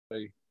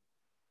Hey,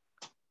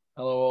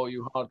 hello, all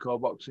you hardcore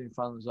boxing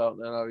fans out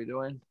there. How are you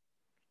doing?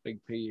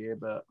 Big P here,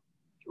 but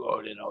you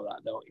already know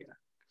that, don't you?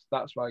 'Cause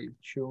that's why you've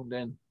tuned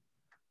in.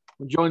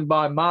 We're joined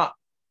by Matt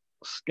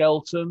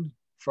Skelton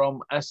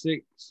from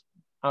Essex.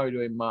 How are you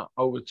doing, Matt?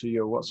 Over to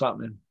you. What's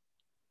happening?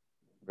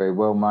 Very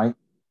well, mate.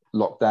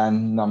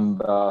 Lockdown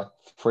number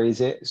 3,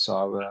 is it?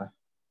 So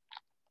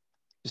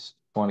just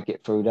trying to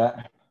get through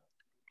that.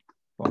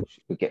 Well,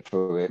 we get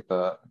through it,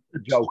 but A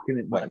joke, isn't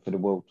it, mate? waiting for the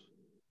world,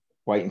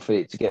 waiting for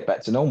it to get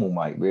back to normal,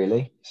 mate.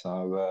 Really.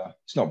 So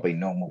it's not been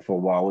normal for a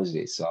while, is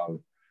it?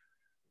 So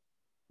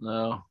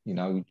No.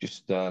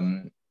 just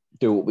do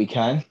what we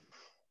can.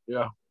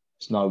 Yeah.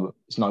 It's no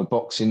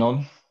boxing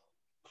on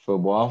for a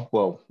while.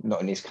 Well,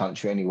 not in this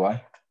country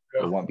anyway.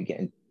 It Yeah. won't be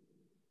getting.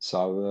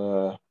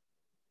 So I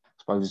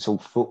suppose it's all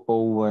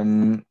football,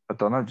 and I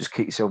don't know. Just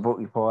keep yourself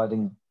occupied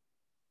and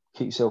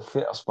keep yourself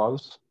fit, I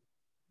suppose.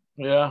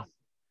 Yeah.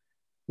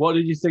 What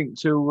did you think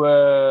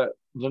to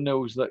the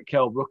news that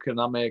Kell Brook and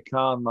Amir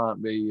Khan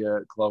might be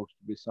close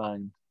to be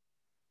signed?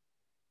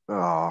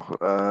 Oh,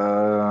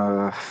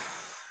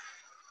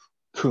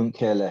 couldn't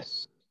care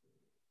less.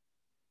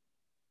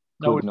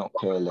 No, Could not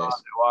care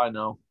less. I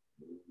know.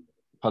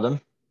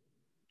 Pardon?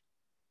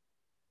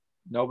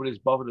 Nobody's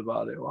bothered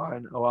about it. Why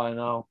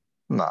know?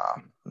 Nah,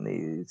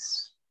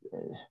 it's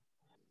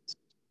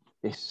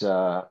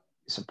a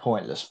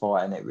pointless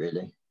fight, isn't it?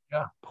 Really,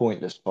 Yeah.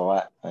 pointless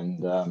fight,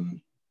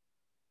 and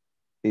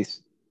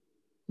it's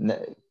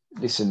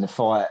listen, the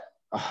fight.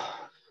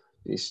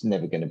 It's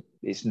never gonna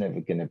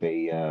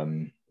be.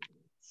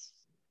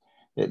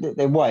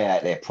 They're way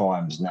out their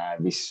primes now.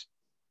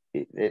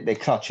 They're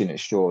clutching at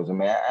straws. I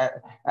mean,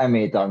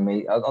 Amir don't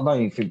need. I don't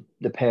even think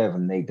the pair of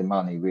them need the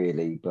money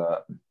really,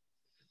 but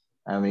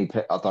how many?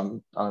 I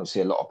don't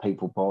see a lot of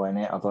people buying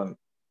it. I don't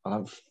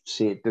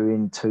see it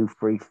doing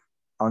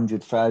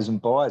 200,000-300,000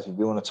 buys. If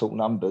you want to talk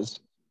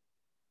numbers,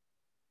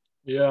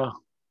 Yeah.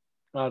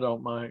 I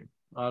don't, mate.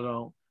 I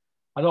don't.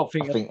 I don't I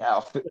think think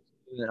out of are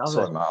they?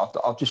 sorry, mate.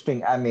 I just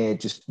think Amir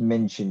just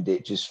mentioned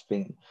it. Just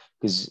think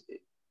because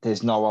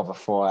there's no other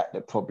fight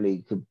that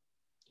probably could.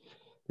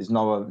 There's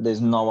no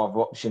other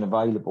option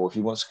available. If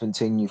he wants to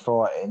continue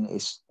fighting,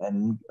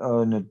 and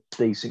earn a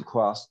decent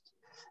crust,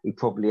 he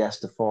probably has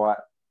to fight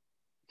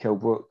Kell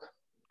Brook.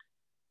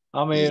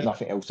 I'm There's here.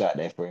 nothing else out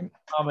there for him.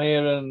 I'm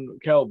here,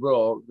 and Kell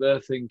Brook.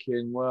 They're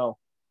thinking, well,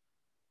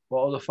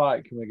 what other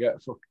fight can we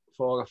get for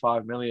 4 or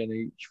 5 million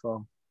each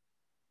from?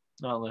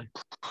 Aren't they?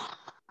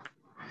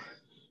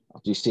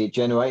 Do you see it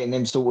generating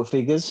them sort of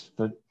figures?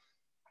 But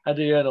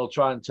Eddie Hearn will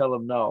try and tell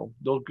them no.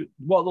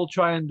 What they'll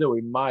try and do,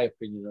 in my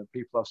opinion, and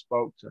people I've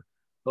spoke to,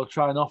 they'll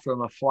try and offer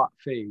them a flat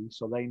fee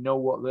so they know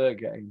what they're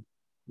getting.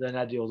 Then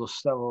Eddie will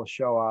just sell the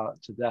show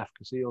out to death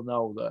because he'll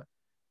know that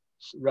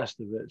the rest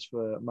of it's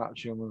for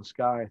Matchroom and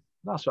Sky.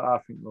 That's what I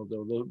think they'll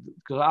do.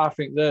 Because I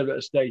think they're at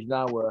a stage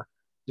now where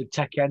they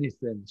take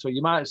anything. So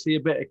you might see a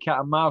bit of cat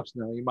and mouse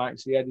now. You might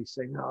see Eddie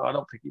saying, "No, I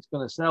don't think it's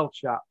going to sell,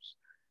 chaps.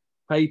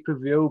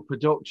 Pay-per-view,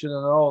 production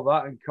and all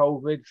that, and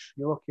COVID,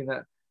 you're looking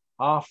at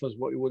half as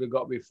what you would have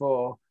got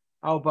before.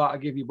 How about I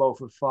give you both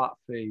a flat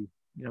fee,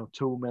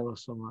 2 mil or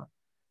something?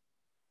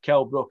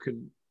 Kell Brook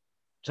can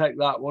take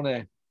that, won't he?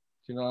 Do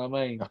you know what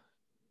I mean?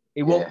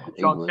 He won't yeah, put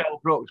he on would. Kell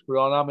Brooks, but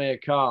on Amir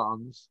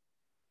Khan's,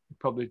 he'd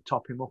probably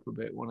top him up a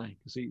bit, won't he?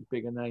 Because he's a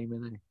bigger name,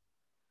 isn't he?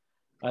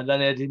 And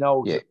then Eddie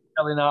knows Yeah, that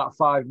selling out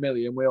 5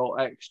 million with all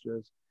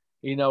extras,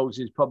 he knows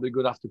he's probably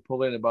going to have to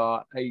pull in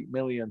about 8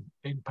 million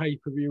in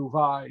pay-per-view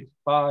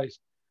buys.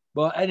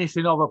 But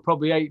anything over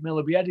probably 8 mil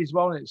would be Eddie's,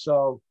 won't it?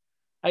 So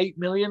 8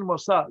 million,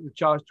 what's that? They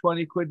charge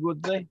 20 quid,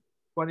 would they?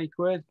 20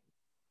 quid.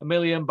 A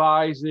million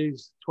buys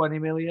is 20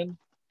 million,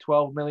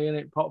 12 million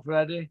it pot for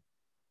Eddie.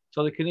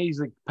 So they can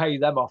easily pay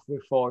them off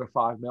with 4 or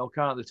 5 mil,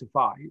 can't they, to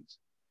fight?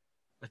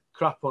 A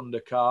crap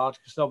undercard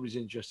because nobody's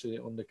interested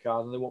in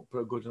undercard and they won't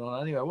put a good one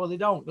on anyway. Well, they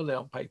don't, do they,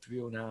 on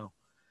pay-per-view now?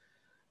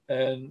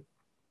 And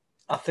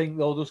I think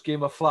they'll just give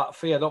him a flat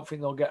fee. I don't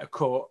think they'll get a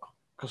cut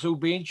because who'd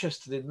be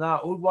interested in that?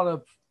 Who'd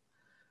want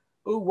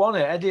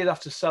it? Eddie'd have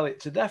to sell it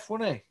to death,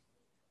 wouldn't he?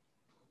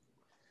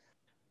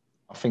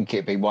 I think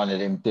it'd be one of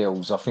them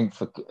deals. I think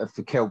for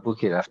Kell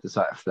Brook, he'd have to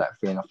take a flat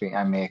fee, and I think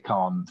Amir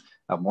Khan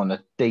would want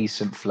a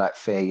decent flat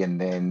fee, and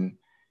then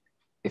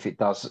if it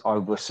does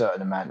over a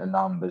certain amount of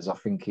numbers, I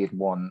think he'd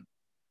want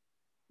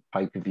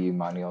pay-per-view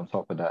money on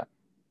top of that,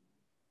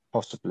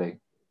 possibly.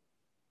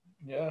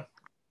 Yeah.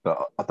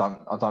 But I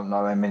don't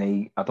know how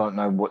many. I don't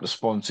know what the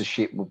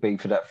sponsorship would be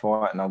for that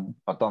fight, and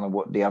I don't know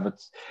what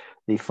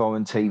the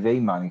foreign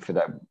TV money for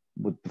that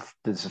would.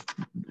 Does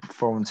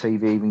foreign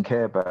TV even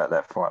care about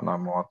that fight no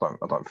more?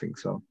 I don't think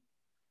so.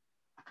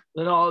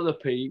 They're not at the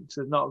peaks.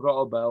 They've not got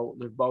a belt.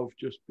 They've both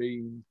just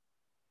been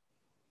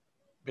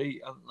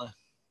beat, haven't they?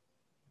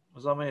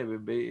 Has Amir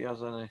been beat?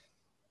 Hasn't he?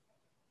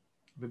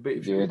 Been beat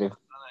a few Yeah, times,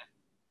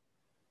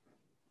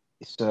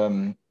 it's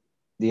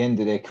the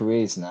end of their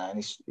careers now, and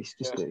it's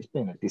just hasn't it's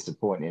been a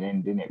disappointing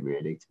end, isn't it?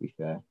 Really, to be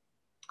fair. he?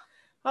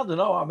 I don't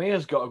know.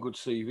 Amir's got a good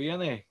CV,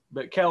 hasn't he?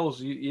 But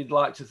Kells, you'd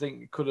like to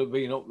think could have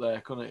been up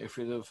there, couldn't it, if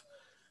he'd have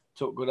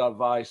took good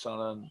advice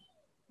on and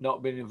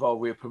not being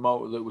involved with a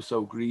promoter that was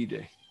so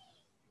greedy.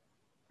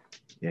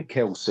 Yeah,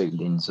 Kel's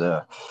ceiling's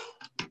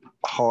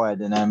higher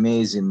than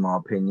Amir's in my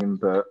opinion,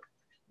 but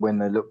when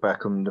they look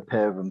back on the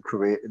pair of them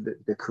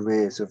the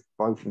careers of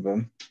both of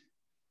them,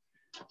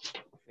 I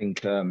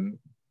think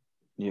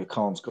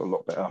Khan's got a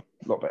lot better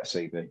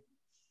CV.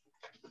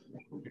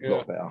 A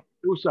lot better.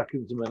 2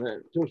 seconds a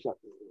minute. 2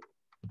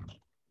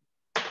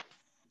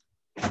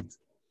 seconds.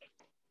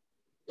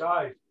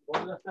 Guys, what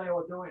did I say I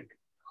was doing?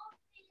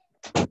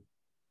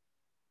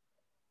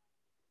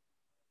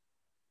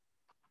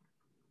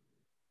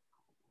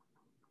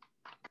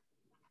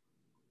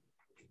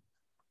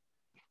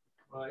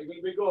 Right, you're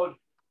going to be good.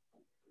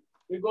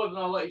 Be good and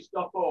I'll let you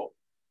stop up.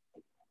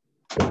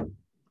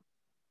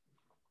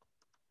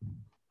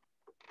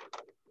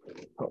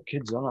 Got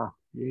kids on her.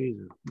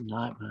 Jesus,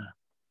 nightmare.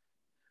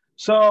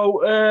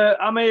 So,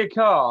 Amir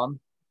Khan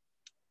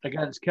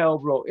against Kell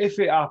Brook. If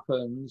it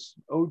happens,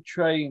 who'd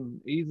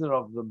train either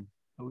of them?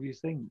 Who do you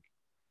think?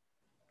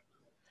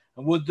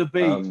 And would there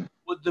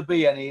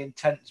be any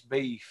intense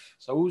beef?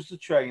 So, who's the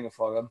trainer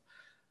for them?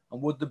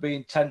 And would there be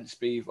intense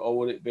beef, or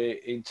would it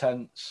be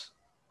intense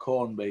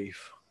corn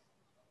beef,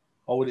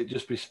 or would it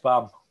just be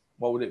spam?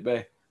 What would it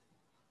be?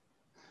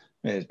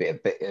 There's a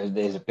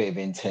bit of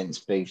intense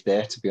beef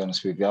there, to be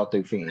honest with you. I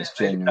do think it's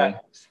genuine.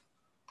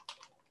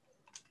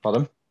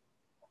 Pardon?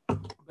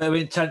 Bit of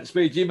intense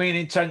beef. Do you mean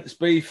intense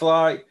beef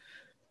like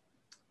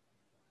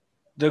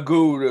the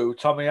Guru,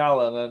 Tommy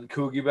Allen, and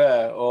Coogie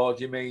Bear, or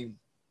do you mean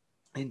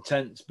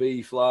intense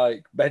beef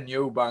like Ben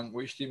Eubank?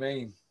 Which do you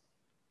mean?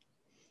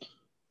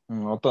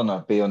 I don't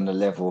know, be on the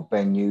level of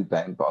Ben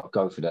Eubank, but I'd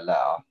go for the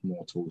latter,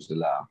 more towards the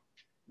latter.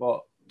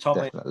 What,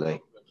 Tommy?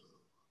 Definitely.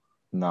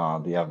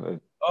 No, the other.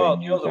 Oh,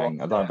 Ben the other Eubank.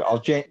 one.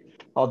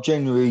 I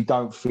generally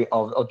don't think.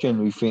 I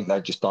generally think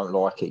they just don't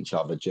like each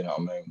other. Do you know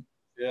what I mean?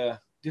 Yeah.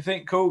 Do you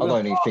think Coogan? I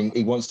don't even think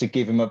he wants to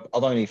give him a. I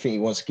don't even think he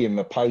wants to give him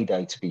a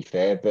payday. To be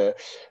fair, but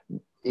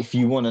if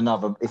you want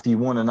another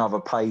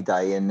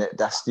payday, and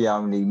that's the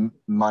only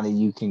money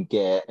you can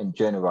get and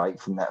generate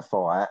from that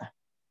fight,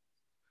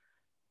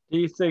 do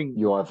you think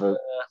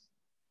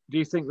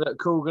that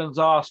Coogan's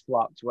arse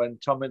flapped when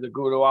Tommy the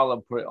Guru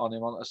Allen put it on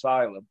him on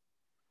Asylum?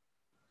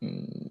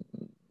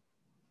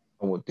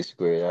 I would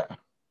disagree with that.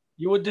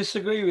 You would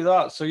disagree with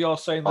that? So you're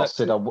saying that? I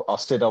said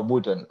I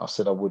wouldn't. I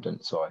said I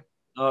wouldn't. Sorry.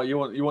 No, you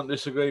wouldn't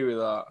disagree with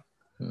that.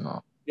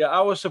 No. Yeah, I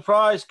was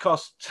surprised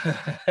because, for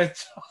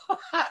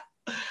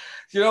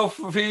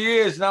a few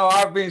years now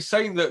I've been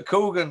saying that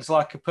Coogan's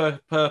like a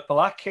purple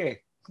Aki.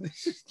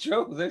 This is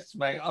true,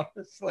 mate,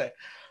 honestly.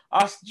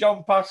 Ask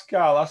John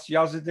Pascal, ask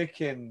Yazzie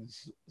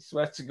Dickens. I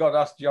swear to God,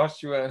 ask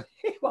Joshua. And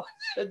he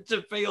wanted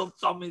to feel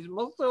Tommy's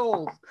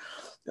muscles.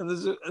 And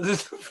there's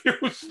a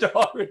few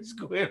stories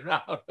going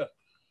around.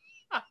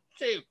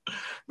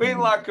 Being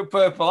like a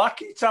purple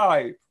Aki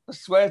type. I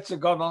swear to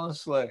God,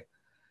 honestly.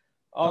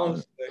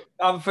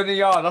 Anthony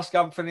Yard, ask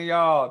Anthony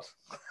Yard.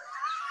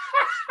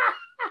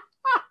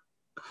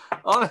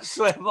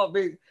 Honestly,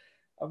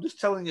 I'm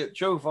just telling you the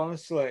truth,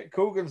 honestly.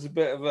 Coogan's a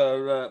bit of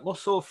a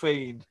muscle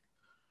fiend.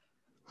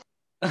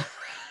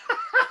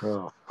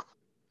 Oh.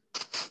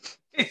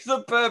 He's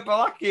the purple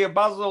Aki of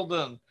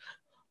Basildon.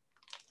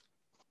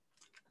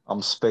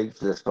 I'm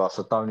speechless, but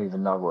I don't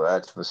even know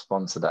what to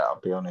respond to that,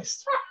 I'll be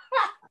honest.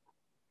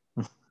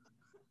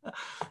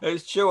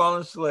 It's true,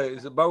 honestly.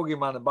 It's a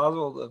bogeyman of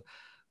Basildon.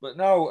 But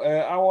no,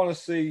 I want to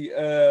see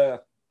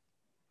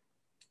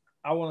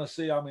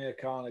Amir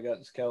Khan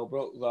against Kell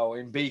Brook, though,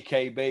 in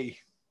BKB.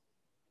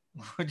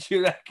 What do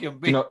you reckon,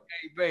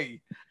 BKB?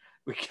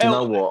 We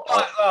Kell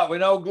like that with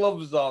no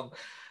gloves on.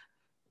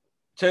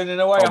 Turning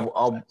away after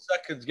 10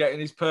 seconds, getting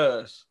his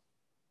purse.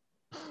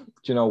 Do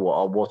you know what?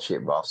 I'll watch it,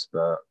 Russ,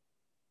 but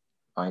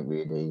I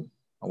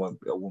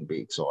won't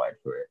be excited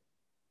for it.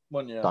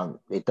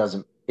 It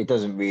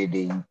doesn't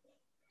really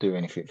do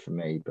anything for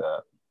me,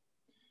 but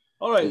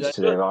all right,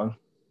 to their own.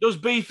 Does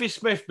Beefy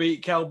Smith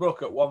beat Kell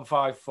Brook at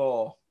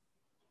 154?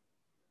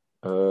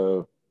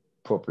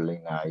 Probably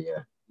now,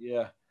 yeah.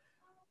 Yeah.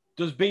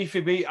 Does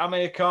Beefy beat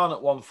Amir Khan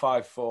at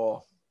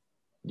 154?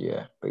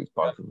 Yeah, beats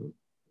both of them.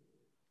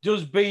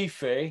 Does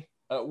Beefy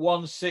at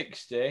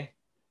 160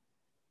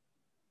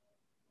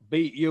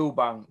 beat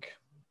Eubank?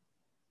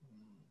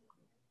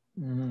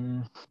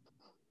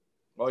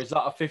 Or is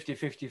that a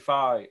 50-50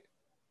 fight?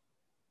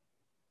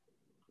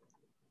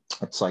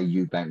 I'd say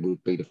Eubank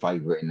would be the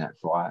favourite in that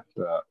fight,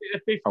 but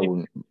I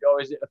wouldn't. Or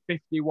is it a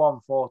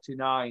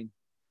 51-49?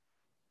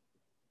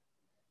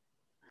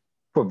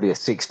 Probably a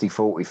 60-40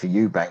 for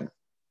Eubank.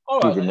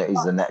 Right, given that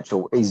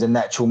he's a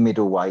natural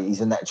middleweight,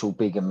 he's a natural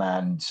bigger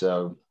man.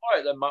 So all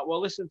right then, Matt.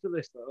 Well, listen to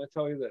this. Let me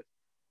tell you this.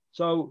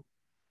 So,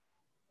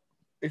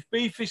 if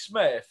Beefy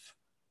Smith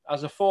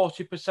has a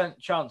 40%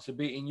 chance of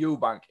beating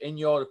Eubank, in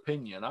your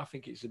opinion, I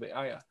think it's a bit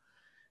higher.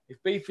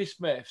 If Beefy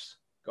Smith's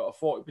got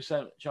a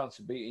 40% chance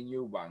of beating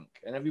Eubank,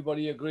 and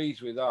everybody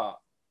agrees with that,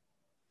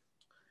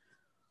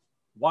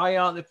 why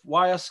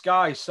are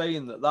Sky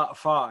saying that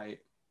fight?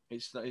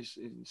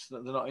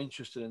 They're not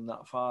interested in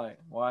that fight.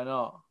 Why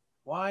not?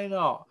 Why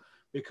not?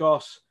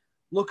 Because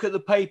Look at the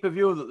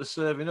pay-per-view that they're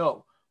serving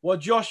up. Well,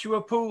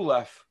 Joshua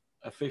Pulev,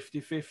 a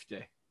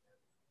 50-50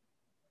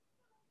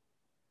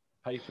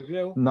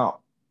 pay-per-view. No,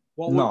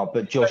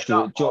 but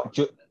Joshua's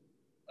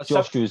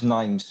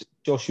name's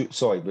Joshua.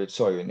 Sorry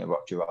to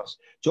interrupt you, Russ.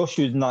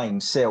 Joshua's name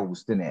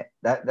sells, doesn't it?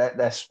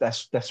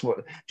 That's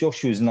what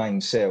Joshua's name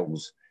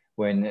sells.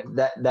 When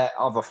that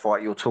other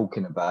fight you're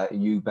talking about,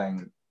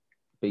 Eubank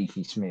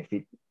Beefy Smith,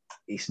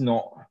 it's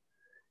not.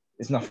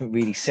 There's nothing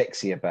really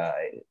sexy about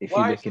it. If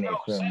you're looking at it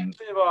from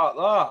sexy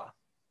about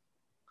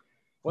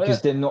that,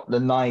 because they're not the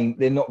name.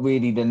 They're not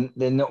really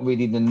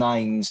the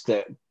names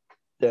that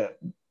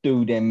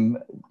do them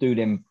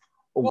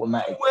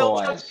automatic world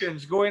buys.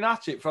 champions going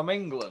at it from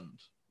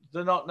England.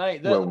 They're not.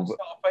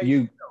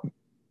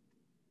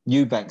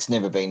 Eubank's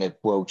never been a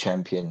world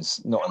champions,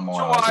 not in my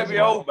eyes.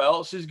 IBO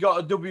belts. He's got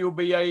a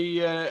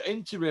WBA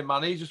interim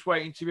man. He's just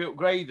waiting to be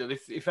upgraded.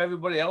 If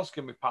everybody else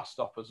can be passed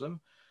up as them,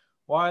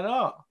 why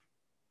not?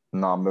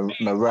 No,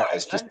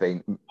 Murata's just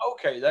been.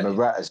 Okay, then.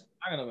 Murata's.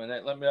 Hang on a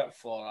minute. Let me have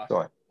floor.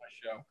 Sorry.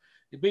 Show.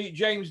 He beat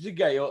James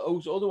DeGale.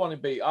 Who's the other one he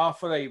beat?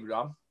 Arthur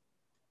Abraham.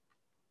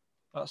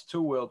 That's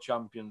 2 world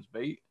champions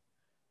beat.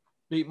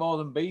 Beat more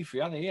than Beefy,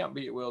 and he ain't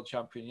beat a world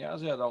champion yet,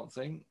 has he? I don't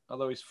think.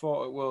 Although he's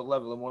fought at world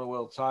level and won a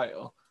world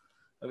title.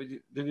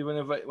 Did he win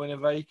a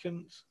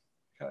vacant?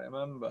 Can't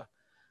remember.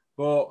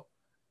 But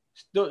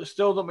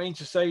still don't mean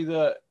to say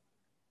that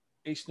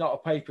it's not a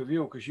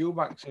pay-per-view because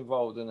Eubank's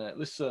involved in it.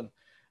 Listen,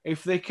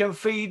 if they can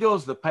feed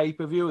us the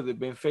pay-per-view they've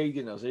been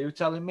feeding us, are you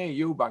telling me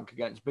Eubank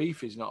against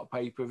Beefy is not a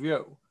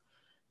pay-per-view?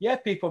 Yeah,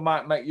 people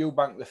might make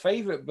Eubank the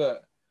favourite,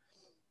 but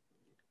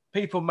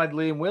people made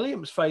Liam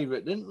Williams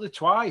favourite, didn't they,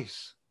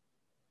 twice?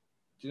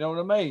 Do you know what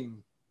I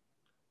mean?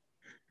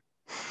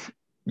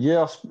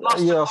 Yeah,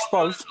 I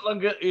suppose.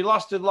 He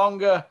lasted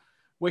longer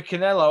with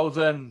Canelo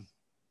than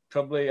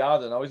probably, I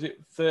don't know, is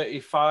it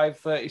 35,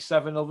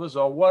 37 others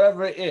or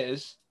whatever it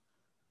is?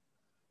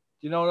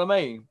 Do you know what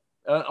I mean?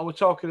 And we're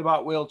talking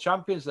about world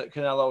champions that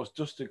Canelo's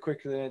dusted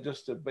quicker than he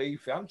dusted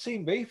Beefy. I'm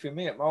team Beefy,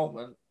 me at the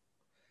moment.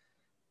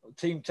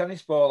 Team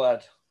tennis ball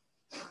head.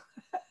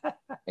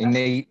 He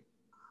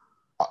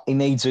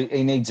needs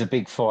a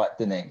big fight,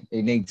 doesn't he?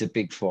 He needs a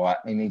big fight.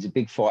 He needs a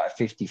big fight at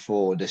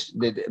 54.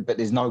 But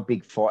there's no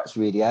big fights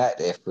really out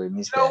there for him.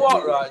 You know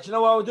what, right? Do you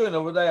know what I was doing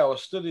the other day? I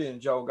was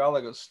studying Joe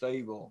Gallagher's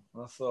stable.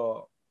 And I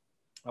thought,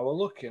 I was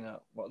looking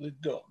at what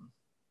they've done.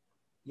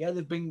 Yeah,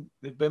 they've been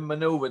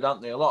manoeuvred,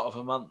 haven't they? A lot of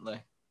them, haven't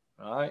they?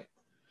 Right?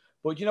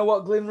 But you know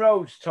what Glyn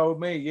Rhodes told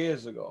me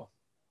years ago?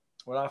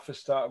 When I first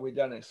started with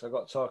Dennis, I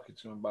got talking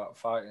to him about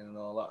fighting and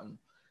all that. And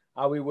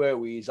how we were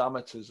with his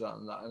amateurs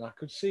and that. And I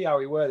could see how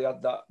he were. They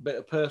had that bit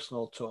of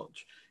personal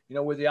touch, you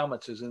know, with the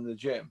amateurs in the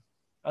gym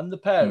and the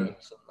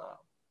parents and that.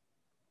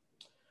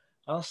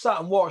 And I sat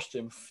and watched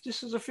him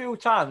just as a few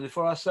times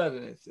before I said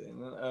anything.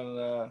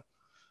 And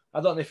I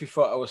don't know if he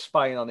thought I was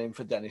spying on him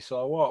for Dennis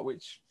or what,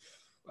 which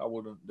I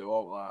wouldn't do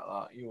out like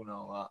that. You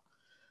know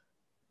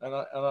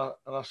that.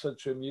 And I said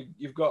to him,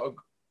 he's got a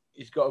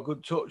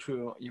good touch with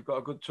him. You've got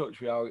a good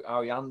touch with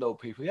how he handled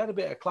people. He had a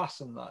bit of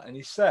class in that. And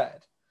he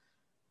said,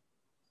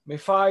 my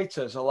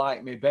fighters are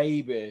like my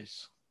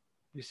babies.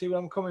 You see where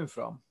I'm coming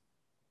from?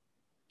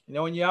 You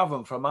know, when you have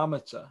them from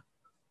amateur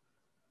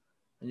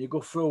and you go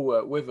through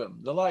work with them,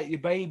 they're like your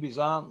babies,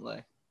 aren't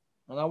they?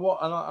 And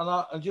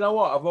do you know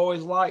what? I've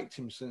always liked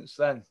him since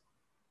then.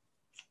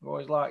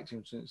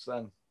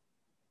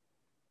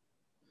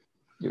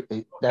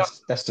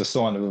 That's the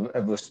sign of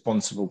a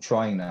responsible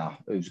trainer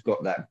who's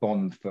got that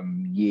bond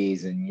from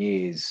years and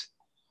years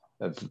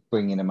of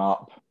bringing them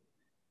up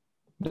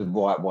the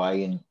right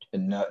way and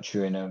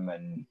nurturing them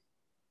and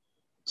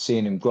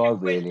seeing them grow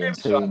really and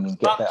seeing them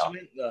get better.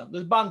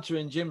 There's banter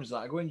in gyms.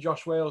 Like I go in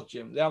Josh Wales'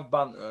 gym, they have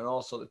banter and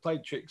also they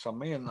played tricks on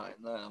me and that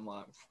in there. I'm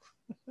like,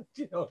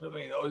 do you know what I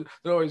mean?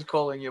 They're always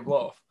calling you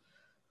bluff.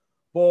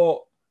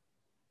 But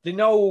they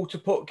know to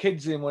put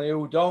kids in when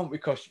you don't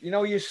because, you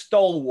know, you're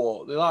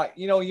stalwart. They're like,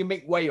 you know, you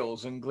Mick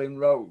Wales and Glyn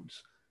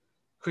Rhodes,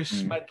 Chris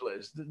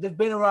Smedlers. They've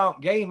been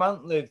around game,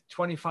 haven't they?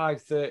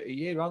 25, 30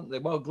 years, haven't they?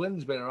 Well,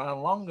 Glyn's been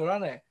around longer,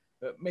 hasn't he?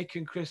 Mick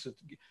and Chris,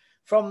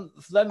 from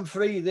them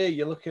three there,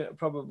 you're looking at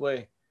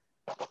probably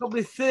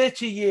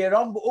 30 year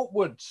on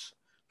upwards,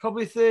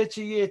 probably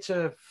 30 year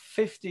to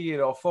 50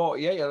 year or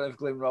 48. I don't know if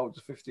Glyn Rhodes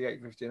is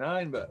 58,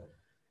 59, but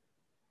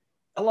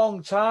a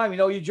long time. You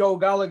know, your Joe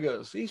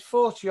Gallagher's, he's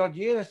 40 odd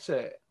years at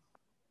it.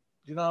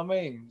 Do you know what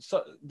I mean?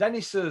 So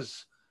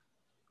Dennis's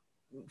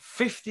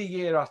 50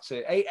 year at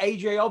it.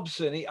 AJ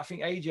Hobson, I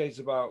think AJ's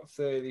about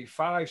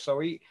 35,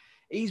 so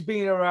he's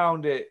been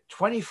around it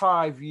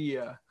 25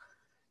 year.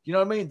 You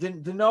know what I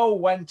mean? They know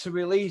when to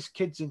release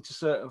kids into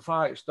certain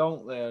fights,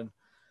 don't they? And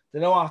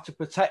they know how to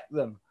protect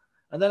them.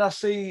 And then I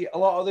see a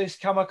lot of this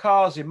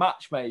kamikaze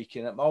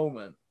matchmaking at the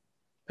moment.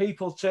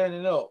 People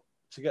turning up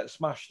to get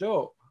smashed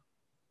up.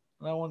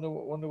 And I wonder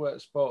where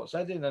the sport's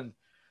heading. And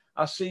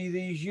I see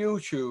these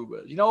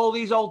YouTubers, you know, all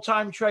these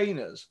old-time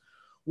trainers.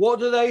 What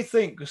do they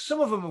think? Because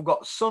some of them have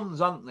got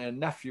sons, haven't they,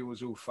 and nephews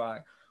who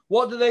fight.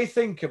 What do they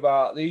think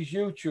about these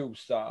YouTube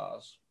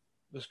stars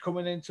that's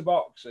coming into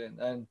boxing?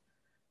 And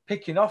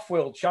picking off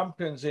world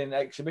champions in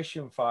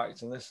exhibition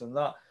fights and this and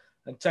that,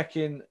 and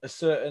taking a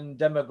certain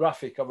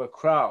demographic of a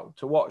crowd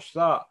to watch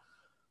that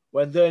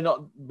when they're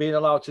not being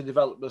allowed to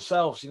develop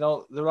themselves,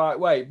 the right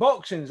way.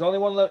 Boxing's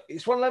only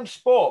it's one of them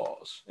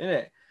sports, isn't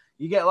it?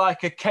 You get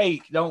like a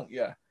cake, don't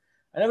you?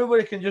 And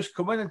everybody can just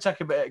come in and take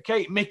a bit of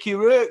cake. Mickey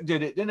Rourke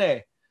did it, didn't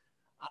he?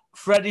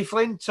 Freddie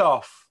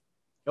Flintoff.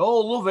 They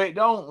all love it,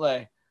 don't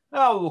they?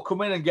 Oh, we'll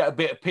come in and get a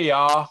bit of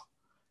PR,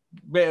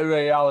 bit of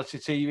reality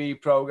TV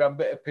program,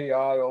 bit of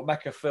PR, or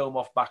make a film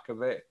off back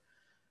of it.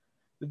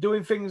 They're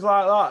doing things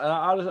like that,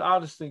 and I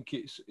just think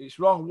it's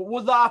wrong.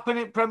 Would that happen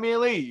in Premier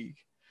League?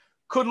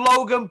 Could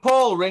Logan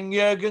Paul ring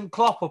Jurgen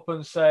Klopp up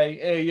and say,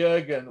 "Hey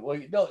Jurgen, well,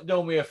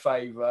 do me a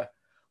favour,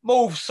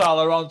 move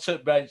Salah onto the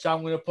bench.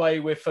 I'm going to play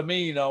with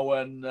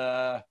Firmino and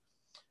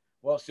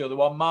what's the other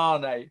one,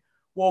 Mane.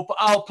 Well,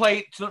 I'll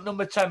play to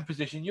number 10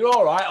 position. You're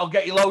all right. I'll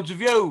get you loads of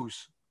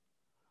views."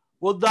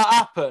 Would that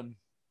happen?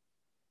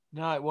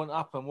 No, it wouldn't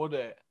happen, would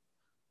it?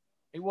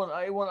 It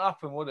wouldn't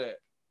happen, would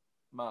it,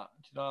 Matt?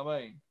 Do you know what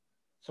I mean?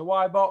 So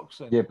why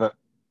boxing? Yeah, but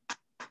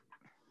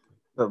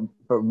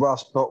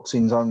Russ,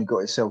 boxing's only got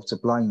itself to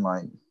blame,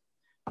 mate.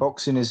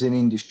 Boxing as an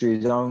industry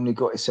has only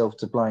got itself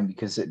to blame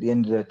because at the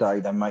end of the day,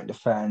 they make the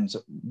fans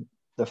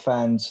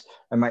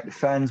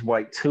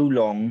wait too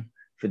long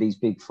for these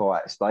big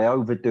fights. They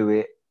overdo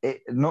it.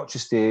 Not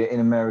just here, in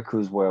America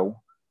as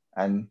well.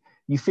 And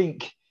you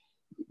think,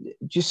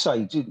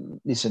 listen,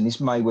 this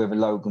Mayweather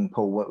Logan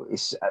Paul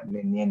is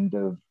happening the end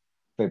of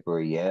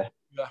February, yeah?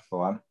 Yeah.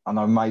 Right. I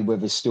know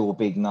Mayweather's still a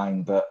big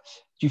name, but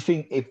do you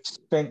think if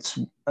Spence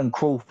and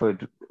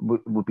Crawford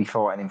would be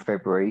fighting in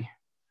February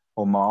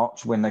or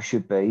March when they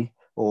should be,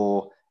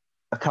 or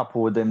a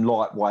couple of them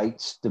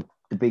lightweights, the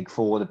big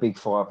four, the big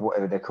five,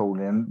 whatever they're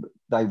calling them,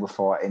 they were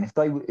fighting? If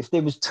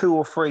there was 2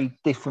 or 3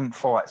 different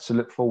fights to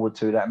look forward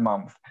to that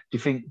month, do you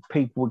think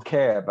people would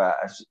care about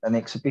an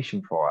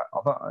exhibition fight? I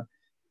don't know.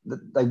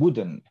 They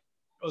wouldn't.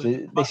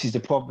 So this is the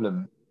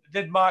problem.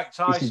 Did Mike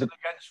Tyson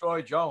against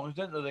Roy Jones,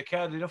 didn't they? They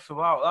cared enough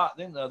about that,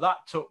 didn't they?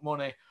 That took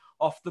money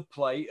off the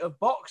plate of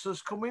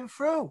boxers coming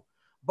through.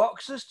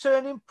 Boxers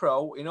turning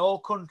pro in all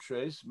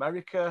countries,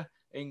 America,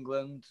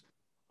 England,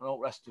 and all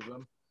the rest of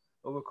them,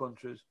 other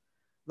countries.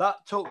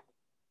 That took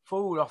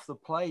food off the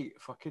plate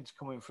for kids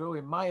coming through,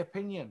 in my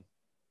opinion.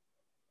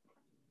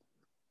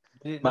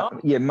 Did it not?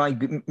 Yeah,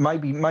 maybe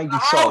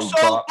the so.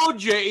 Household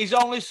budget is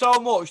only so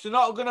much. They're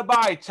not going to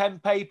buy 10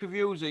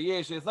 pay-per-views a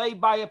year. So if they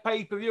buy a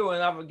pay-per-view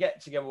and have a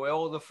get-together with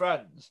all the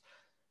friends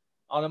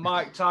on a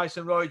Mike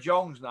Tyson, Roy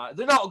Jones night,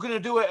 they're not going to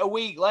do it a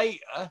week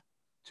later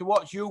to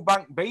watch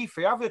Eubank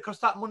Beefy, have they? Because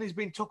that money's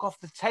been took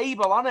off the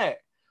table, hasn't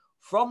it?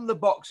 From the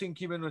boxing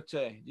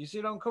community. Do you see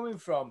where I'm coming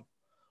from?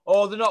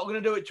 Or they're not going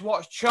to do it to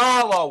watch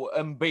Charlo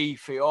and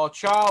Beefy or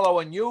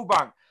Charlo and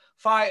Eubank.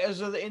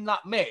 Fighters are in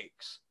that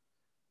mix.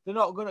 They're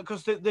not going to,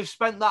 because they've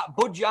spent that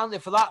budget, haven't they,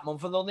 for that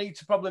month, and they'll need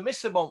to probably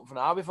miss a month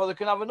now before they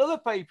can have another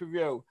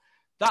pay-per-view.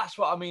 That's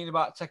what I mean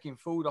about taking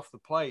food off the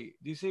plate.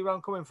 Do you see where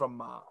I'm coming from,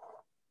 Mark?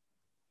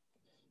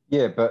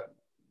 Yeah, but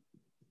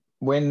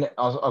when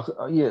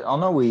I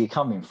know where you're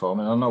coming from,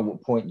 and I know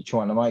what point you're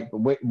trying to make. But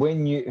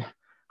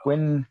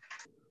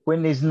when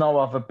there's no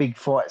other big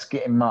fights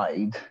getting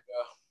made,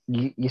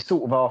 you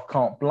sort of half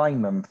can't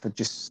blame them for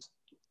just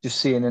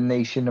seeing a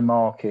niche in the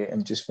market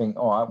and just think,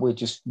 all right,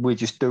 we'll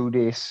just do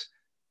this.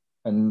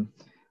 And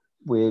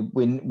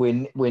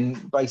when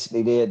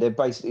basically they're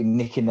basically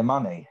nicking the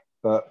money.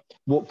 But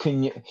what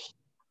can you?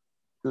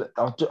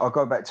 I'll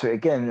go back to it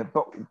again.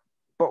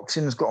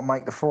 Boxing's got to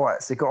make the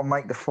fights. They've got to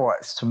make the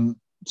fights to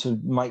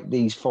make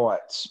these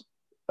fights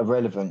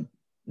irrelevant.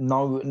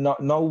 No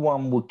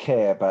one would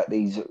care about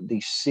these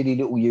silly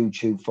little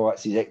YouTube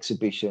fights, these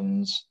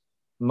exhibitions.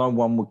 No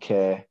one would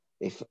care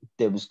if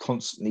there was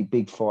constantly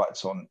big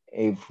fights on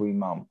every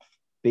month.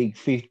 Good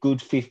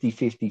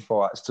 50-50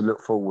 fights to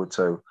look forward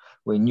to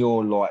when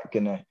you're like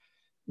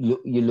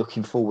you're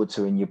looking forward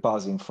to and you're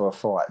buzzing for a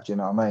fight. Do you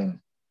know what I mean?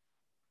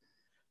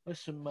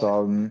 Listen, mate, that's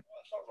not the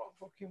wrong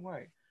fucking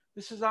way.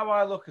 This is how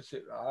I look at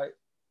it, right?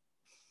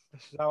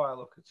 This is how I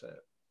look at it.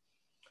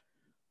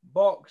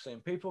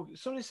 Boxing,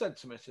 somebody said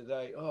to me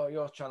today, "Oh,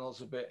 your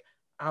channel's a bit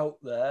out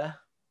there,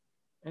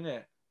 isn't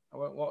it?" I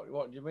went,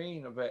 "What do you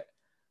mean a bit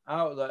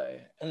out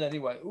there?" And then he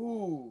went,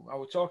 "Ooh, I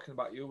was talking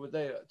about you over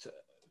there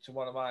to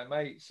one of my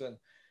mates, and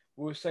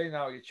we were saying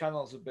how your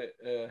channel's a bit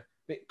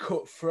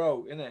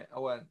cutthroat, isn't it?" I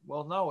went,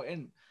 "Well, no, it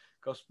isn't,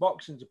 because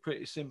boxing's a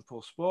pretty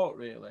simple sport,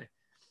 really.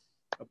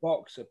 A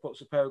boxer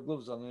puts a pair of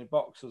gloves on and he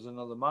boxes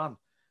another man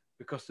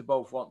because they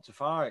both want to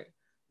fight.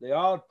 The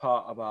hard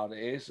part about it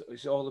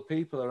is all the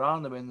people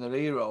around them in their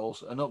ear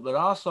holes and up their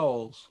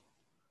arseholes."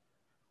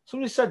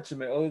 Somebody said to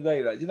me the other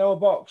day, right, you know, a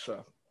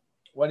boxer,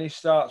 when he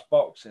starts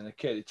boxing, a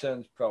kid, he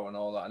turns pro and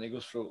all that, and he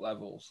goes through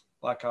levels,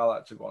 like I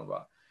like to go on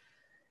about.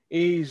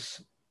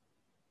 He's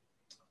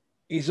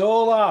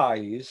all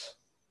eyes.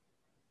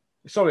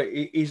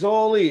 Sorry, he's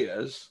all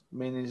ears,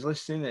 meaning he's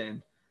listening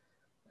in,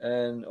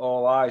 and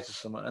all eyes or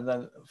something. And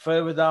then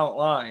further down the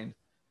line,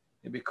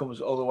 it becomes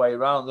the other way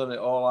around, doesn't it?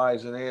 All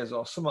eyes and ears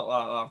or something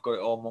like that. I've got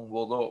it all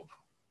mumbled up.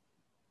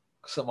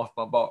 because I'm off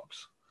my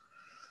box.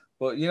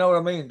 But you know what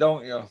I mean,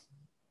 don't you?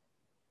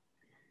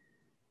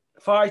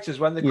 Fighters,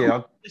 when they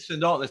come, listen,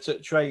 don't they, to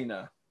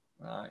trainer,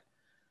 right?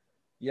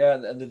 Yeah,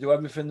 and they do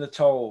everything they're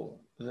told.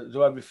 They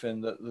do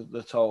everything that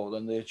they're told,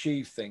 and they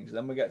achieve things.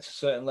 Then we get to a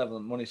certain level,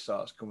 and money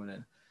starts coming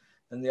in,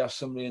 and they have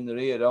somebody in their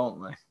ear,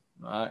 don't they?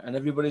 Right? And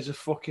everybody's a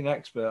fucking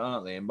expert,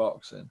 aren't they, in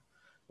boxing?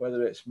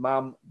 Whether it's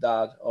mum,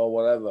 dad, or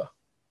whatever,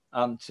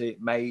 auntie,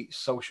 mate,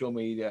 social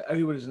media,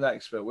 everybody's an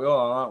expert. We all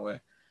are, aren't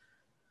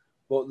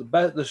we?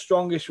 But the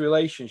strongest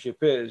relationship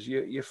is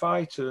your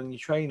fighter and your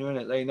trainer,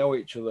 innit? They know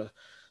each other.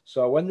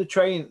 So when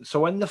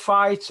the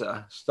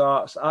fighter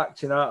starts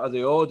acting out of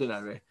the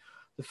ordinary,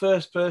 the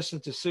first person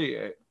to see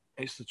it,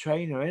 it's the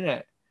trainer,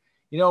 innit?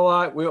 You know,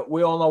 like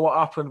we all know what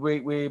happened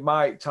with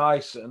Mike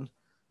Tyson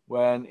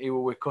when he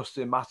was with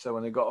Custody Matter,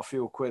 when he got a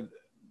few quid,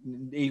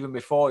 even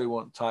before he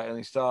won title, and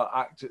he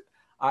started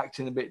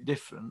acting a bit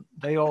different.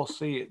 They all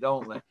see it,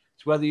 don't they?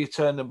 It's whether you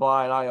turn the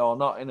blind eye or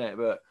not, innit?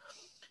 But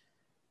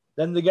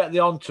then they get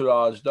the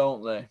entourage,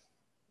 don't they?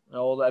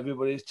 All that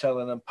everybody's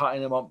telling them,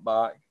 patting them on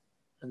back,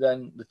 and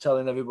then they're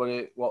telling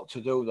everybody what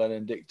to do then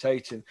and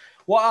dictating.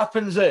 What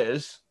happens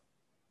is,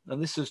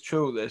 and this is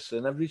true,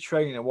 and every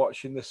trainer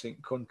watching this in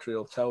country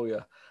will tell you,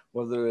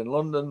 whether in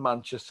London,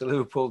 Manchester,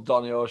 Liverpool,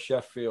 Donny or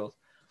Sheffield,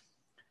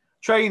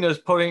 trainers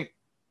putting,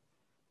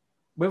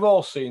 we've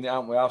all seen it,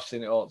 haven't we? I've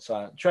seen it all the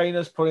time.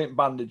 Trainers putting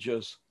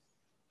bandages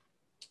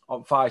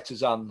on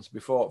fighters' hands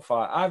before a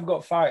fight. I've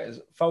got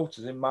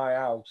photos in my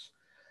house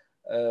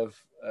of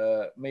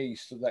me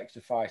stood next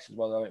to fighters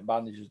while they're having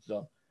bandages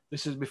done.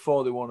 This is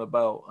before they won a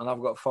belt, and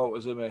I've got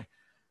photos of me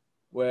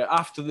where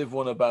after they've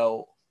won a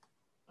belt,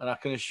 and I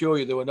can assure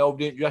you there were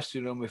nobody in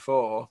dressing room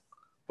before,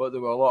 but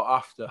there were a lot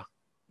after,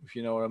 if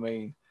you know what I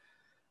mean.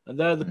 And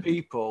they're the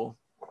people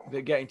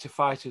that get into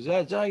fighters'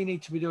 heads. Oh, you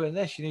need to be doing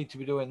this, you need to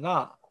be doing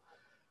that.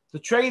 The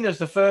trainer's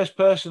the first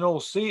person who'll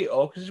see it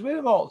all because he's with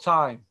them all the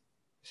time.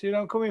 See where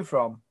I'm coming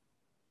from?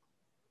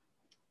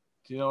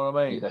 Do you know what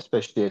I mean? Yeah,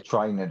 especially a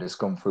trainer that's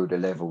gone through the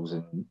levels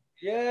and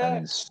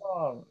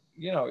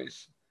you know,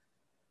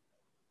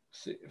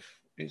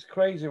 it's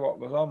crazy what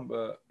goes on,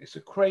 but it's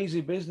a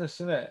crazy business,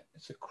 isn't it?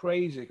 It's a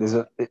crazy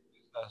business.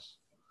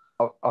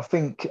 I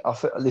think,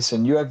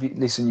 listen,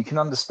 you can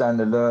understand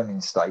the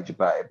learning stage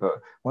about it,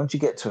 but once you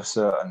get to a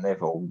certain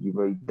level, you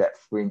read that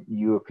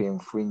European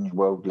fringe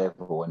world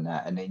level and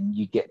that, and then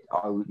you get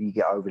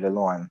over the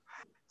line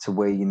to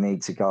where you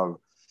need to go.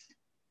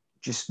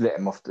 Just let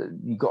them off.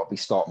 You got to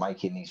start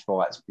making these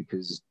fights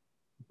because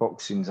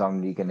boxing's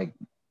only going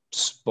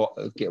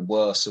to get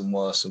worse and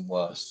worse and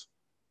worse.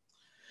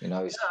 You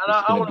know, it's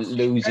going to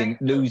be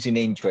losing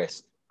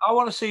interest. I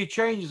want to see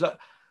changes.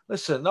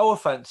 Listen, no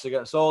offense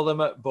against all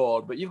them at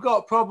board, but you've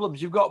got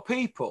problems. You've got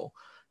people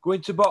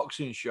going to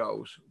boxing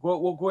shows,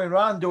 going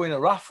around doing a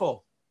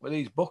raffle with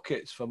these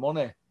buckets for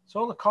money. It's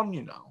all a con,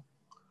 you know.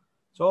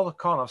 It's all a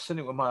con. I've seen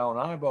it with my own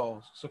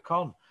eyeballs. It's a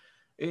con.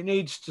 It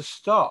needs to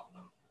stop.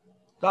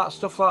 That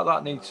stuff like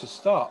that needs to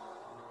stop.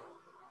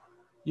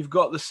 You've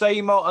got the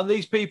same, and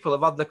these people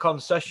have had the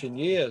concession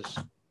years.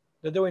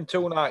 They're doing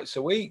 2 nights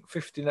a week,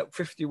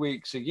 50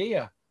 weeks a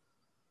year.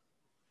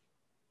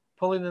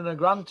 Pulling in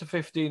 $1,000 to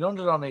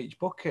 $1,500 on each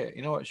bucket,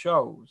 you know what it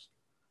shows?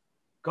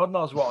 God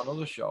knows what on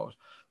other shows.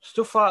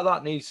 Stuff like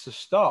that needs to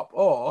stop,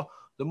 or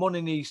the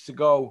money needs to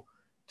go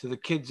to the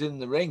kids in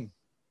the ring.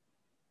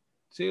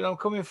 See where I'm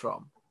coming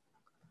from?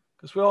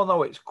 Because we all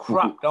know it's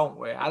crap, don't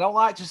we? I don't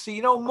like to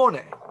see,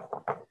 money.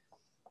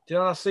 Do you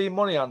know when I see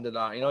money under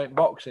that, in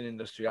boxing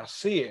industry? I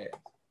see it.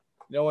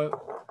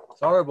 It's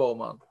horrible,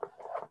 man.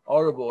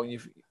 Horrible. And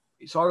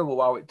it's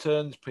horrible how it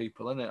turns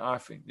people, isn't it? I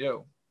think,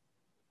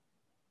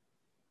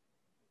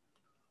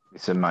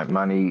 Listen, mate,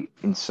 money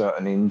in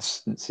certain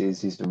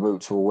instances is the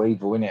root to all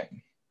evil, isn't it?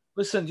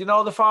 Listen, do you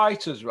know the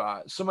fighters,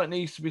 right? Something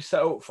needs to be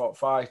set up for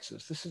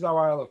fighters. This is how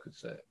I look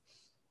at it.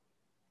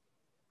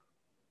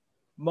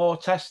 More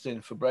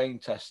testing for brain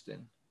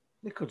testing.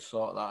 They could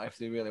sort that if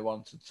they really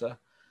wanted to.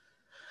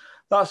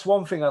 That's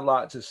one thing I'd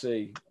like to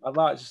see. I'd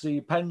like to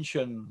see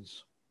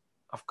pensions.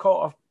 I've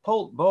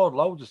pulled board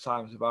loads of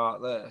times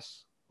about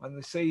this. When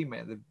they see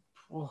me, they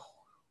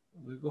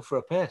go for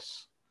a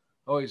piss.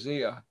 Oh, he's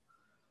here.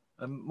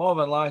 And more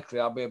than likely,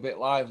 I'll be a bit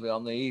lively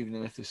on the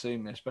evening if they see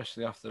me,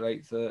 especially after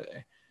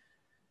 8:30.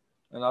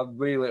 And I'd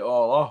reel it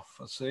all off.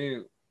 I'd say,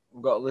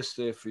 we've got a list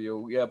here for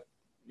you. Yep,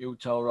 you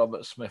tell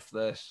Robert Smith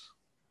this.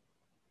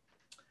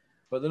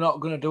 But they're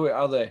not going to do it,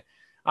 are they?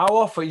 How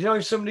often,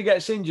 if somebody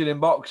gets injured in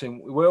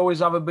boxing, we always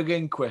have a big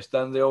inquest,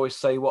 and they always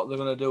say what they're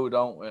going to do,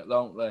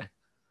 don't they?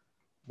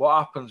 What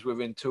happens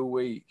within 2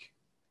 weeks?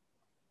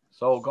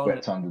 It's all gone.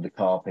 Swept under the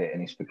carpet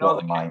and he's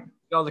forgotten, mate.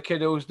 The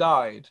kid who's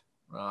died?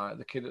 Right,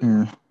 the kid.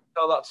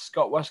 Tell that to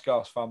Scott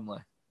Westgarth's family.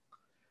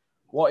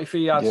 What if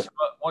he had? Yep.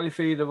 What if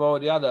he'd have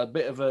already had a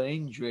bit of an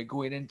injury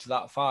going into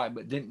that fight,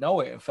 but didn't know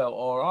it and felt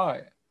all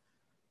right?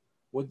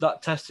 Would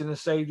that testing have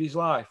saved his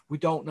life? We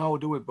don't know,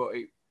 do we? But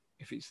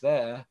if it's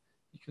there,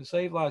 you can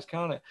save lives,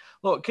 can't it?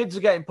 Look, kids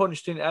are getting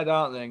punched in the head,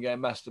 aren't they, and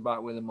getting messed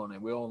about with the money.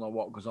 We all know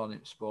what goes on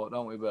in sport,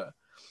 don't we? But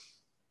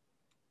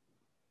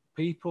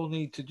people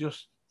need to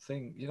just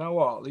think, you know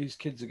what, these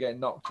kids are getting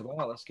knocked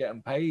about. Let's get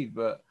them paid,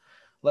 but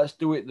let's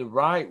do it the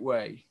right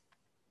way.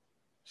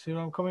 See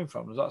where I'm coming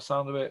from? Does that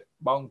sound a bit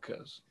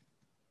bonkers?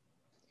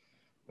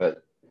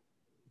 But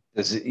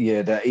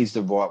that is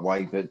the right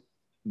way. But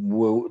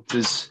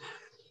does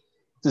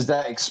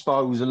that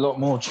expose a lot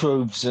more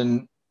truths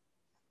and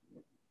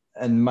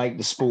make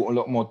the sport a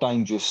lot more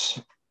dangerous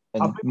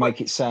and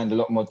make it sound a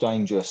lot more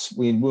dangerous?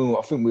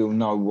 I think we all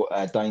know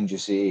how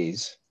dangerous it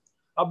is.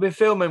 I've been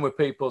filming with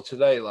people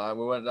today. Like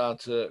we went down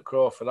to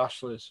Crawford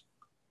Ashley's.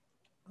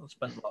 I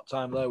spent a lot of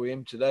time there with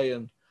him today,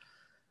 and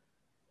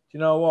you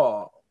know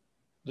what?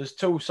 There's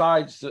two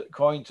sides that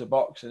coin to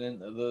boxing.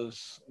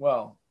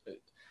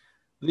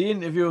 The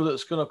interview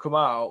that's going to come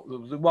out.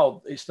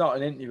 Well, it's not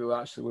an interview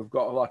actually. We've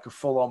got like a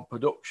full-on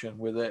production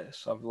with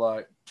this.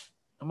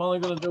 I'm only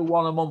going to do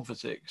one a month for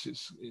 6.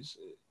 It's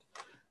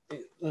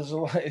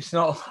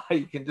not like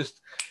you can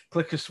just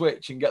click a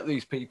switch and get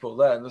these people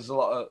there. And there's a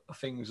lot of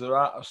things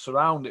that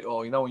surround it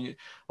all. You know, when you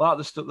like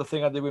the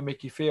thing I did with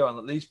Mickey Fear,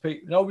 that these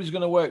people, nobody's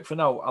going to work for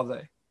now, are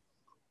they?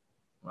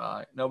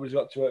 Right, nobody's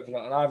got to work for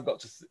that, and I've got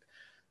to,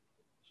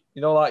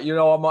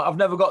 I've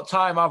never got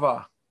time, have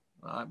I?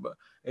 Right, but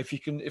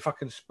if I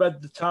can spread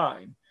the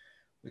time,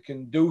 we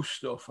can do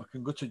stuff. I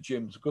can go to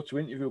gyms, go to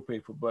interview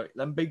people, but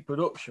them big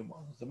production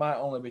ones, there might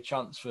only be a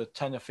chance for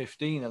 10 or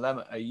 15 of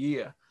them a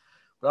year.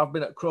 But I've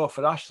been at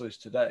Crawford Ashley's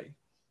today,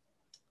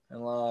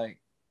 and I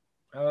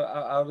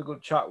had a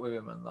good chat with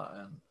him and that.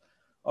 And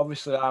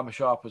obviously, I'm as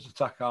sharp as a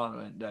tack, aren't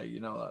I, day? You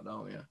know that,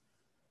 don't you?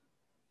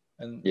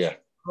 And yeah,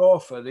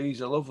 Crawford,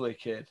 he's a lovely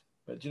kid,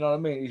 but do you know what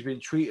I mean? He's been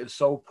treated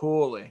so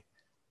poorly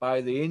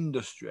by the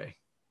industry.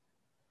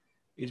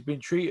 He's been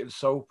treated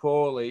so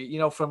poorly,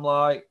 from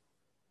like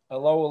a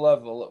lower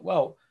level.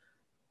 Well,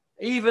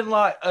 even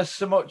like as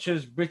so much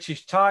as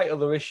British title,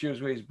 there are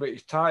issues with his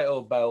British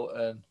title belt,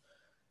 and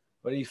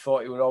but he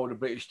thought he would hold a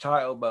British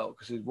title belt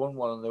because he'd won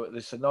one, and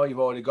they said, no,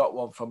 you've already got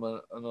one from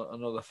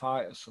another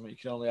fight or something. You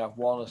can only have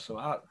one or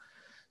something.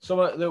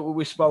 Something that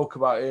we spoke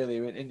about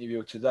earlier in an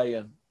interview today,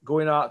 and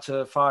going out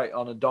to fight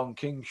on a Don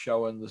King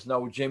show and there's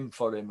no gym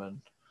for him and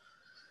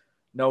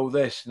no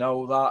this,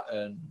 no that,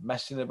 and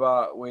messing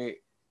about with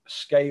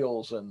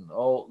scales and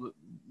all.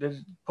 They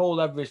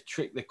pulled every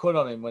trick they could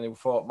on him when he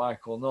fought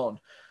Michael Nunn.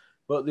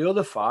 But the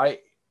other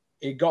fight,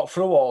 he got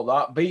through all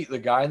that, beat the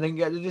guy, and then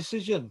get the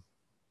decision.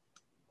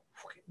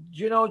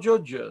 Do you know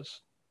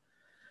judges?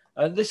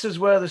 And this is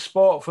where the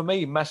sport for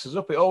me messes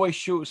up. It always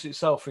shoots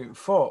itself in the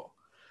foot.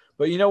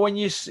 But when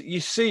you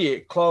see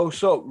it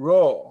close up,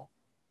 raw.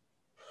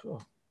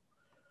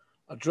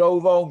 I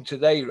drove home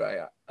today, right?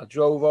 I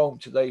drove home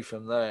today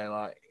from there,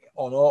 like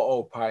on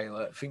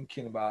autopilot,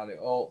 thinking about it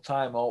all the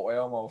time, all the way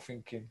home. I was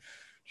thinking,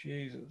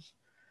 Jesus.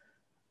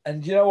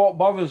 And you know what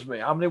bothers me?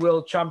 How many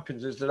world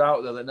champions is there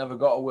out there that never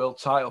got a world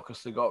title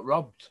because they got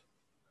robbed?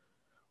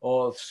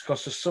 Or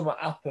because something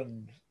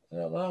happened? I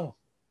don't know.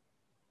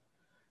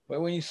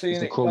 But when you see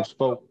it's the cruel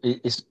sport.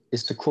 It's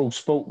the cruel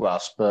sport,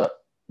 Russ. But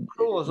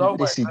cruel as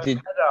always.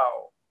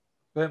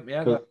 Burnt me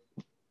head out.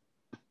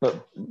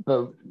 But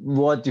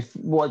why do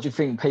you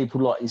think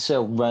people like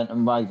yourself rant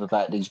and rave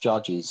about these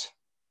judges?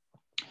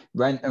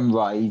 Rant and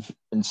rave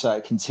and say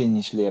it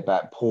continuously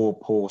about poor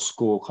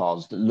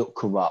scorecards that look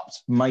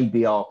corrupt,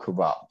 maybe are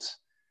corrupt.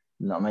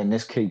 You know what I mean?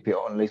 Let's keep it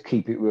on. Let's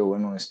keep it real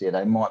and honest here.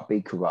 They might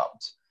be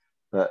corrupt,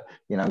 but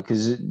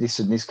because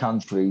this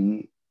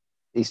country,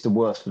 it's the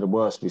worst for the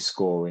worst with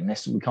scoring.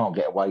 We can't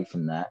get away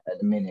from that. At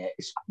the minute,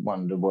 it's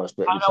one of the worst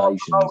reputations. I know a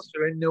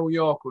promoter in New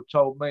York who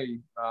told me,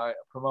 a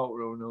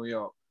promoter in New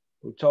York,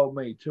 who told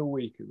me 2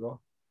 weeks ago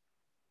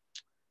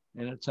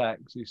in a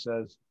text, he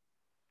says,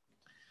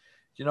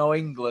 do you know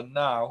England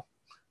now,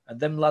 and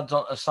them lads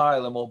on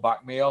asylum will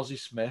back me, Ozzie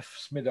Smith,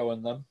 Smido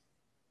and them,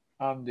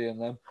 Andy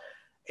and them,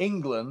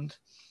 England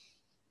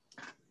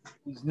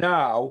is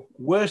now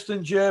worse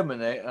than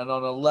Germany and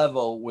on a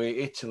level with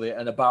Italy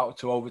and about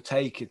to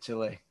overtake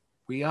Italy.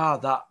 We are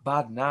that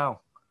bad now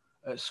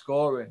at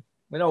scoring.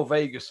 We know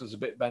Vegas has a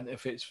bit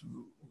benefits,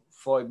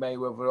 Floyd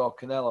Mayweather or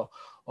Canelo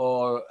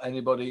or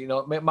anybody,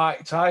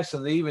 Mike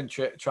Tyson, they even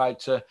tried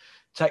to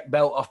take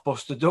belt off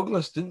Buster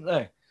Douglas, didn't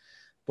they?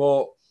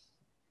 But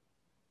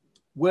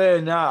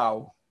we're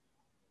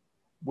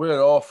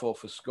awful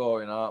for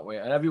scoring, aren't we?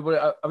 And everybody,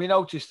 have you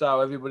noticed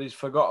how everybody's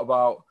forgot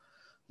about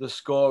the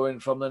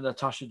scoring from the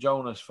Natasha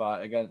Jonas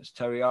fight against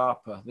Terry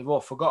Harper? They've all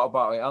forgot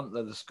about it, haven't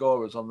they, the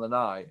scorers on the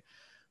night?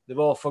 They've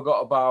all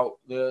forgot about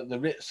the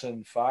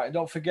Ritson fight. And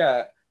don't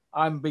forget,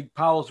 I'm big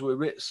pals with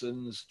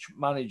Ritson's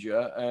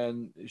manager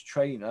and his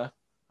trainer.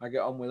 I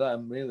get on with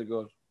them really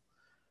good.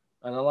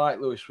 And I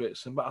like Lewis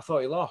Ritson, but I thought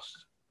he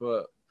lost.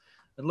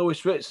 And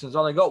Lewis Ritson's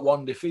only got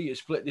one defeat, a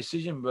split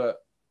decision, but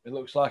it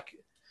looks like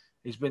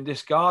he's been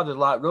discarded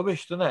like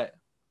rubbish, doesn't it?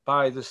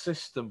 By the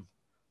system.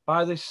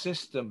 By this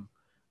system.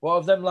 What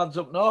have them lads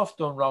up north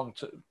done wrong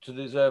to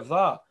deserve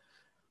that?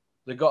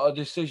 They got a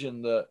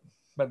decision that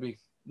maybe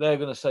they're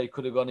going to say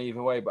could have gone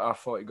either way, but I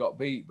thought he got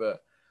beat.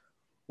 But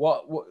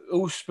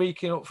who's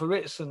speaking up for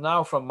Ritson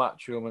now from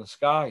Matchroom and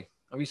Sky?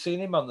 Have you seen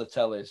him on the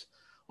tellies?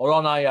 or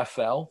on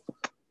IFL,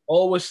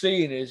 all we're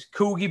seeing is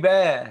Coogie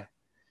Bear,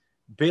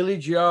 Billy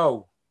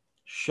Joe,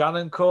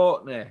 Shannon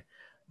Courtney,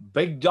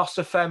 Big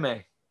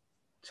Dosafemi,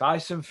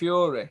 Tyson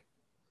Fury,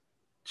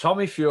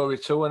 Tommy Fury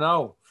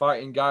 2-0,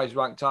 fighting guys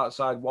ranked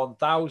outside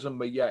 1,000,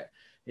 but yet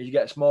he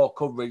gets more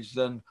coverage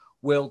than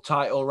world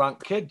title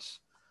ranked kids.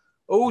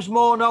 Who's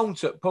more known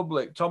to the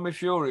public, Tommy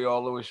Fury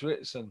or Lewis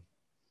Ritson?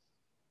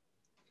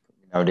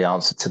 You know the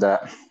answer to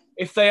that.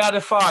 If they had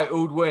a fight,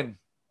 who'd win?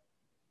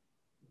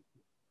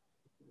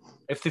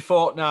 If they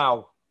fought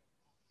now?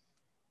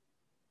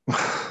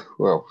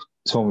 Well,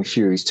 Tommy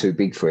Fury's too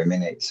big for him,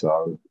 innit?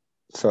 So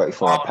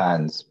 35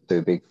 pounds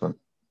too big for him.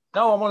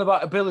 No, I'm on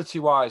about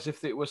ability-wise.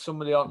 If it was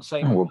somebody on the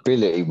same... Oh,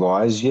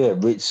 ability-wise, yeah,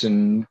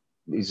 Ritson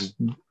is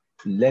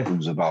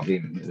levels above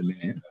him at the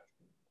minute.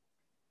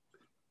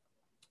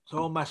 It's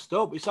all messed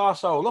up. It's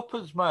arsehole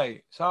upwards,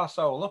 mate. It's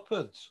arsehole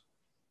upwards.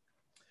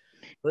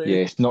 Yeah,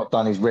 it's not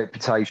done his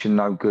reputation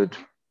no good.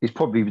 He's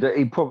probably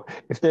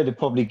if they'd have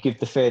probably give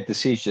the fair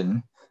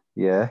decision,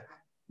 yeah,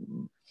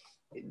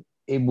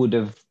 it would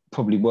have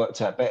probably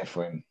worked out better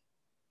for him.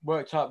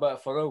 Worked out better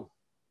for who?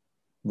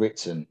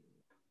 Ritson.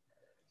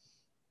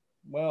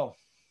 Well,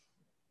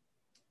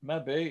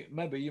 maybe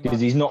you because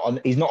he's not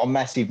a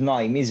massive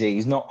name, is he?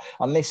 He's not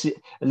unless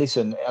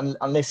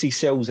he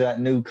sells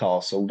out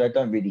Newcastle, they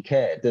don't really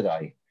care, do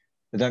they?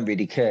 They don't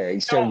really care. He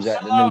sells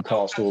out the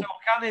Newcastle.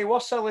 Can he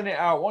was selling it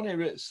out, wasn't he,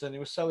 Ritson? He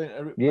was selling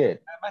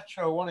it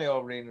Metro, wasn't he,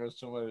 Arena or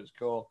somewhere it's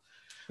called.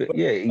 But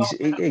yeah,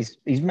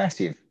 he's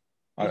massive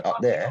up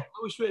there.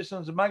 Lewis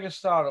Ritson's a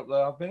megastar up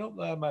there. I've been up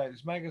there, mate.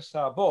 He's a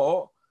megastar,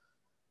 but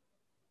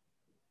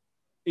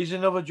he's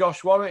another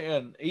Josh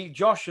Warrington.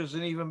 Josh is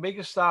an even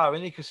bigger star,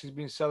 isn't he? Because he's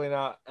been selling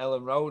out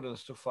Ellen Road and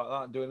stuff like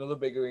that and doing other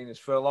big arenas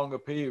for a longer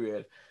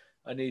period.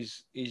 And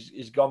he's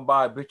gone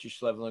by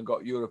British level and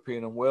got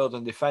European and world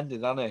and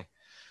defended, hasn't he?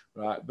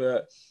 Right,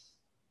 but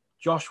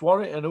Josh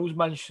Warrington, who's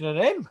mentioning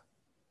him?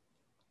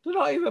 They're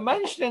not even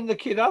mentioning the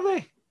kid, are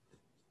they?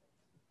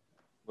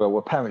 Well,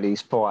 apparently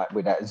his fight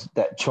with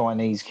that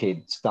Chinese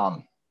kid's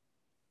done.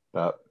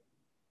 But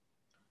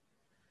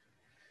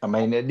I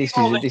mean, this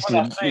is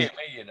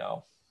you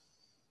know.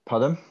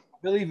 Pardon? I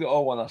believe it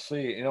all when I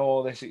see it. You know,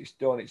 all this it's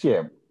done.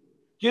 Yeah. Do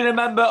you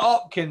remember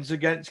Hopkins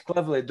against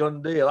Cleverly,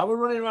 done deal? I was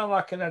running around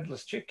like an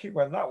headless chicken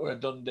when that were a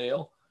done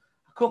deal.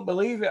 I couldn't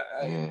believe it.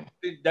 Yeah.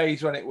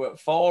 Days when it were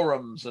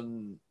forums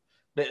and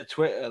bit of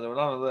Twitter, there were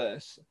none of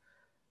this.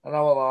 And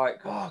I was like,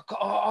 oh, God,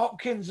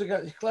 Hopkins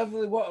against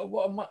Cleverly,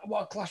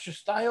 what a clash of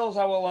styles.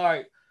 I was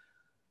like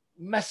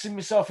messing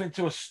myself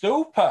into a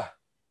stupor.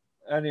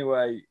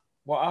 Anyway,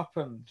 what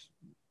happened?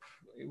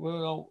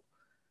 Well,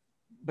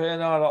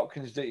 Bernard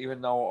Hopkins didn't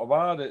even know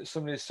about it.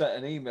 Somebody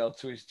sent an email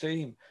to his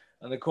team,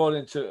 and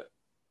according to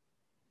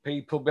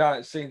people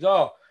behind the scenes,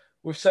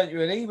 we've sent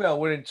you an email.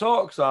 We're in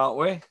talks, aren't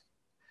we?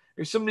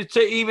 If somebody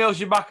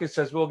emails you back and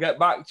says, we'll get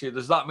back to you,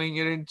 does that mean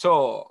you're in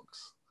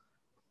talks?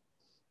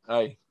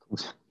 Hey.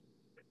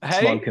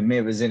 Smoke and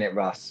mirrors, innit,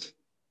 Russ?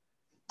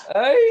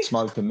 Hey?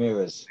 Smoke and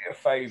mirrors. A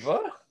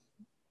favour.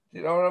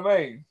 You know what I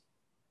mean?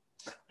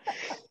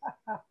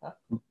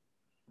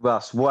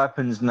 Russ, what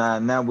happens now?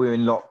 Now we're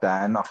in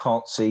lockdown. I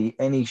can't see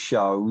any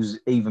shows,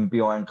 even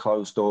behind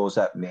closed doors,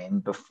 happening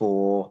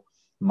before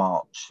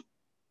March.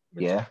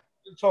 We're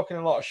talking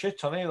a lot of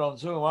shit on here on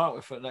Zoom, aren't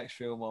we, for the next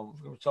few months?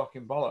 We're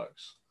talking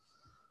bollocks.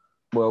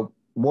 Well,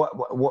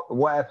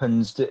 what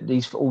happens to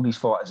all these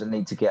fighters that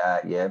need to get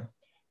out? Yeah,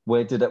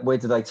 where do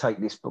they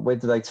take this? But where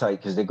do they take?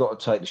 Because they've got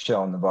to take the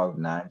show on the road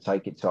now and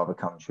take it to other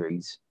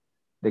countries.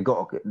 You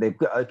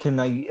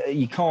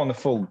can't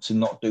afford to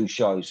not do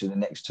shows for the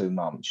next 2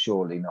 months,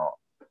 surely not.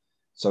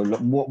 So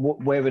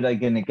where are they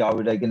going to go?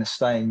 Are they going to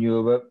stay in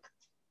Europe?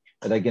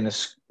 Are they Sky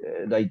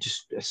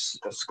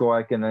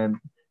going to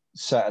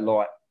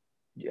satellite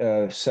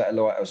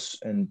us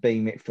and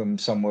beam it from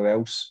somewhere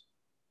else?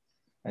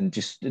 And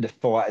just the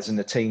fighters and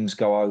the teams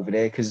go over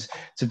there? Because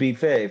to be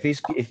fair,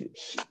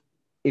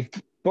 if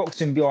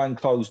boxing behind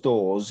closed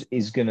doors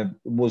was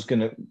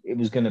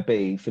gonna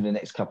be for the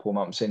next couple of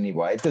months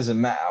anyway. It doesn't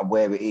matter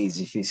where it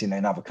is, if it's in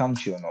another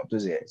country or not,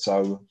 does it?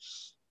 So,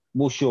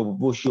 what's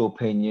your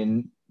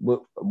opinion?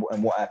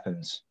 And what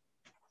happens?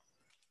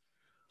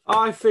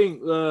 I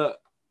think that.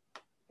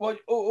 What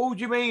do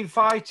you mean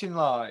fighting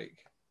like?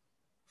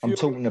 I'm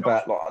talking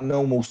about like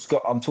normal.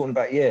 I'm talking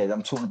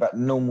about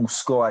normal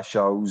Sky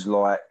shows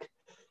like.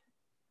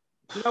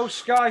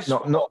 Sky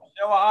Sports. You know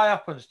what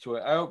happens to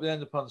it? I hope they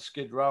end up on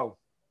Skid Row.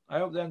 I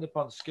hope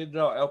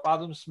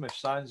Adam Smith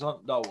signs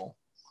on Dole.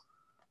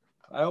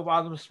 Mate.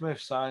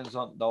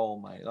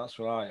 That's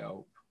what I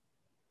hope.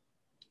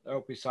 I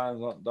hope he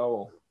signs on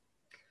Dole.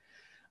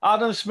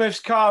 Adam Smith's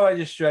car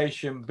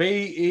registration,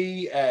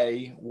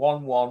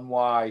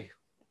 BEA11Y.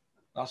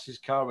 That's his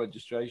car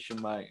registration,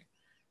 mate.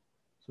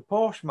 It's a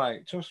Porsche,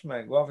 mate. Trust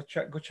me. Go have a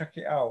check. Go check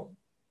it out.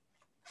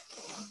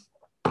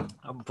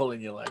 I'm pulling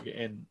your leg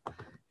in.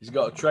 He's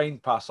got a train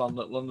pass on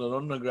the London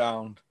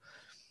Underground.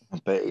 I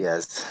bet he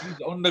has. He's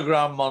the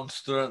underground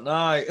monster at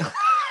night.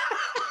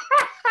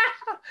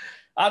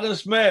 Adam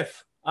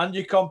Smith, and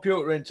your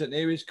computer into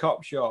near his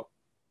cop shop.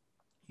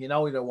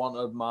 he's a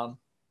wanted man.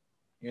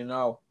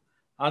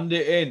 Hand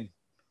it in,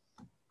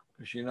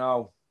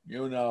 because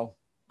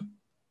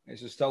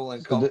it's a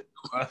stolen So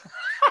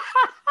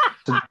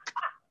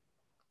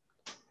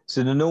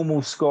so the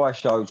normal Sky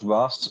shows,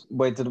 Russ,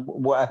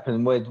 what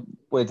happened?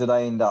 Where did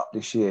they end up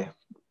this year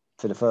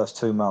for the first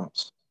 2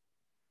 months?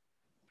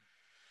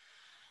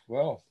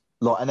 Well,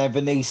 like an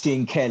Evanisi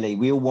and Kelly,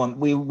 we all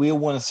want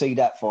to see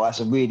that fight.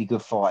 That's a really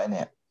good fight, isn't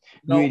it?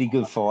 No. Really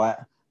good fight.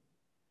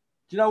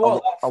 Do you know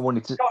what? I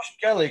wanted to. Josh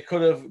Kelly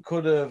could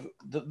have.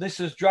 This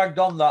has dragged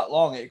on that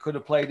long. It could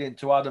have played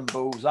into Adam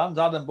Booth's hands.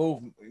 Adam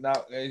Booth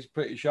now he's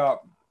pretty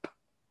sharp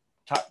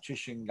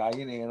tactician guy,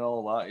 isn't he, and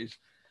all that.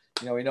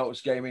 He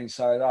knows game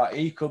inside out.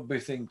 He could be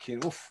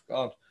thinking, "Oof,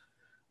 God,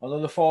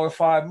 another 4 or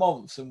 5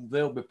 months, and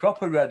they'll be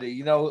proper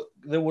ready."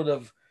 They would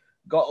have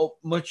got up,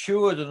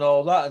 matured, and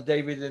all that. And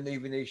David and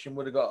Evanesian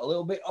would have got a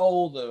little bit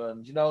older,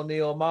 and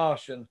Neil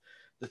Marsh and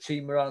the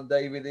team around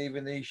David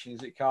Evanesian,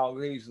 is it Carl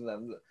Reeves and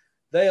them.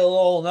 They'll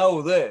all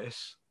know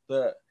this,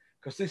 that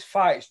because this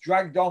fight's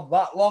dragged on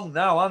that long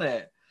now, hasn't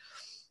it?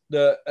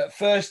 That at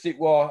first it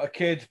was a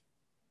kid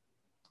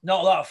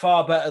not that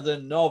far better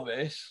than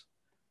Novice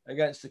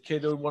against the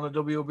kid who won a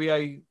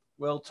WBA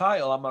world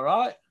title. Am I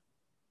right?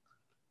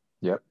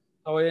 Yep.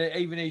 So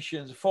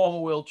Evanesian's a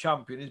former world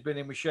champion. He's been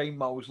in with Shane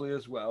Mosley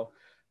as well,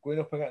 going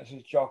up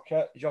against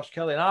Josh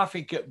Kelly. And I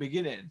think at the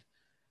beginning,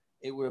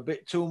 it were a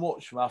bit too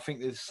much for me. I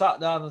think they sat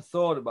down and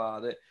thought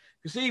about it.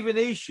 Because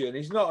Evanesian,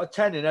 he's not a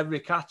 10 in every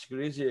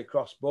category, is he,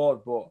 across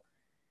board? But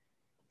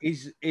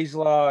he's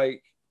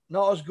like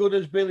not as good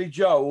as Billy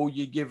Joe, who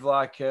you give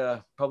like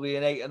probably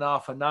an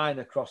 8.5 or 9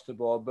 across the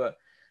board. But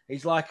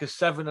he's like a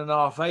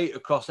 7.5, 8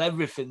 across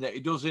everything that he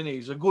does, isn't he?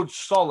 He's a good,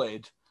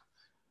 solid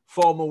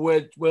former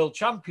world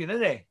champion,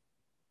 isn't he?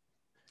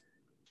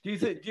 Do you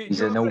think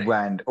he's an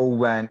all-round?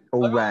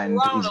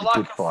 He's a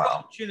good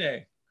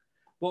fighter.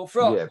 But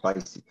for yeah,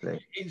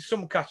 basically, in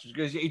some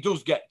categories he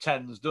does get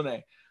 10s, doesn't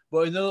he?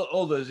 But in the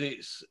others,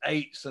 it's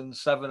 8s and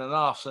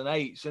 7.5s and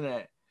 8s, isn't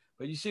it?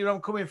 But you see where I'm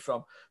coming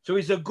from. So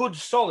he's a good,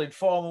 solid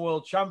former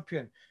world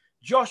champion.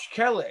 Josh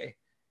Kelly,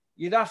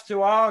 you'd have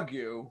to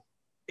argue,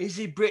 is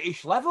he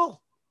British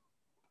level?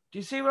 Do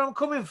you see where I'm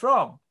coming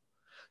from?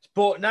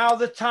 But now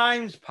the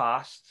time's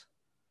passed.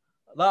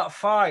 That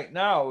fight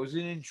now is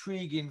an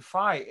intriguing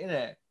fight, isn't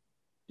it?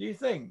 Do you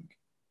think?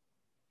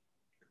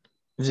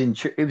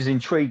 It was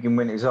intriguing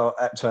when it was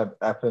had to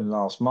happen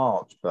last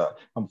March, but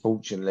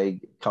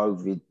unfortunately,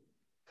 COVID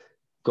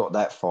got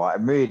that fight.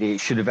 And really, it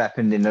should have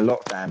happened in the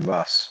lockdown,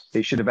 Russ.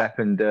 It should have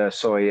happened. Should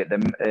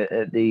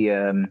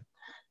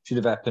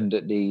have happened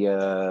at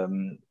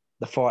the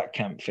fight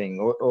camp thing,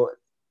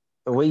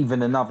 or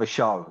even another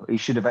show. It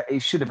should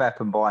have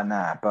happened by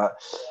now,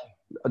 but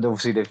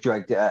obviously they've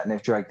dragged it out.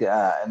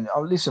 And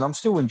listen, I'm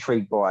still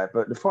intrigued by it,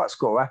 but the fight's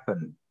got to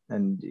happen,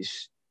 and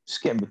it's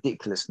getting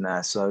ridiculous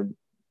now. So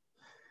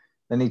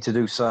they need to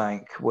do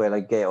something where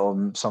they get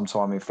on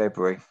sometime in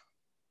February.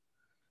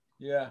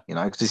 Yeah,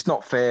 because it's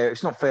not fair.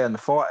 It's not fair on the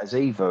fighters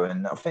either,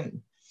 and I think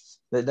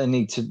that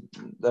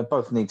they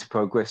both need to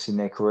progress in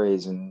their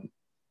careers and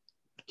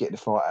get the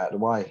fight out of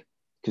the way.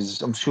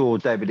 Because I'm sure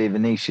David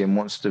Evanesian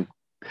wants to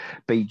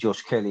beat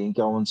Josh Kelly and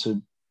go on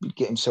to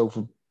get himself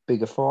a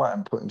bigger fight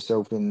and put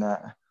himself in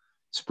that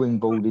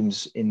springboard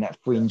in that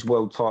fringe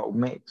world title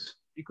mix.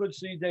 You could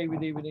see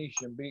David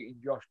Evanesian beating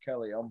Josh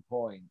Kelly on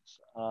points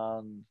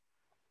and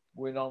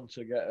went on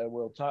to get a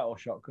world title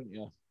shot, couldn't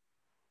you?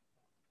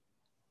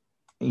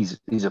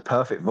 He's a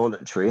perfect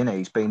voluntary, isn't he?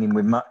 He's been in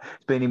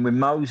with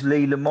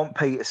Mosley, Lamont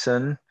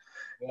Peterson.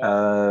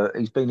 Yeah.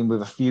 He's been in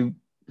with a few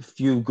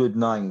good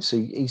names.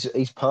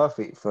 He's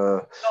perfect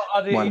for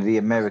one of the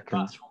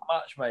Americans.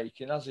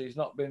 Matchmaking, has he? He's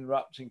not been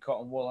wrapped in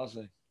cotton wool, has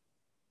he?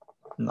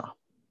 No.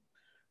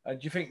 And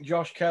do you think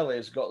Josh Kelly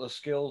has got the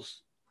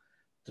skills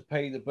to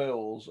pay the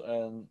bills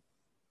and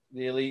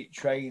the elite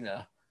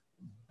trainer,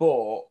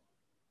 but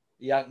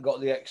he hasn't got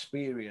the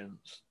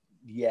experience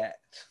yet,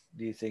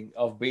 do you think,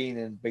 of being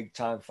in big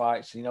time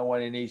fights?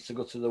 When he needs to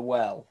go to the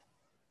well.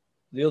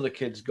 The other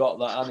kid's got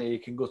that, and he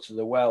can go to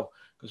the well.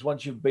 Because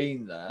once you've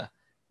been there,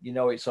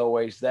 it's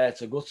always there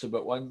to go to.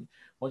 But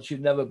once you've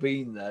never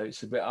been there,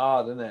 it's a bit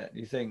hard, isn't it? Do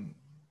you think?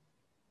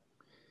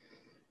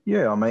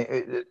 Yeah, I mean,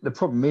 the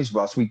problem is,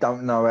 Russ, we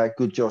don't know how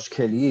good Josh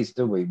Kelly is,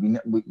 do we?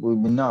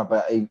 We know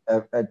about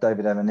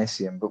David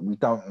Evanesian, but we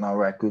don't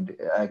know how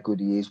good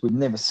he is. We've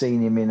never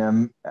seen him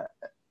in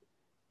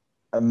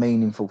a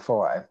meaningful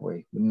fight, have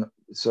we?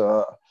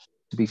 So,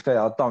 to be fair,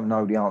 I don't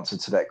know the answer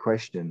to that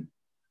question.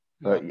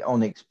 But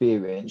on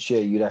experience, yeah,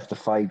 you'd have to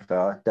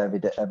favour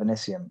David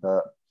Evanesian.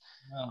 But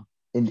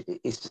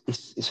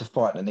it's a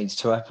fight that needs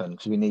to happen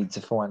because we need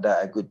to find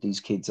out how good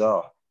these kids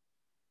are.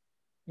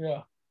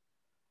 Yeah.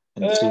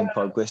 And see them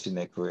progress in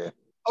their career.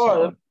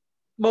 All right.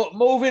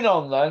 Moving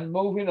on.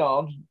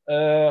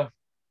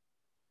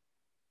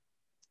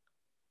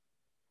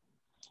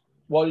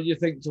 What did you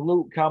think to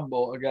Luke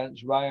Campbell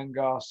against Ryan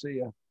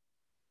Garcia?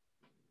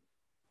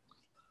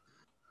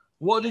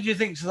 What did you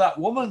think to that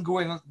woman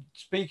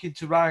speaking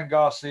to Ryan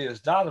Garcia's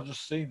dad? I've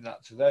just seen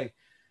that today.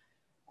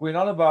 going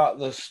on about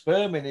the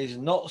sperm in his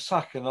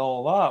nutsack and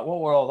all that.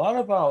 What were all that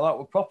about? That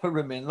were proper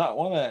rimming, that,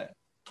 wasn't it?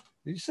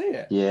 Did you see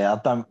it? Yeah,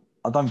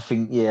 I don't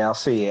think. Yeah, I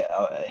see it.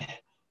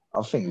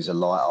 I think it was a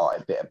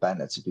light-hearted bit of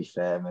banter, to be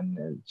fair. And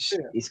it's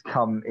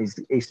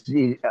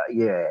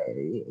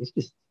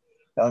just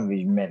I don't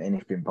really meant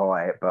anything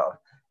by it, but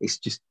it's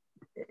just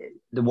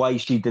the way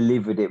she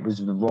delivered it was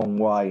the wrong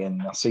way,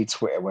 and I see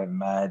Twitter went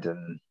mad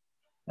and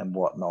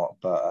whatnot.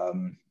 But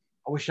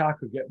I wish I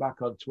could get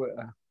back on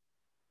Twitter.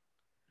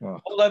 oh,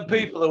 All them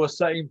people that were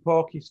setting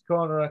Porky's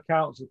Corner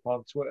accounts up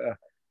on Twitter,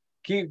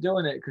 keep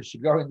doing it because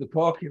you're growing the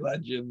Porky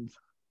legend.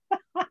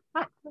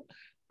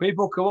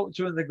 People come up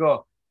to you and they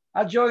go,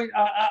 I've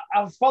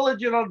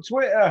followed you on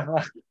Twitter.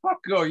 I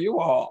go, you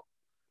what?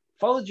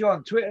 Followed you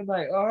on Twitter,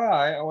 mate. All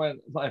right. I went,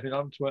 I'm not even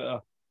on Twitter.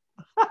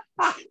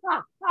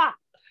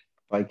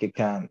 fake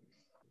account.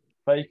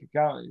 Fake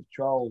account, it's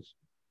trolls.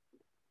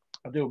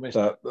 I do miss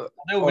But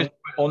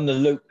on the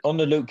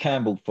Luke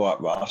Campbell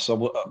fight, Russ,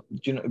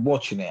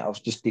 watching it, I was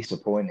just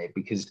disappointed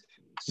because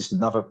it's just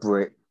another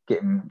Brit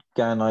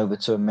going over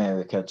to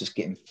America, just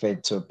getting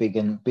fed to a big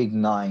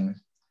name.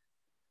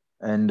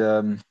 And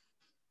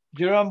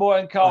do you remember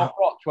when Carl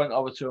Froch went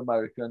over to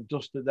America and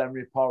dusted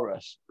Henry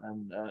Porras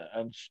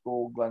and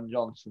schooled Glenn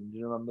Johnson? Do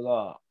you remember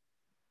that?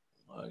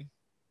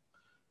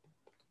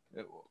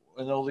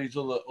 And all these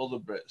other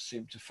Brits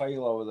seem to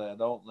fail over there,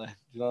 don't they? Do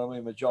you know what I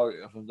mean?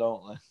 Majority of them,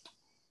 don't they?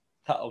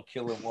 That'll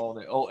kill them,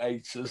 won't it? All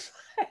haters.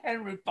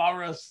 Henry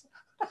Porras.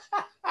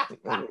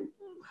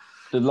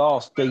 The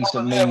last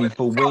decent,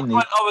 meaningful win.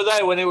 Went over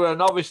there when he was a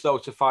novice, though,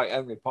 to fight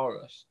Henry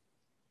Porras.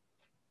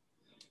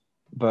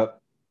 But,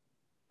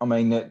 I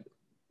mean,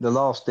 the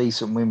last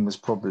decent win was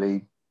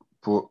probably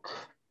Brooke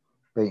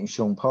beating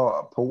Sean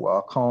Porter.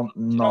 I can't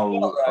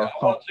know. I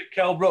wanted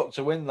Kell Brook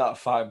to win that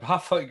fight, but I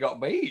thought he got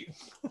beat.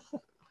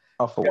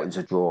 I thought it was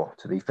a draw.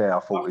 To be fair,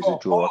 I thought it was a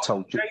draw. I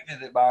told you.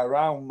 Did it by a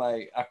round,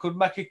 mate. I could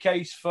make a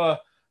case for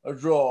a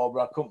draw,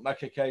 but I couldn't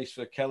make a case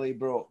for Kelly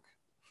Brook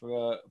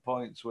for a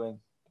points win.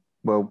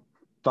 Well,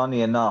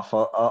 funny enough,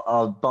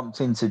 I bumped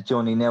into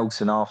Johnny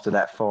Nelson after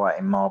that fight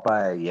in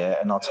Marbella,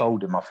 and I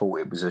told him I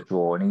thought it was a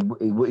draw, and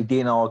he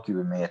didn't argue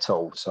with me at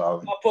all.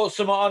 So I put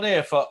some on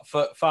here for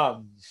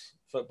fans,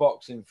 for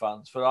boxing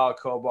fans, for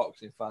hardcore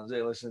boxing fans.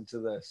 Here, listen to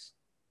this.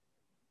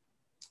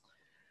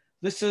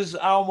 This is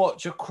how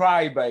much a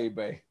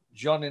crybaby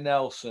Johnny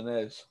Nelson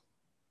is.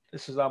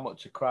 This is how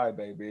much a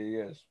crybaby he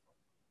is.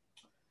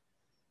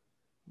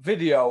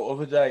 Video of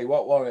the day.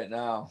 What were it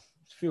now?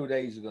 It's a few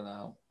days ago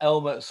now.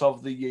 Helmets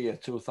of the year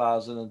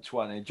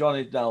 2020.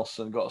 Johnny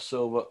Nelson got a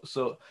silver.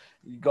 So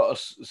he got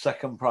a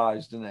second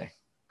prize, didn't he?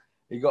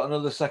 He got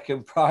another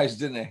second prize,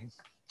 didn't he?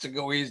 To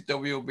go with his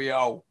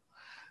WBO.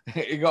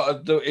 He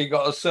got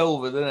a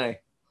silver, didn't he?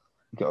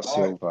 He got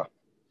a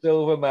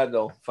silver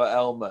medal for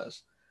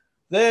helmets.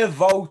 They're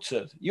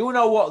voted. You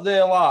know what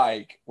they're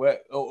like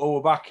who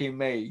are backing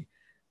me.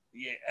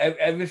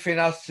 Everything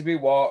has to be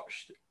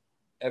watched.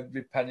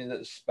 Every penny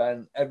that's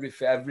spent, every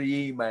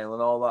email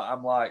and all that.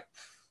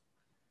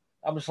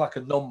 I'm just like a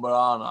number,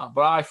 aren't I?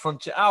 But I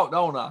front it out,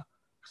 don't I?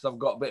 Because I've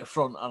got a bit of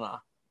front, and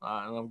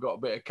I've got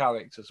a bit of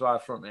character, so I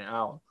front it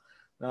out.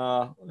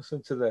 Now,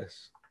 listen to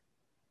this.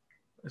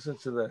 Listen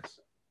to this.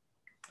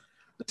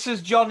 This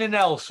is Johnny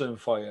Nelson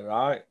for you,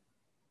 right?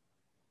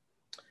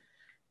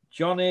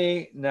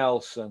 Johnny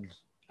Nelson,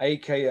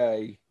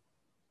 a.k.a.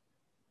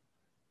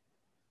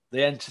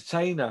 The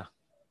Entertainer.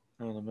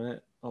 Hang on a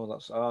minute. Oh,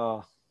 that's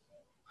R.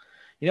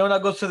 You know, when I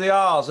go to the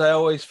R's, I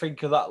always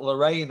think of that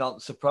Lorraine on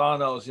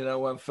Sopranos, you know,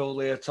 when Phil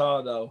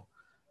Leotardo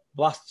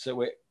blasts it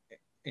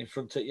in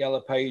front of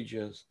Yellow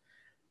Pages.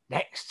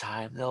 Next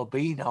time, there'll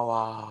be no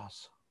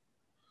R's.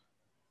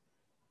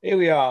 Here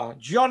we are.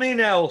 Johnny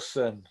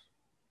Nelson.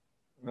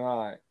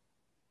 Right.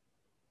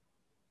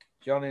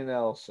 Johnny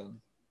Nelson.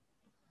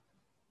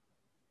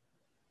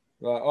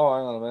 Right. Oh,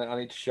 hang on a minute. I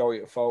need to show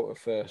you a photo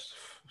first.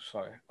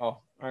 Sorry. Oh,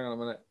 hang on a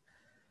minute.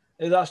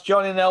 That's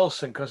Johnny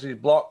Nelson because he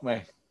blocked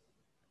me.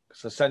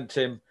 Because I sent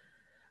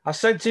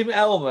him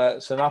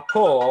helmets and I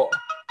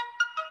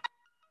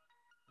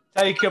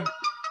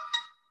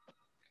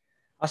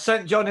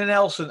sent Johnny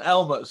Nelson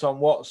helmets on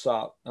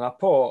WhatsApp and I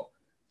put,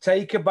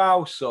 take a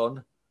bow,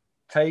 son.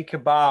 Take a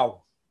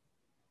bow.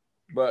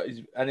 But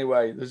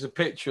anyway, there's a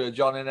picture of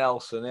Johnny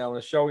Nelson. I'm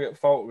going to show you a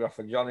photograph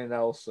of Johnny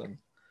Nelson.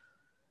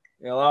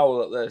 You'll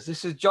howl at this.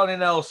 This is Johnny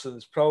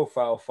Nelson's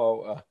profile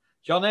photo.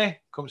 Johnny,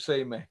 come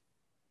see me.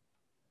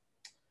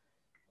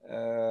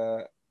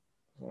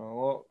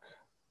 Look.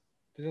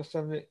 Did I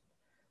send it?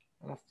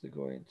 I have to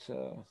go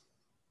into.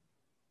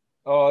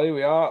 Oh, here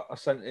we are. I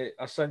sent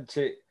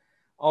it.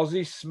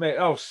 Aussie Smith.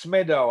 Oh,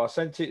 Smido. I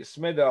sent it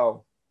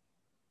Smido.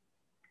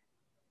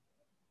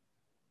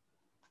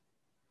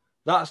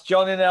 That's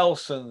Johnny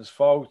Nelson's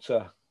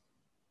photo.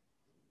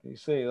 Can you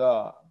see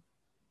that?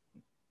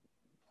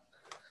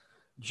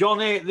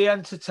 Johnny the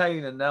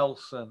Entertainer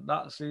Nelson.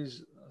 That's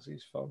his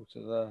photo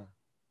there.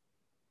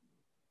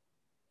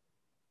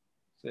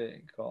 See it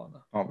in the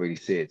corner. Can't really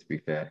see it, to be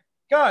fair.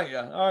 Can't you?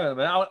 Hang on a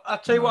minute. I'll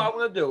tell you what I'm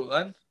going to do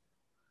then.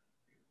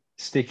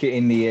 Stick it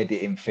in the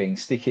editing thing.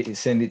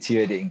 Send it to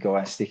your editing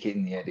guy. Stick it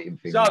in the editing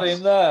thing. Is that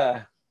him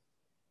there?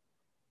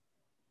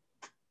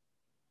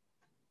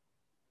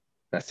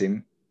 That's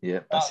him. Yeah,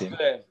 that's him.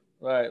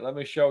 Right, let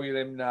me show you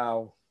him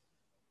now.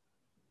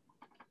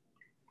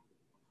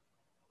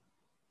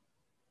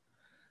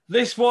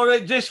 This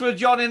was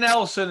Johnny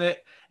Nelson at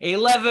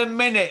 11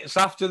 minutes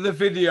after the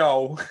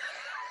video.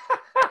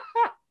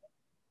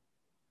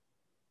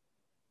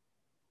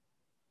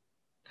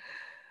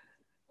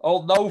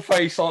 Old no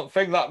face on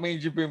thing, that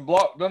means you've been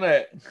blocked, doesn't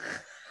it?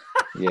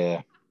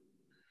 Yeah.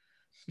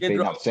 Been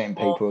upsetting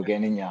people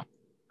again, ain't you?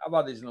 I've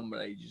had his number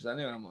ages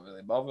anyway, I'm not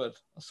really bothered.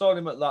 I saw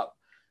him at that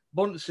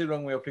Bunsey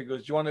rung me up, he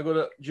goes, do you want to go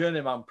to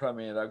Journeyman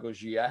premiere? I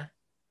goes, yeah.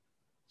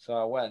 So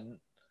I went.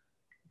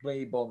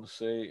 Me,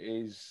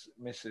 Bunsey, his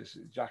missus,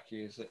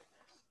 Jackie, is it?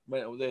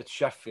 Went up there to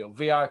Sheffield,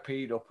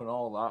 VIP'd up and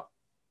all that.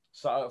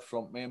 Sat up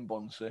front, me and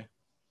Bunsey.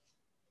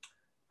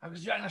 I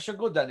goes, yeah, I should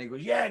go then. He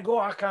goes, yeah, go,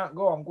 I can't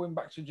go. I'm going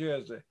back to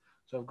Jersey.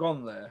 So I've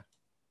gone there.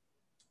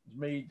 It's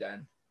me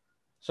then.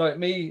 So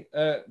me,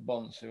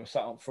 Bunsey, was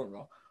sat up front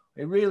row.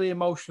 A really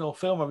emotional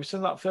film. Have you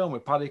seen that film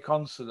with Paddy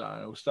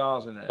Considine, who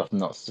stars in it? I've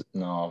not seen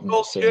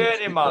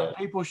Journeyman. it.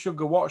 People should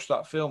go watch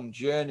that film,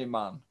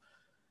 Journeyman.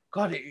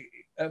 God,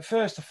 at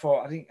first I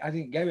thought I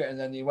didn't get it, and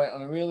then he went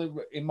on a really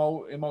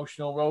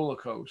emotional roller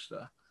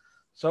coaster.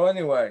 So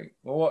anyway,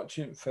 we're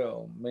watching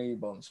film. Me,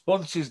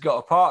 Bunsey's got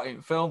a part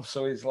in film,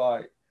 so he's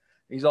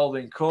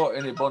holding court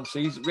in it.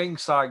 Bunsey, he's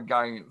ringside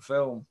guy in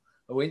film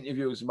who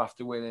interviews him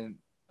after winning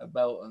a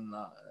belt and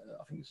that.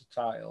 I think it's a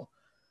title.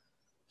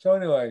 So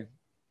anyway,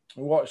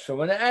 we watched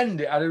film, and it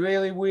ended. It had a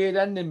really weird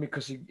ending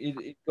because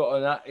he'd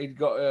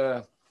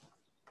got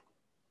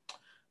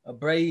a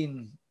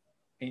brain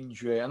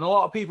injury, and a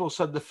lot of people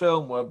said the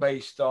film were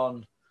based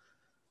on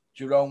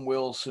Jerome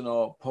Wilson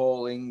or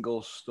Paul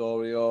Ingalls'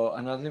 story,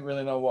 and I didn't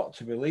really know what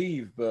to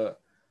believe, but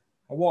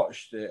I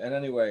watched it, and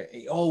anyway,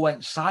 it all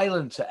went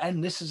silent to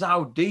end. This is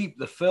how deep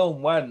the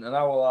film went, and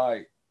I was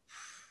like,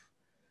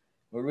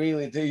 we're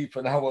really deep,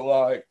 and I was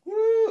like,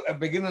 woo. At the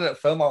beginning of the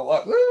film, I was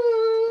like,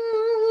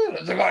 woo.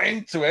 As I got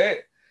into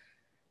it,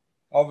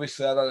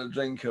 obviously I had a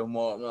drink and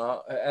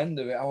whatnot. At the end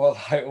of it, I was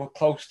like, we're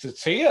close to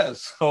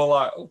tears. I was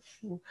like,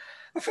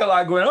 I felt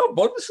like going, oh,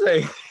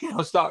 Bunsey,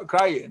 start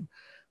crying.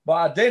 But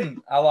I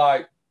didn't.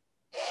 I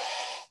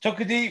took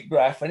a deep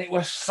breath, and it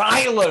was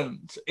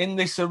silent in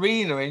this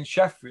arena in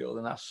Sheffield.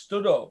 And I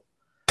stood up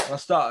and I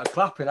started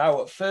clapping. I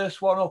was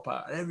first one up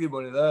at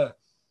everybody there.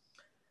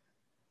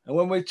 And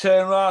when we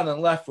turned around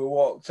and left, we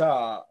walked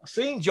out. I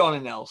seen Johnny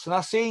Nelson.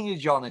 I seen you,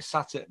 Johnny,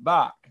 sat it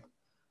back.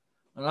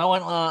 And I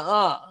went like that.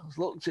 I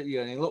looked at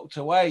you, and he looked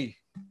away.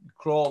 He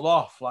crawled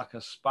off like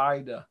a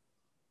spider.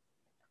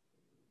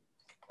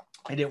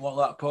 He didn't want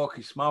that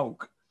porky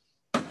smoke.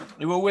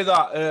 He was with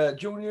that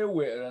Junior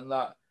Witter and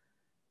that.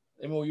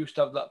 Him who used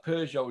to have that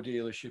Peugeot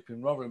dealership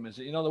in Rotherham, is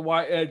it? You know, the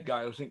white-haired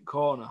guy who's in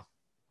corner.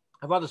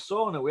 I've had a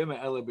sauna with him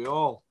at Ellaby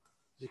Hall.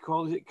 Is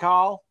it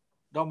Carl?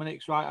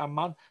 Dominic's right-hand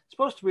man. He's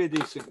supposed to be a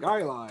decent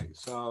guy,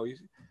 so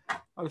he's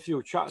had a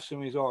few chats with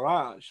him. He's all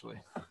right, actually.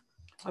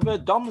 I've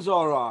heard Dom's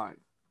all right.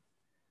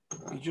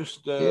 He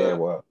just... yeah,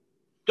 well.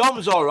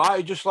 Dom's all right.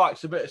 He just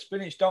likes a bit of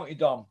spinach, don't you,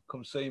 Dom?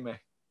 Come see me.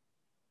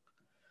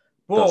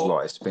 Does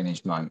like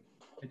spinach, mate.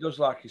 He does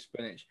like his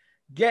spinach.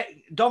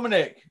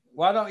 Dominic,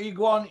 why don't you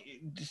go on?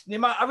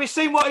 Have you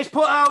seen what he's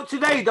put out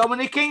today,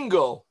 Dominic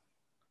Ingle?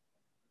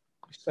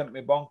 He sent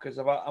me bonkers.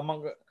 I'm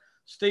on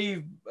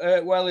Steve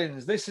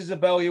Wellings. This is a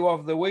value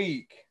of the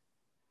week.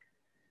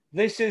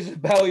 This is a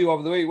value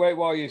of the week. Wait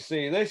while you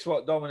see this.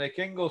 What Dominic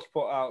Ingle's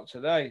put out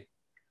today.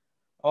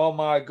 Oh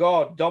my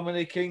God,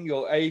 Dominic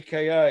Ingle,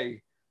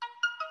 aka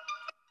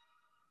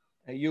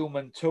a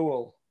human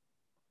tool.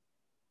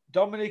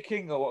 Dominic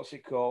Ingle, what's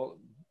it called?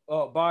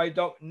 Oh, by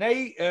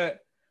The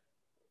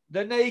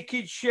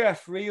Naked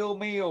Chef, Real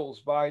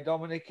Meals by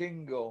Dominic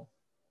Ingle.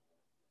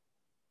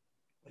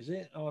 Is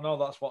it? Oh no,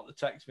 that's what the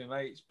text me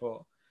mates put.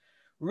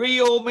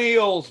 Real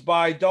Meals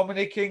by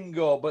Dominic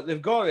Ingle, but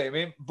they've got him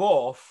in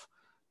buff.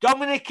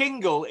 Dominic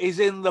Ingle is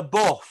in the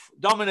buff.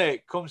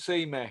 Dominic, come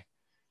see me.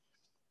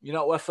 You're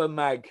not worth a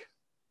meg.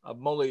 I'd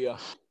muller you.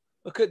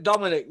 Look at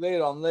Dominic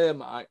there on there,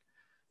 mate.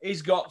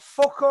 He's got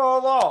fuck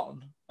all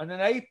on and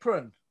an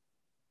apron.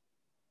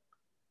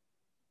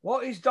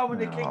 What is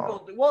Dominic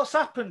Ingle? What's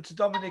happened to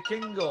Dominic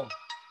Ingle?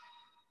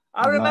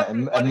 I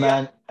remember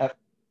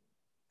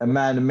a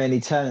man of many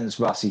talents,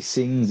 Russ. He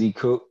sings, he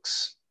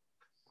cooks,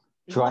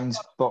 trains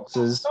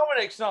boxers.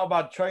 Dominic's not a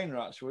bad trainer,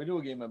 actually. We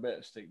do give him a bit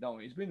of stick, don't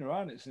we? He's been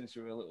around it since he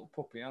was a little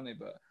puppy, hasn't he?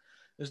 But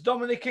there's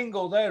Dominic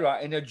Ingle there,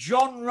 right, in a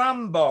John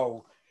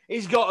Rambo.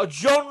 He's got a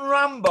John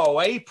Rambo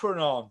apron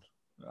on,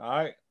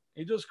 right?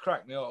 He does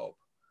crack me up.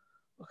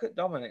 Look at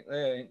Dominic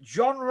there.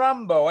 John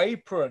Rambo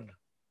apron.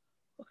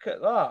 Look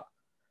at that.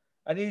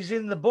 And he's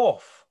in the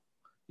buff.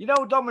 You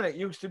know, Dominic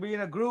used to be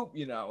in a group,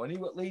 you know, and he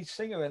was lead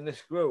singer in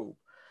this group.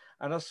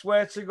 And I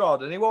swear to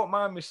God, and he won't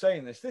mind me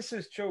saying this, this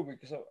is true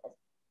because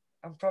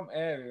I'm from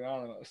area,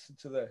 aren't I? Listen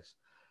to this.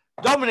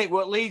 Dominic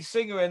was lead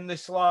singer in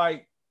this, it was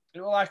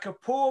like a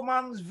poor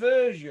man's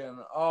version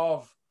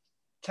of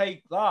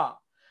Take That.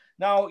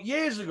 Now,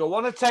 years ago,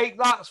 one of Take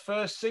That's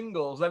first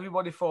singles,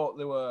 everybody thought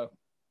they were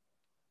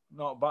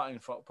not batting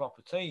for a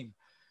proper team.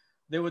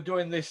 They were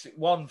doing this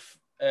one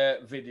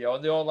video,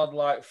 and they all had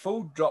like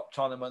food dropped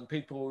on them, and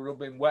people were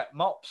rubbing wet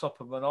mops up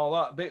them and all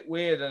that. A bit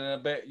weird and a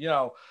bit, you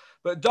know.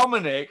 But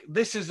Dominic,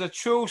 this is a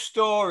true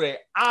story.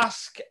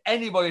 Ask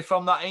anybody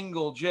from that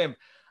Ingle gym.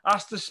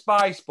 Ask the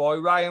Spice Boy,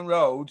 Ryan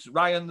Rhodes,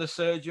 Ryan the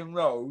Surgeon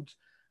Rhodes.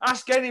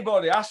 Ask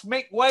anybody. Ask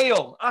Mick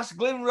Whale. Ask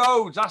Glyn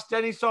Rhodes. Ask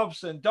Dennis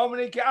Hobson.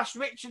 Dominic, ask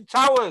Richard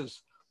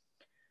Towers.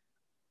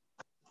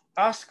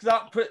 Ask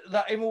that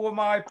him who were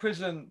my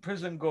prison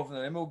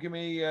governor. Him who give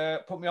me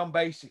put me on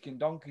basic in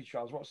donkey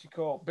trials. What's he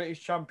called?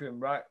 British champion,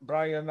 right?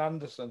 Brian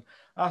Anderson.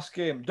 Ask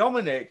him.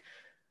 Dominic.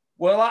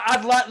 Well,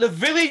 I'd like the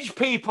village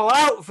people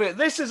outfit.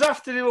 This is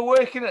after they were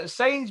working at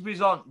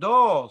Sainsbury's on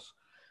doors.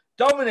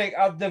 Dominic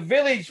had the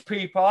village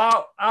people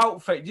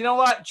outfit. You know,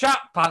 like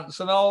chap pants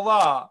and all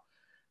that.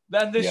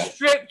 Then they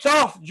stripped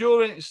off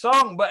during the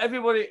song, but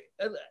everybody,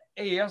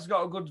 he has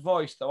got a good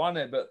voice though,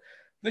 hasn't he? But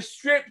they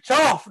stripped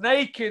off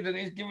naked and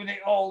he's giving it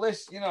all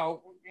this, you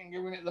know,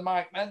 giving it the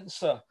Mike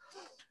Mensa.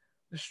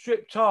 They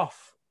stripped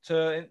off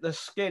to the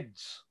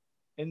skids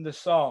in the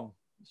song.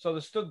 So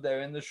they stood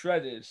there in the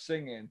shredders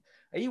singing.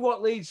 He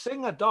was lead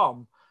singer,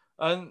 Dom,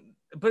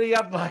 but he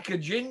had like a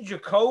ginger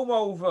comb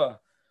over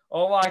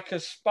or like a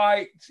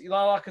spiked, you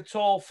know, like a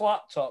tall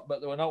flat top, but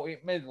there were no in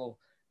middle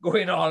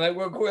going on. They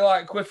were going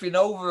like quiffing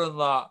over and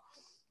that.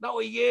 That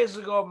was years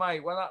ago,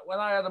 mate, when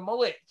I had a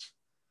mullet.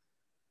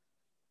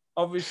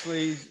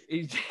 Obviously,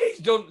 he's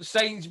done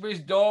Sainsbury's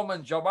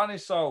doorman job, hasn't he?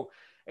 So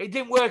it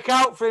didn't work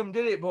out for him,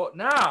 did it? But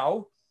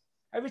now,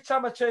 every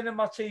time I turn on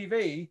my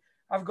TV,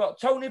 I've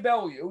got Tony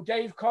Bellew,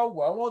 Dave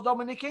Caldwell, or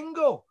Dominic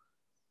Ingle.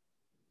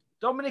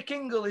 Dominic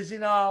Ingle is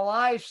in our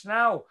lives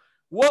now.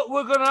 What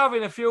we're going to have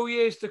in a few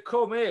years to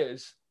come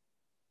is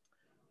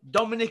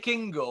Dominic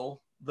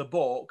Ingle, the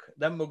book,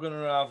 then we're going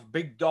to have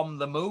Big Dom,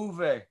 the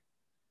movie.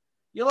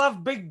 You'll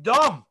have Big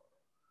Dom.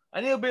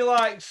 And he'll be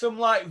like some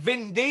like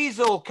Vin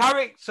Diesel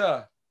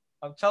character.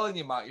 I'm telling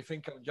you, Matt, you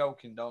think I'm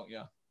joking, don't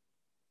you?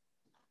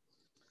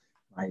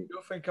 Right.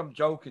 You think I'm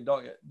joking,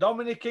 don't you?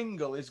 Dominic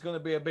Ingle is going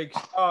to be a big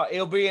star.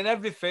 He'll be in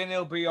everything.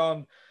 He'll be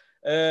on...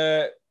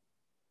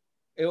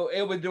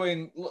 He'll be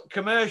doing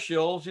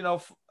commercials, you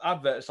know,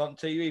 adverts on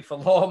TV for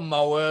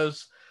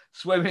lawnmowers,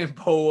 swimming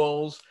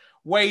pools,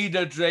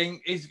 Wader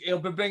drink. He'll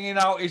be bringing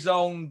out his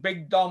own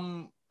Big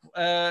Dom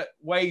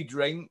whey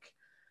drink.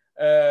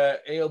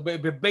 It'll be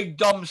Big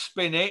Dom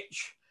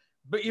spinach,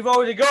 but you've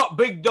already got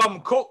Big Dom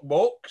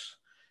cookbooks.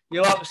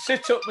 You'll have a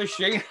sit-up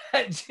machine.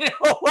 Do you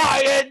know what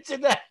I heard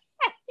today?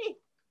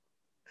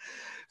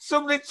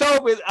 Somebody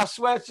told me, I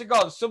swear to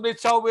God, somebody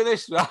told me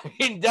this, right?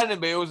 In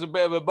Denby, who was a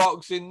bit of a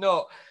boxing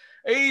nut.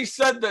 He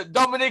said that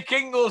Dominic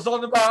Ingle's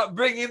on about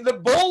bringing the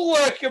bull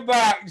worker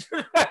back.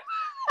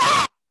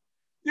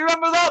 You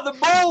remember that, the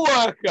bull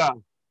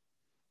worker?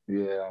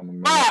 Yeah, I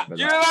remember. Matt,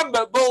 do you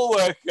remember bull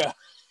worker?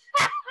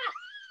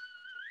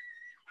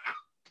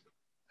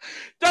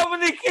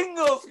 Dominic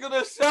Ingle's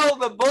going to sell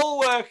the bull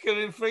worker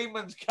in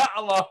Freeman's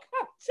catalogue.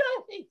 I'm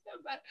telling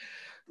you, man.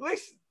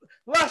 Listen,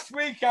 last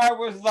week I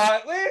was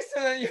like,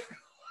 listen, you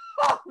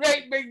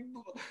great big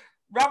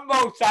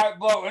Rambo type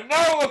bloke, and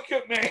now look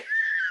at me.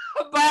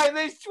 I'm buying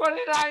this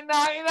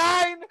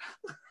 $29.99.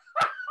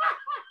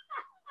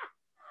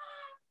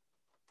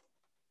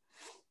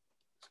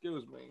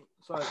 Excuse me.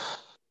 Sorry.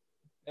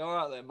 All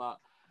right then, Matt.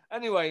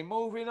 Anyway,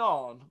 moving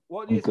on.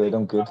 What do you think?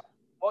 I'm good.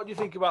 What do you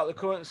think about the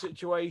current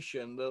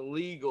situation, the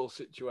legal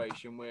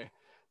situation with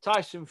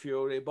Tyson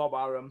Fury, Bob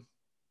Arum,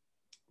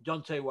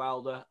 Deontay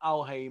Wilder,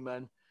 Al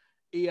Heyman,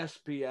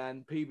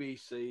 ESPN,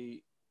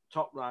 PBC,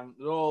 Top Rank?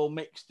 They're all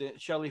mixed in.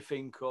 Shelley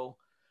Finkel.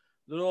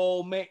 They're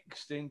all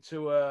mixed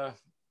into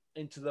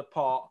the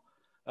pot,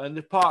 and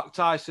they parked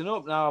Tyson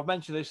up. Now, I've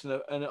mentioned this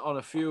on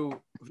a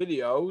few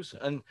videos,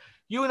 and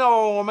you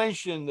know I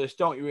mentioned this,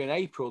 don't you, in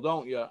April,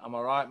 don't you? Am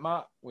I right,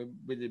 Matt? We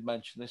did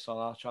mention this on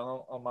our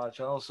channel, on my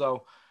channel.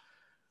 So,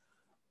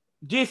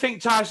 do you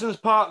think Tyson's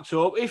parked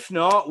up? If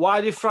not,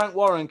 why did Frank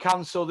Warren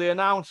cancel the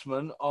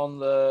announcement on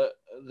a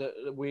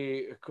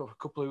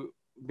couple of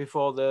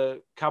before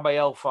the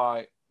Caballel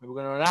fight? We were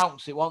going to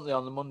announce it, weren't they,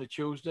 on the Monday,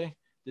 Tuesday?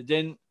 They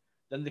didn't.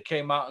 Then they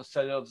came out and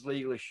said, "Oh, there's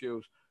legal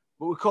issues."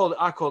 But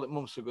I called it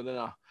months ago, didn't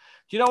I?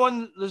 Do you know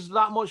when there's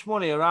that much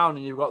money around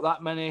and you've got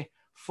that many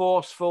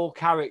forceful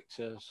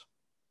characters,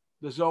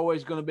 there's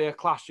always going to be a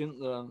clash, isn't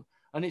there?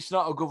 And it's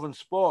not a governed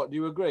sport. Do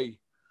you agree?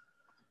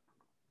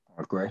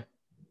 I agree.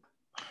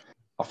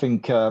 I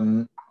think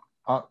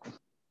I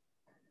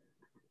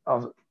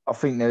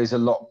think there is a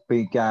lot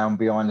big going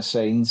behind the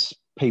scenes.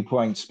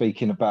 People ain't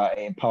speaking about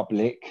it in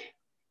public.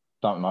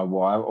 Don't know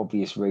why.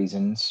 Obvious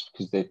reasons,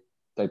 because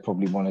they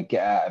probably want to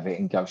get out of it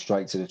and go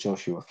straight to the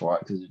Joshua fight,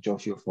 because the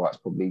Joshua fight's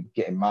probably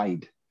getting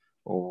made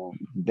or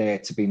there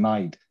to be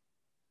made.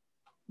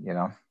 You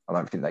know, I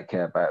don't think they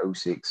care about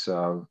Usyk.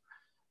 So,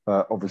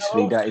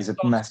 obviously, that is a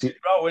massive.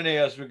 In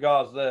here as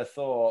regards their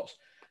thoughts,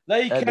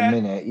 At the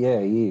minute,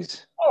 yeah, he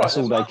is. That's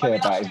all they care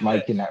about is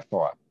making that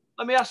fight.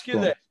 Let me ask you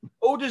this.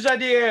 Who does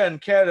Eddie Hearn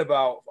care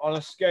about on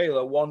a scale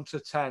of 1 to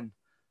 10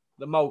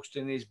 the most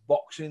in his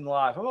boxing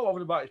life? I'm not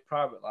worried about his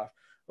private life,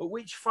 but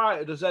which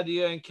fighter does Eddie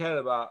Hearn care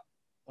about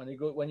when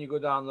you go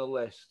down the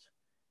list?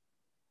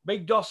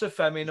 Big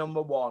Dosafemi,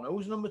 number 1.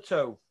 Who's number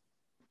 2?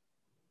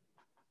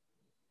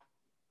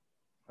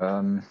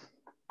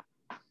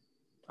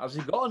 Has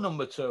he got a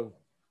number 2?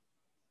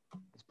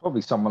 It's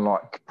probably someone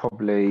like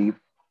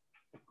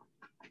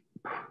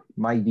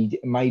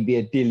maybe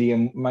a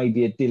Dillian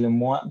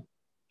White.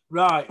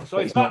 Right. So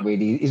it's not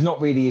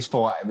really his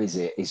fighter, is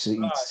it? It's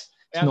not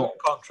a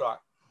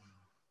contract.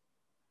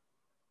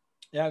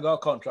 Yeah, I got a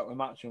contract with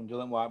Matchroom,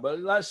 Dillian White. But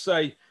let's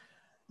say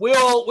we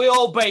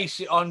all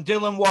base it on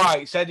Dillian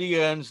White's Eddie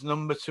Hearn's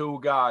number 2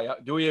 guy.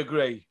 Do we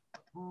agree?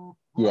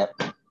 Yep.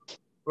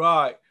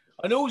 Right.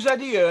 And who's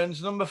Eddie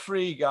Hearn's number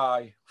 3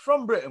 guy?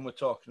 From Britain we're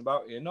talking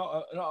about here,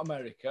 not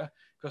America,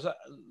 because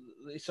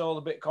it's all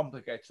a bit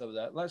complicated over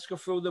there. Let's go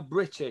through the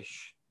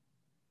British.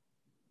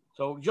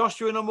 So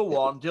Joshua number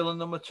 1, Dillian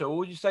number 2. Who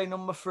would you say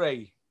number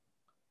 3?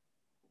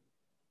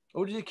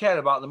 Who does he care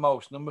about the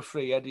most? Number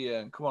 3, Eddie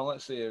Hearn. Come on,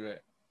 let's hear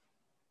it.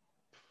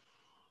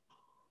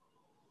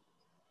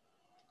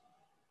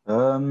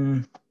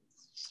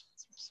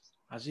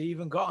 Has he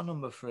even got a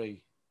number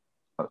 3?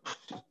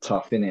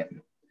 Tough, innit?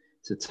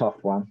 It's a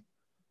tough one.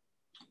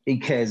 He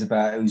cares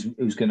about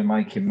who's going to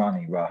make him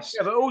money, Russ.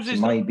 Yeah, but who's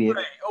his number 3?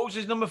 Who's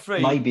his number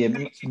 3? Maybe a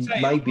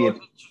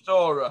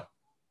Chisora.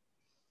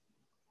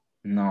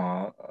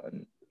 No,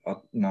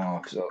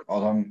 because I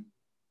don't.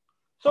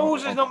 So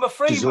who's his number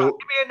 3, man? Give me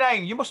a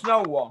name. You must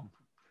know one.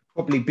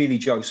 Probably Billy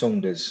Joe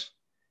Saunders.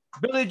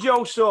 Billy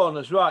Joe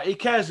Saunders, right. He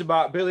cares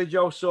about Billy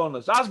Joe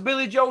Saunders. That's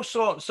Billy Joe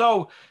Saunders.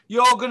 So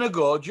you're going to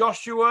go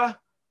Joshua,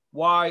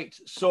 White,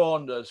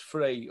 Saunders,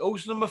 3.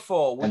 Who's number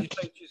 4? Would you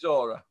say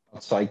Chisora?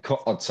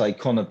 I'd say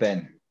Conor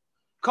Benn.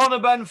 Conor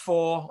Benn,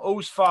 4.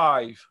 Who's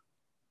 5?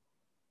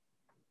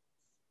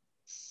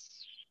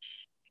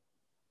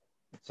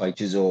 I'd say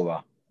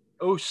Chisora.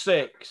 Who's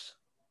 6?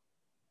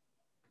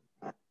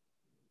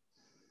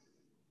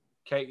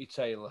 Katie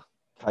Taylor.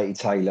 Katie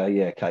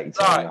Taylor.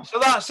 Right, so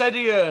that's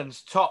Eddie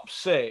Hearn's top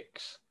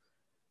 6.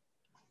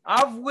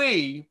 Have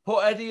we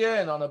put Eddie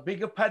Hearn on a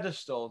bigger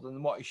pedestal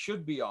than what he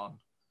should be on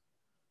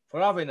for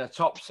having a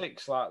top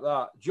 6 like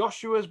that?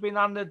 Joshua's been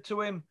handed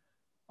to him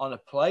on a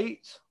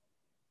plate.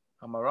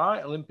 Am I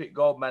right? Olympic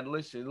gold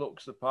medalist. He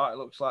looks the part. He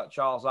looks like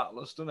Charles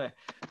Atlas, doesn't he?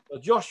 So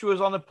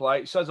Joshua's on a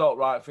plate, says all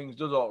right things,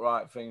 does all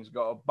right things,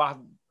 got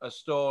a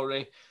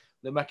story.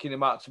 They're making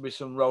him out to be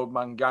some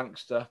roadman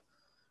gangster.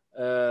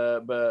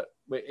 But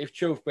if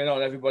truth be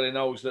known, everybody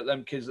knows that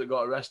them kids that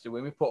got arrested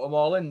with me put them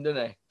all in,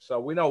 didn't he? So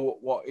we know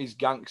what his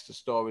gangster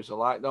stories are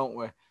like, don't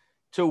we?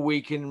 2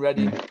 week in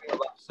ready.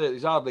 That's it.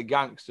 He's hardly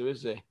gangster,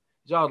 is he?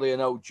 He's hardly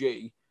an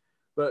OG.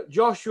 But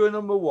Joshua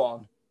number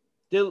 1.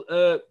 Who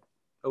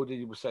did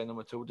you say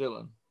number 2?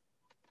 Dylan.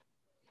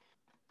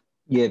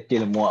 Yeah,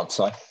 Dillian White, I'd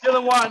say.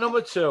 Dillian White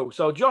number 2.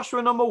 So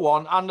Joshua number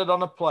 1 handed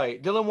on a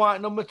plate. Dillian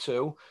White number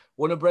 2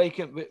 won a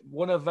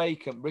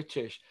vacant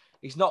British.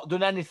 He's not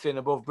done anything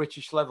above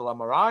British level,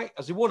 am I right?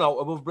 Has he won out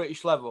above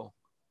British level?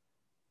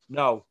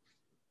 No.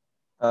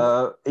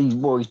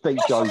 He's beat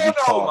Joseph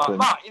Parkin.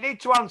 Matt, you need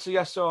to answer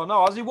yes or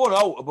no. Has he won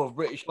out above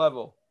British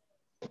level?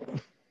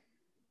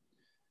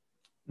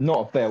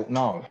 Not a belt,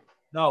 no.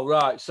 No,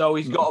 right. So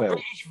he's got a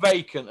British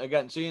vacant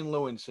against Ian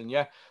Lewinson,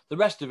 yeah? The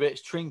rest of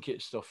it's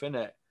trinket stuff,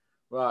 innit?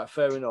 Right,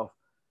 fair enough.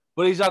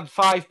 But he's had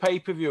 5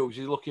 pay-per-views.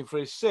 He's looking for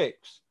his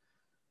 6th.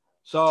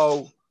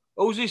 So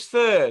who's his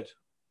 3rd?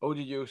 Who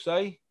did you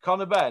say?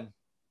 Conor Benn?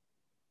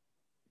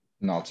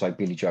 No, I'd say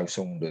Billy Joe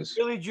Saunders.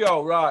 Billy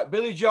Joe, right.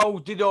 Billy Joe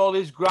did all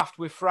his graft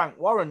with Frank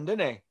Warren,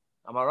 didn't he?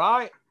 Am I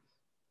right?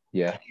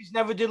 Yeah. He's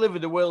never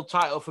delivered a world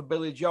title for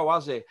Billy Joe,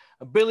 has he?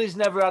 And Billy's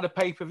never had a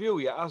pay-per-view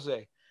yet, has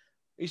he?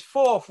 His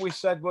 4th, we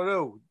said, were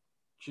who?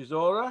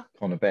 Chisora?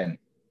 Conor Benn.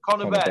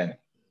 Conor Benn.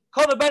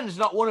 Conor Benn's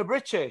not won a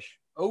British.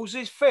 Who's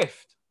his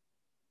 5th?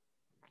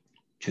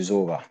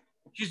 Chisora.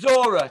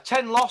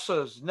 10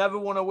 losses, never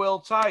won a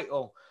world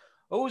title.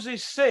 Who's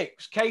his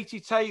 6th? Katie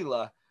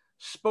Taylor,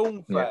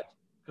 spoon-fed,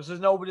 because there's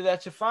nobody there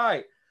to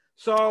fight.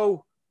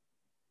 So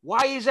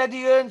why is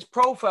Eddie Hearn's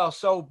profile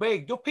so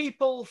big? Do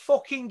people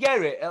fucking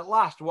get it at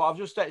last, what I've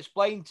just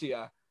explained to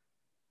you?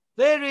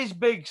 There is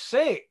big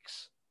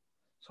 6.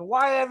 So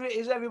why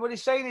is everybody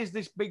saying he's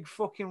this big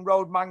fucking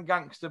roadman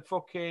gangster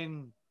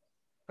fucking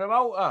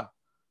promoter?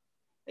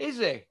 Is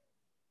he?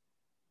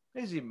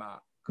 Is he,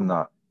 Matt?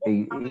 No.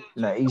 He's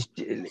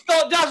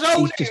got Daz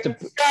Owen just a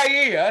guy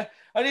here,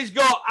 and he's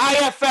got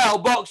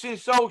IFL Boxing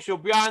Social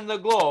behind the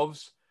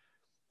gloves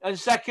and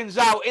Seconds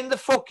Out in the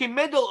fucking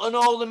middle, and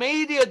all the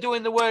media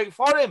doing the work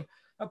for him.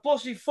 And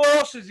plus, he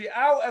forces it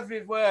out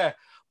everywhere.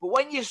 But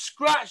when you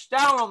scratch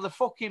down on the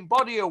fucking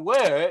body of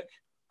work,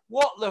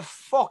 what the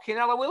fucking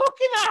hell are we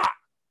looking at?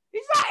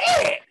 Is that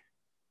it?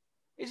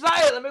 Is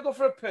that it? Let me go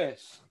for a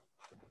piss.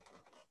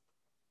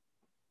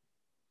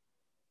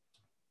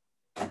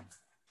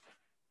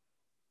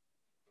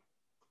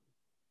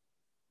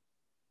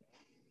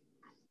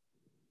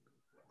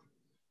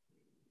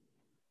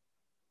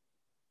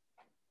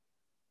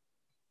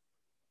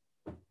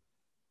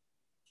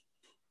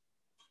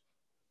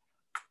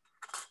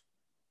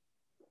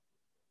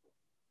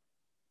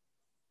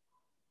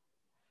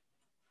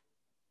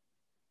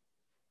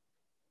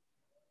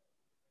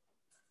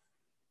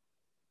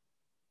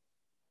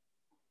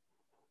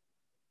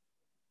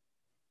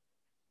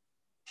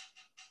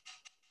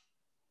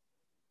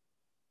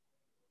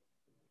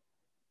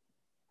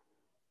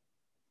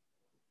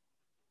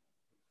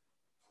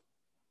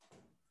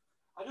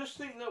 I just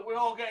think that we're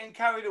all getting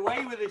carried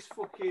away with this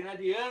fucking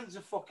Eddie Hearn's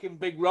a fucking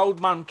big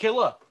roadman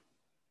killer.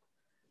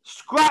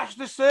 Scratch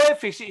the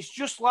surface. It's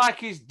just like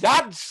his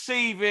dad's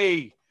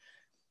CV.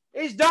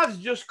 His dad's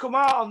just come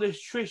out on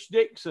this Trish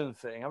Dixon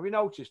thing. Have you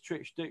noticed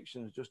Trish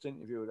Dixon's just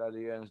interviewed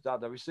Eddie Hearn's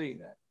dad? Have you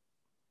seen it?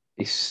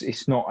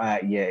 It's not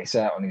out yet. It's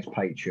out on his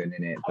Patreon,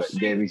 isn't it? But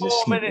there is a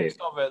 4 snippet. minutes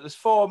of it. There's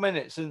 4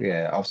 minutes. And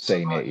yeah, I've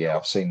seen it. Yeah,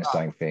 I've seen the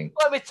same thing.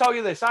 let me tell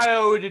you this. I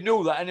already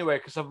knew that anyway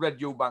because I've read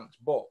Eubank's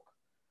book.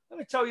 Let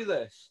me tell you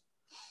this.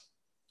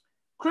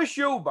 Chris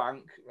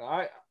Eubank,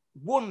 right,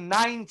 won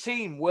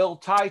 19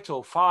 world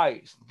title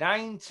fights.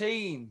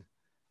 19.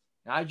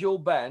 Nigel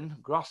Benn,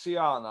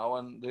 Graciano,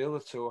 and the other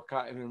two, I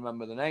can't even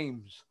remember the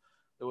names.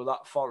 They were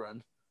that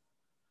foreign.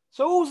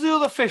 So who's the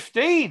other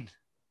 15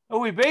 who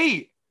we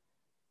beat?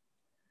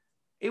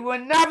 He were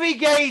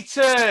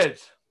navigated.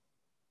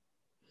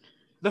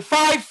 The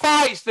 5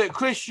 fights that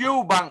Chris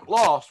Eubank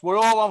lost were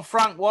all on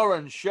Frank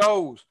Warren's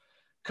shows.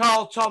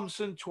 Carl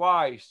Thompson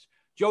twice.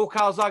 Joe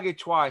Calzaghe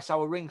twice. I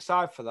was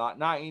ringside for that.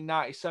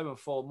 1997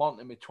 Full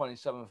Monty, my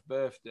 27th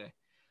birthday.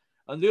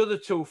 And the other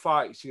 2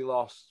 fights he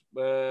lost,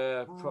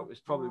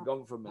 it's probably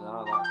gone from me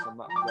now. I'm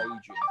not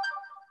raging.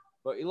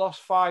 But he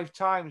lost 5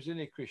 times,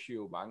 didn't he, Chris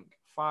Eubank?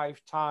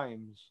 5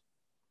 times.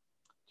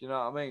 Do you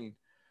know what I mean?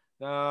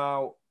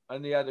 Now,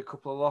 and he had a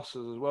couple of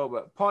losses as well.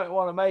 But the point I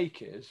want to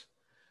make is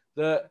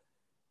that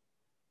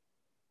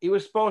he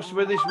was supposed to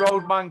be this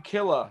roadman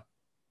killer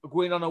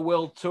going on a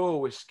world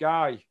tour with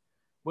Sky.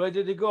 Where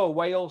did he go?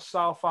 Wales,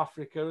 South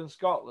Africa, and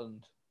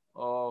Scotland,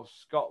 or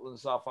Scotland,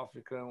 South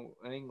Africa,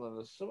 and England.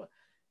 Or something.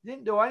 He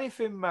didn't do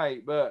anything,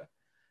 mate. But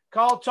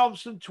Carl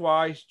Thompson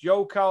twice,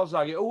 Joe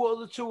Calzaghe. Who were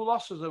the 2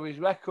 losses of his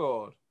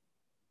record?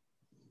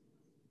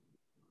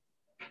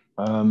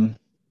 Did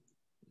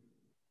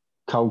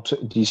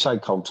you say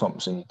Cole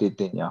Thompson? You did,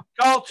 didn't you?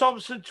 Carl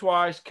Thompson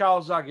twice,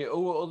 Calzaghe.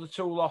 Who were the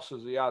 2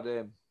 losses he had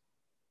him?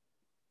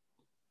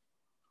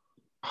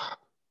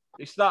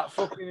 It's that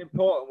fucking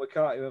important. We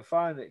can't even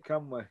find it,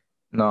 can we?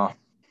 No,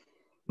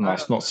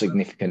 it's not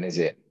significant, is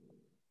it?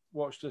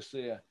 Watch this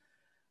here.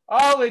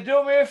 Ollie,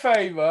 do me a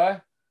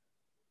favour.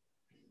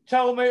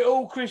 Tell me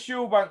who Chris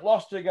Eubank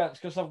lost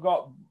against, because I've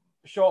got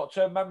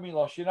short-term memory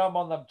loss. You know I'm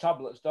on them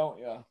tablets, don't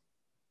you?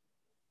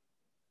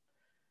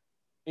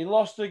 He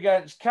lost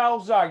against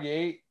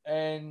Calzaghe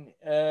and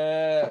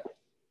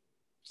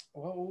who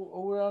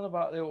were on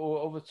about the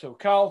other 2?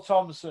 Carl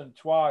Thompson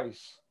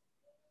twice.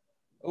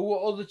 Who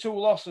were other 2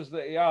 losses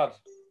that he had?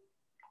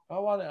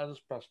 Oh, why didn't I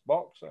just press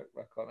box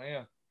back on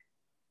here?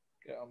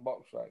 Get on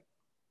box right.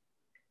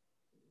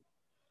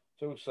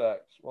 2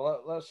 secs.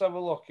 Well, let's have a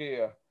look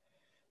here.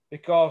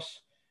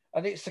 Because,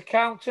 and it's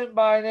accountant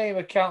by name,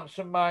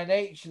 accountant by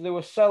nature. They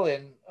were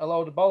selling a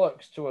load of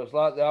bollocks to us,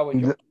 like they are.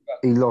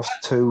 He lost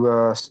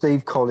to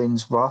Steve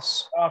Collins,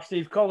 Russ.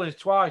 Steve Collins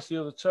twice,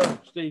 the other 2.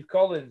 Steve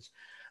Collins.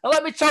 And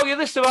let me tell you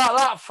this about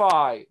that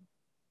fight.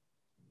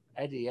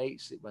 Eddie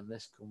hates it when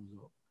this comes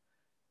up.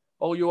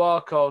 All you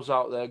Arcos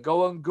out there,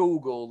 go and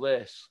Google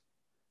this.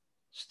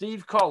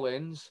 Steve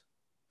Collins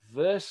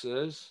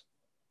versus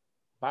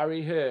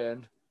Barry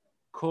Hearn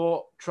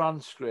court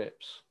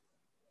transcripts.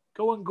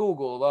 Go and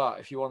Google that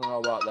if you want to know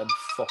about them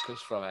fuckers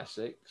from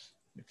Essex.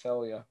 Let me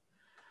tell you.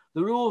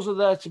 The rules are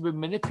there to be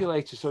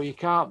manipulated, so you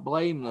can't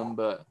blame them,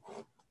 but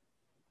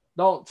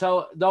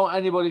don't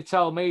anybody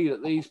tell me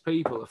that these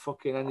people are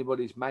fucking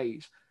anybody's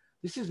mates.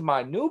 This is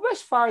my new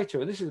best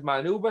fighter. This is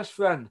my new best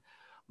friend.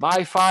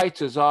 My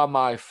fighters are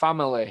my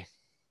family.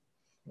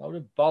 Load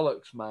of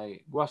bollocks,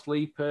 mate. Go ask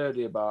Lee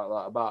Purdy about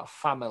that, about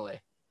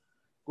family.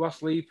 Go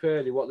ask Lee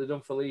Purdy what they've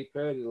done for Lee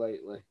Purdy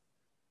lately.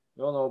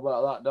 We all know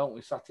about that, don't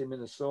we? Sat him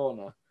in a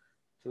sauna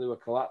till he were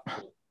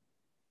collapsing.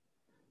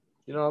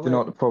 You know what I mean? You know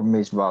what the problem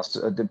is, Russ?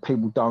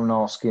 People don't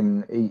ask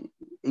him.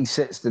 He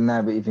sets the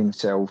narrative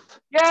himself.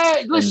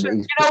 Yeah, listen.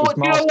 You know what?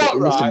 Listen,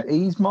 right?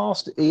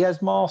 He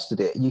has mastered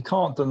it. You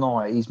can't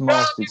deny it. He's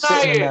mastered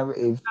setting the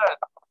narrative.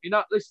 You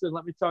know, listen.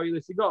 Let me tell you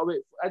this.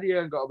 Eddie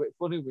Hearn got a bit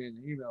funny with me in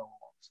the email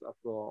once. I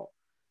thought,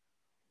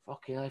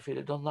 fucking hell, if he'd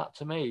have done that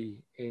to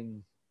me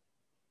in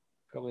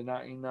probably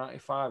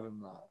 1995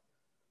 and that,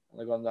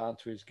 and I'd gone down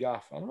to his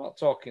gaff. I'm not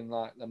talking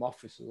like them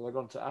officers. I'd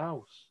gone to the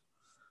house.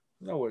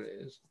 You know what it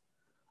is.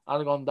 I'd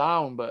have gone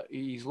down, but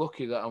he's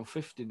lucky that I'm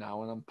 50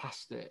 now and I'm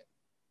past it.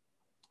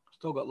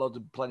 Still got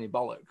plenty of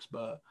bollocks,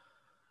 but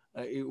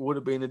it would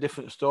have been a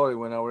different story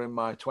when I were in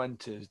my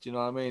 20s. Do you know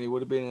what I mean? He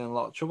would have been in a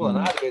lot of trouble, and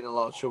I'd have been in a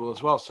lot of trouble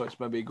as well, so it's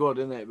maybe good,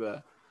 isn't it?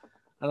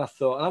 And I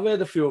thought, and I've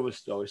heard a few other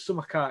stories, some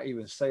I can't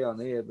even say on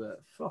here,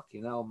 but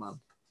fucking hell, man.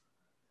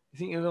 You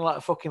think you're like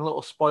a fucking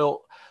little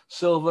spoilt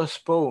silver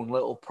spoon,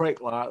 little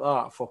prick like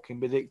that, fucking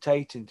be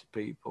dictating to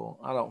people?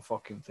 I don't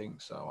fucking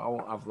think so. I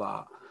won't have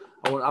that.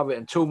 I won't have it,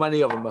 and too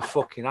many of them are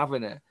fucking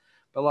having it.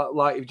 But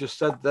like you've just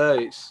said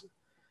there, it's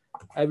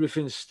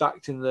everything's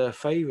stacked in their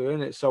favour,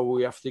 isn't it? So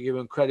we have to give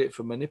them credit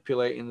for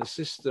manipulating the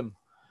system.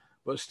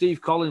 But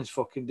Steve Collins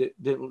fucking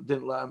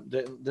didn't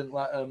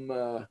let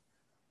him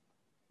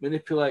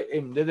manipulate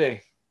him, did he?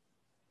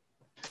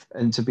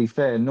 And to be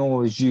fair,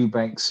 nor is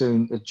Eubanks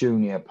soon a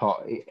junior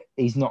part.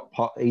 He's not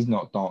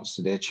danced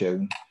to their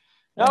tune.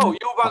 No, And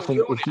Eubanks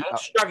Junior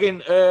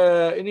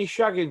shagging, and he's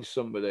shagging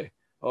somebody,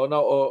 or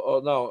no,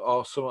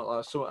 or something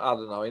like something. I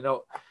don't know. You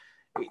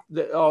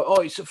know,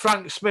 it's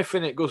Frank Smith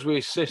in it. Goes with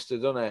his sister,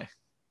 doesn't he?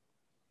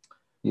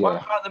 Yeah. Why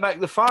can't they make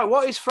the fight?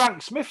 What is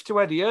Frank Smith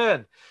to Eddie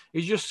Hearn?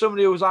 He's just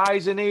somebody who's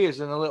eyes and ears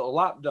and a little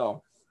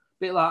lapdog.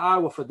 Bit like I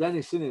were for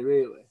Dennis, isn't he,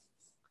 really?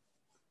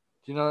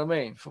 Do you know what I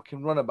mean?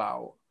 Fucking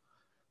runabout.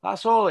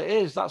 That's all it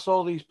is. That's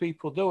all these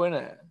people do, isn't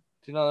it?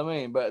 Do you know what I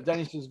mean? But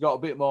Dennis has got a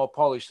bit more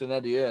polish than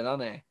Eddie Hearn,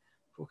 hasn't he?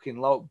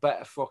 Fucking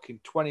better, fucking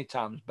 20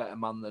 times better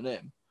man than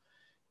him.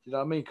 Do you know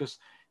what I mean? Because,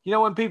 you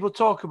know, when people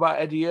talk about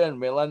Eddie Hearn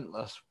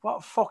relentless,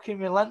 what fucking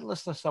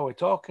relentlessness are we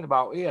talking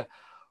about here?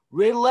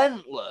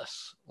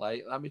 Relentless.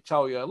 Like, let me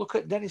tell you, look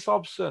at Dennis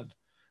Hobson.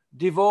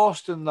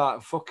 Divorced and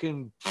that,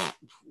 fucking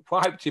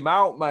wiped him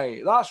out,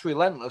 mate. That's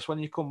relentless when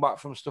you come back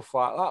from stuff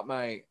like that,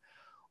 mate.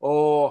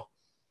 Or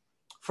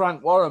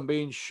Frank Warren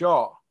being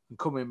shot and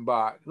coming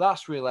back.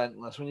 That's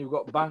relentless when you've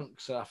got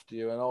banks after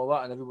you and all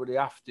that and everybody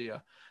after you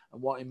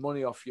and wanting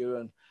money off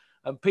you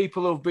and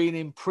people who've been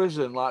in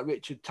prison like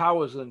Richard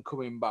Towers and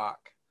coming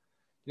back.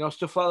 You know,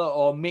 stuff like that.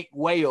 Or Mick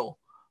Whale.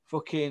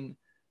 Fucking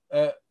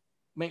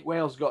Mick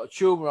Whale's got a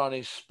tumour on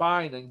his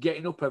spine and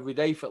getting up every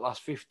day for the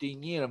last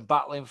 15 years and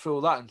battling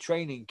through that and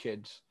training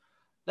kids.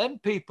 Them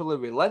people are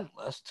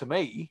relentless to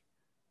me.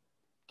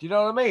 Do you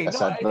know what I mean?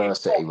 That's Not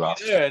adversity,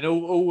 Russ.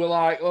 who were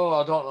like, oh,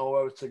 I don't know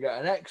whether to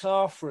get an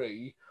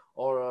XR3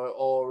 or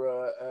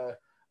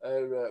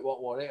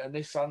what was it? A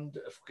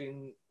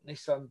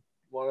Nissan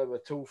whatever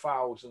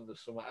 2000 or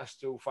something,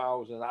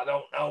 S2000. I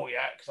don't know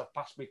yet because I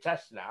passed my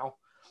test now.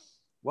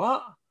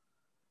 What?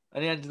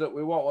 And he ended up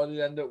with what did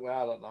he end up with?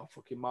 I don't know,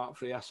 fucking Mark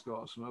III Escort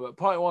or something. But the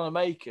point I want to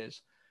make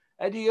is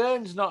Eddie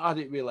Hearn's not had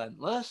it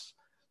relentless.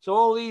 So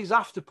all these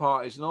after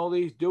parties and all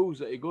these dudes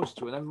that he goes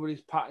to and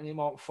everybody's patting him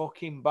on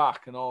fucking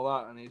back and all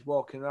that and he's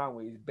walking around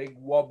with his big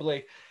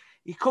wobbly.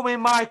 He come in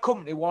my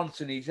company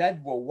once and his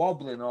head was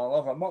wobbling all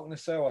over. I'm not going to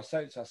say what I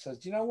said. I says,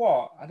 do you know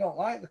what? I don't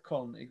like the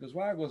cunt. He goes,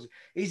 why? Goes,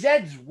 his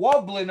head's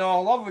wobbling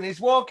all over and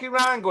he's walking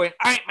around going,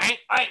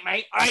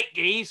 aight,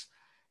 geez.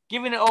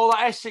 Giving it all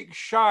that Essex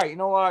shite, you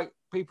know, like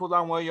people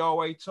down where your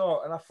way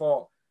talk. And I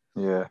thought,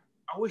 yeah,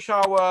 I wish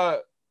I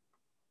were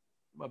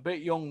a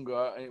bit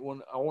younger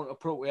and I wouldn't have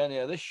put up with any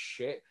of this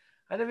shit.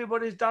 And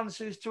everybody's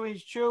dancing to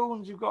his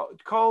tunes. You've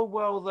got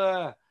Caldwell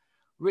there,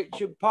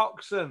 Richard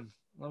Poxon.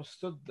 I'm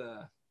stood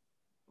there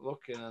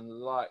looking and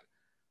like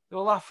they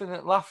were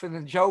laughing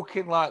and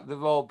joking like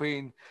they've all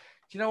been. Do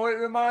you know what it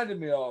reminded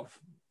me of?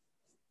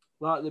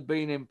 Like they've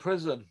been in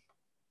prison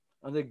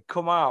and they'd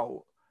come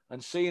out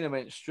and seen them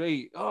in the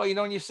street. Oh, you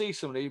know, when you see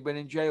somebody you've been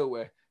in jail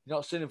with, you're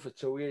not seen him for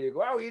 2 years, you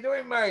go, how are you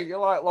doing, mate? You're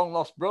like long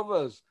lost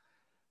brothers.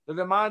 They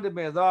reminded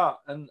me of that.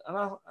 And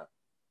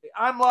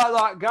I'm like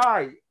that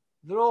guy.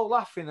 They're all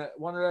laughing at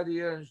one of Eddie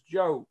Hearn's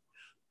jokes.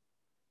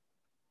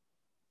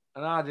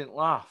 And I didn't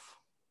laugh.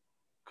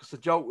 Because the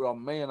joke were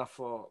on me and I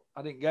thought,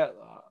 I didn't get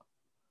that.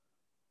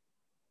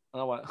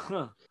 And I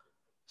went,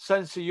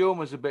 sense of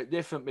humour is a bit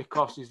different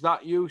because he's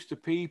that used to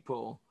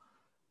people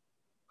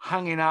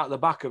hanging out the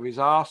back of his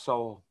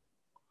arsehole.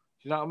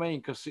 Do you know what I mean?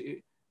 Because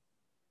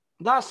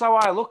that's how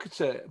I look at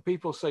it.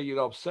 People say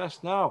you're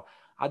obsessed. No,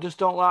 I just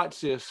don't like to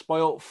see a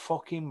spoilt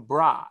fucking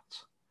brat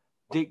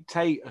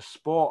dictate a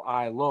sport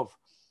I love.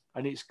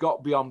 And it's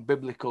got beyond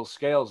biblical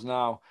scales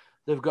now.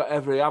 They've got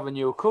every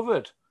avenue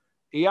covered.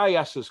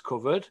 EIS is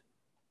covered.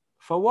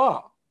 For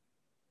what?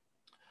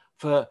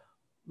 For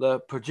the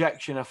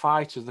projection of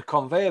fighters, the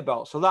conveyor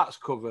belt. So that's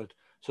covered.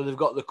 So they've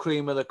got the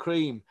cream of the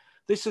cream.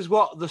 This is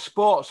what the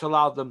sports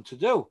allowed them to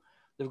do.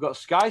 They've got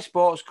Sky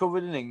Sports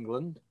covered in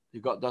England.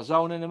 They've got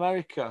DAZN in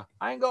America.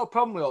 I ain't got a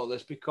problem with all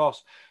this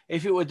because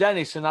if it were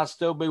Dennis and I'd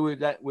still be with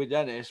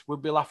Dennis,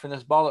 we'd be laughing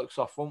his bollocks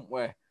off, wouldn't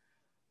we?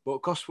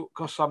 But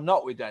because I'm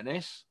not with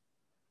Dennis,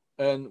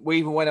 and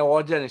even when I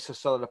was Dennis, I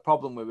still had a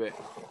problem with it.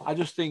 I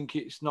just think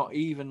it's not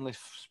evenly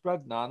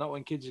spread now, not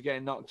when kids are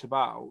getting knocked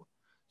about.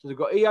 So they've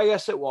got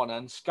EIS at one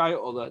end, Sky at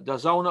other,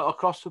 DAZN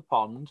across the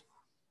pond,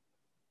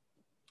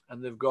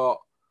 and they've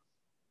got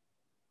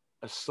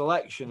a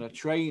selection of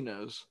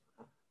trainers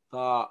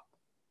that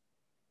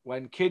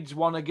when kids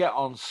want to get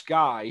on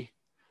Sky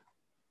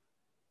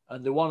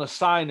and they want to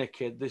sign a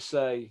kid, they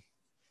say,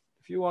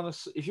 if you want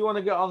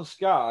to get on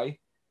Sky,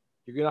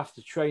 you're going to have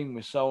to train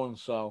with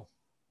so-and-so.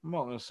 I'm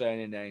not going to say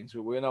any names,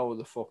 but we know who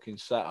the fucking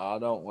set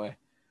are, don't we?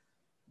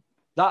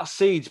 That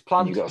seed's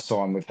planted. You got to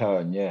sign with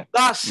her, yeah.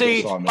 That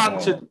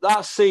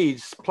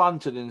seed's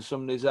planted in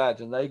somebody's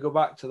head, and they go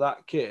back to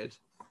that kid.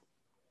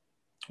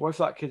 What if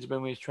that kid's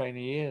been with his trainer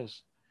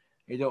years?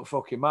 It don't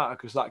fucking matter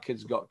because that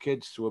kid's got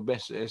kids to a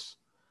business.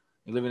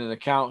 He's living in a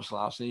council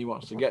house and he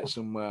wants to get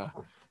somewhere.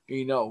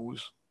 He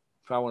knows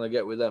if I want to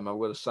get with them, I've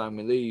got to sign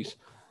with these.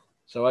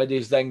 So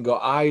Eddie's then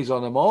got eyes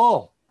on them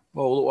all.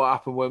 Well, look what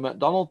happened with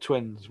McDonald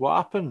twins. What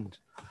happened?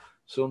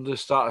 Somebody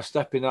started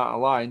stepping out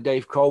of line.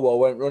 Dave Caldwell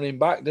went running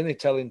back, didn't he,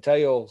 telling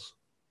tales.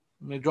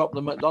 And they dropped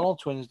the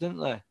McDonald twins,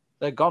 didn't they?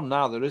 They're gone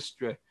now, they're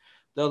history.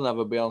 they'll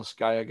never be on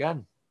Sky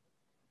again.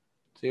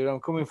 See where I'm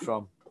coming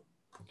from?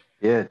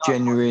 Yeah,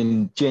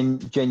 genuine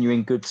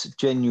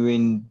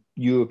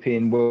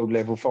European world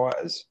level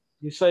fighters.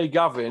 You say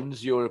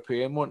Gavin's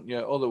European, wouldn't you?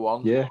 Other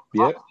ones, Yeah,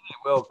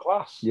 world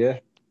class. Yeah.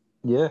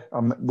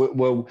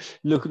 Well,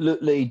 look,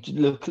 Lee,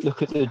 look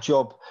at the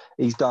job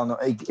he's done.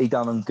 He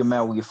done on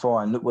Gamal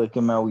Yafai, and look where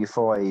Gamal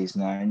Yafai is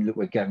now, and look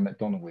where Gavin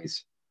McDonnell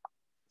is.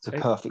 It's a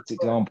perfect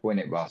example, isn't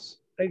it, Russ?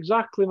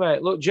 Exactly,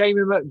 mate. Look,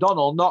 Jamie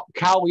McDonnell, not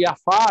Cal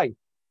Yafai.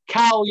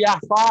 Cal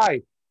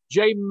Yafai.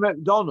 Jamie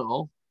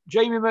McDonnell,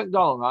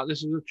 right?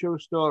 This is a true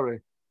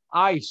story.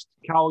 Iced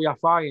Cal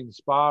Yafai in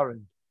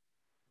sparring.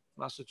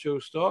 That's a true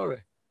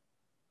story.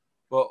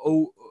 But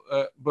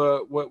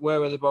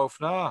where are they both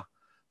now?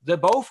 They're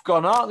both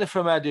gone, aren't they,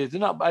 from Eddie?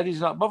 Eddie's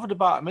not bothered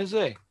about him, is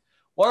he?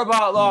 What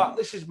about that?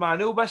 This is my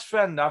new best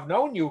friend. I've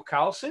known you,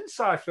 Carl, since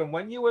from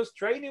when you was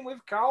training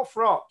with Carl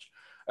Froch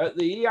at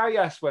the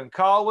EIS, when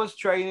Carl was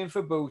training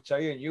for Bute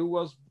and you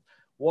was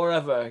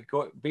whatever,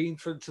 been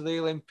to the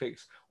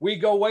Olympics. We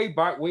go way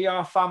back. We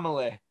are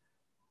family.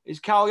 Is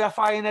Cal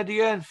Yafai and Eddie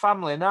Hearn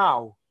family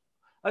now?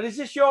 And is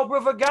this your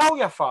brother Gal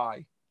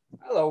Yafai?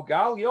 Hello,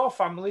 Gal. Your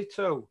family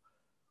too.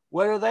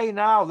 Where are they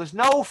now? There's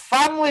no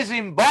families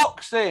in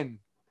boxing.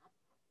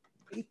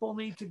 People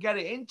need to get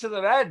it into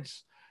their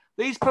heads.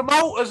 These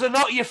promoters are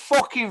not your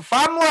fucking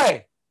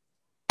family.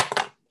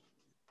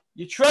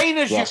 Your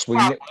trainer's your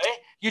family.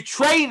 Your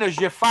trainer's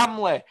your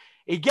family.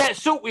 He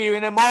gets up with you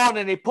in the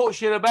morning. He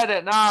puts you to bed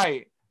at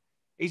night.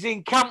 He's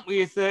in camp with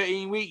you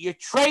 13 weeks. Your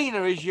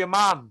trainer is your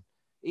man.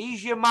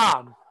 He's your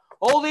man.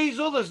 All these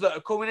others that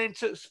are coming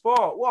into the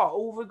sport,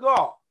 who have we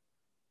got?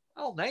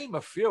 I'll name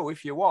a few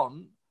if you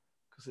want,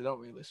 because they don't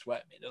really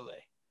sweat me, do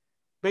they?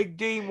 Big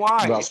Dean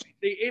White.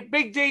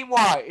 Big Dean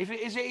White,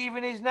 is it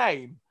even his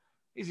name?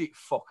 Is it?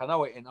 Fuck, I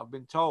know it ain't. I've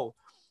been told.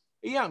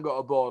 He ain't got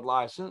a board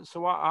license,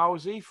 so how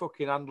is he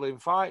fucking handling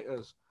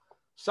fighters?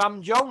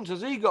 Sam Jones,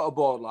 has he got a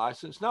board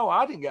license? No,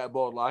 I didn't get a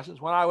board license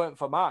when I went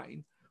for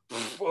mine.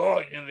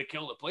 You nearly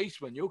killed the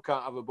policeman. You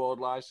can't have a board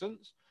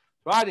license.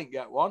 So I didn't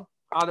get one.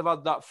 I'd have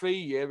had that 3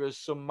 year as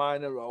some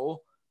minor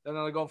role. Then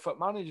I'd have gone for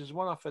managers,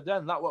 one off for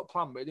them. That was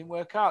planned, but it didn't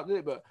work out, did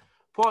it? But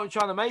the point I'm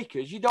trying to make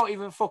is you don't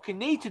even fucking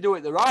need to do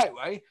it the right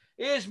way.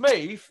 Here's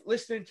me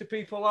listening to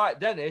people like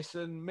Dennis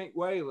and Mick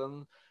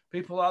Whalen,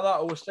 people like that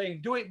who were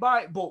saying, do it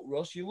by book,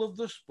 Russ. You love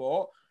the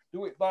sport.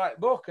 Do it by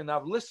book. And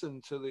I've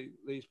listened to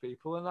these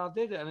people and I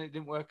did it and it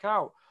didn't work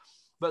out.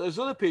 But there's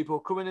other people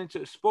coming into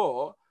the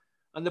sport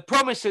and they're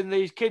promising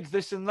these kids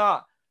this and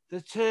that. They're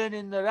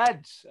turning their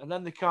heads and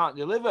then they can't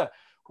deliver.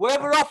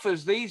 Whoever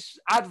offers these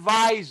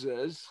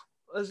advisors,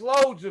 there's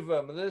loads of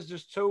them and there's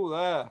just two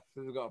there.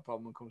 If they've got a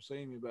problem, come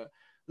see me. But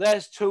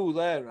there's two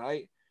there,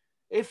 right?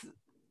 If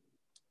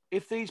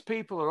these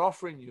people are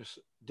offering you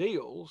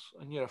deals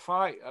and you're a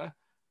fighter,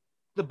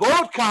 the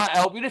board can't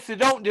help you if they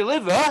don't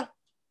deliver.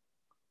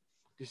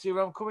 Do you see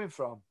where I'm coming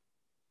from?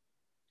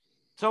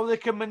 So they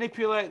can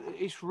manipulate.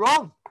 It's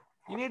wrong.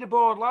 You need a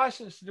board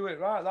license to do it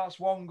right. That's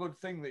one good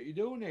thing that you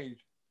do need.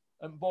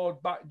 And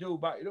board back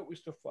it up with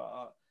stuff like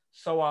that.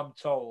 So I'm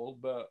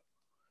told. But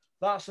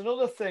that's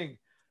another thing.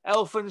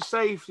 Health and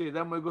safety.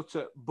 Then we go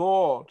to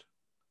board.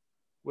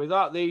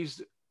 Without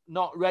these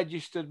not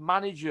registered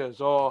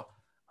managers or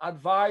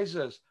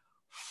advisors.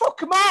 Fuck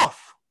them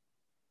off.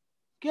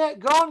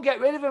 Get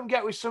rid of them.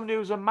 Get with somebody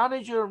who's a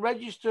manager and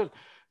registered.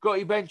 Got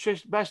your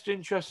best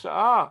interests at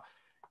heart.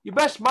 Your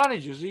best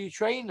managers are your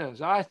trainers,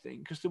 I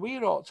think, because they're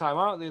here all the time,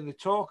 aren't they? And they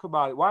talk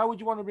about it. Why would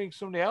you want to bring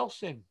somebody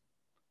else in?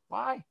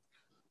 Why?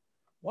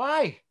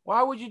 Why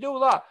would you do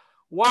that?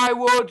 Why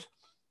would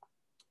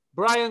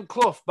Brian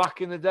Clough,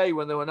 back in the day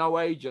when there were no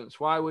agents,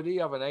 why would he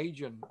have an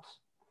agent?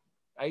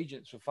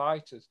 Agents for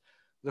fighters.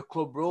 The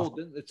club ruled,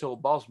 didn't they, till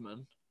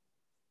Bosman?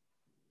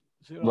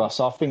 Russ,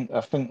 I think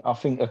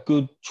a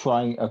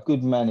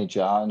good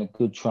manager and a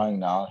good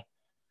trainer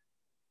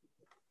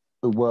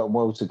who work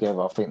well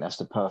together. I think that's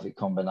the perfect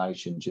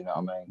combination. Do you know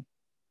what I mean?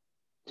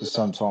 Because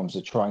sometimes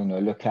the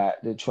trainer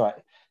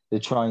the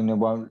trainer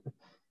won't.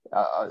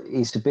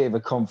 It's a bit of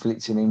a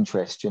conflict in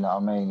interest. Do you know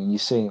what I mean? And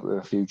you've seen it with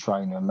a few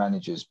trainer and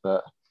managers,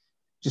 but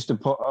just to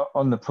put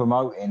on the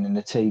promoting and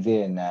the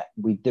TV and that,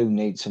 we do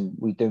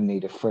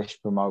need a fresh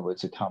promoter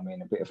to come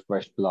in, a bit of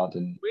fresh blood.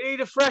 And we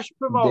need a fresh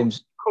promoter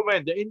to come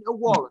into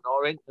Warren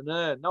or into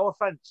Nairn. No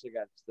offence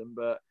against them,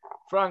 but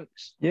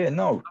Frank's. Yeah,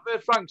 no. I've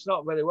heard Frank's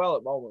not very well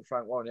at the moment.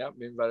 Frank Warren, he hasn't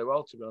been very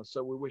well, to be honest.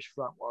 So we wish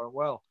Frank Warren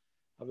well.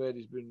 I've heard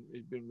he's been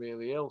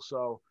really ill.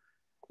 So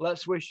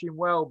let's wish him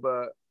well.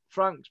 But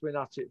Frank's been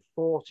at it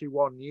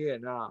 41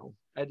 years now.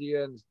 Eddie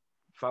Hearn's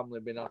family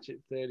been at it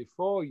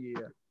 34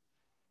 years.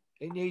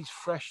 He needs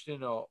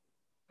freshening up.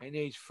 He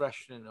needs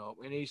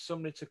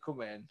somebody to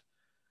come in.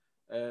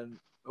 And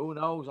who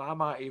knows? I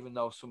might even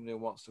know somebody who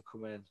wants to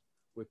come in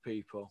with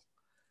people.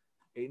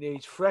 It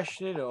needs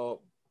freshening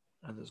up.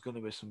 And there's going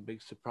to be some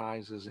big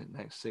surprises in the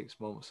next 6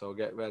 months. So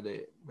get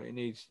ready. But it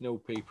needs new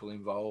people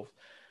involved.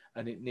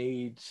 And it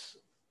needs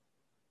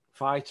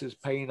fighters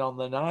paying on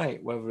the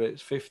night, whether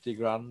it's 50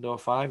 grand or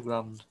 5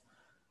 grand.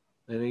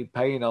 They need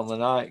paying on the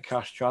night,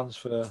 cash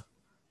transfer.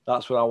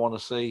 That's what I want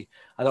to see.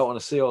 I don't want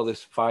to see all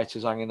these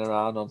fighters hanging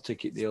around on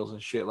ticket deals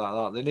and shit like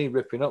that. They need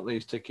ripping up,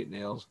 these ticket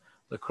deals.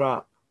 They're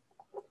crap.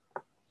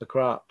 They're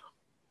crap.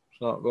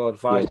 It's not good.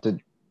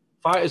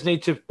 Fighters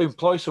need to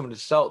employ someone to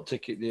sell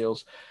ticket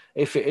deals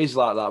if it is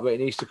like that, but it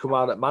needs to come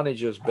out at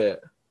manager's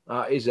bit,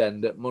 at his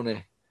end, at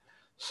money.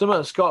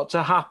 Something's got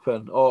to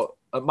happen, or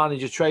a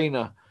manager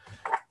trainer.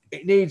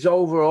 It needs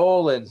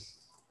overhauling.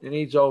 It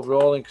needs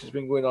overhauling because it's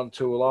been going on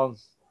too long.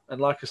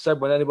 And like I said,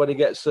 when anybody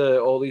gets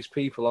all these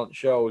people on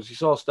shows, you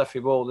saw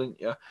Steffi Bull,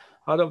 didn't you?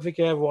 I don't think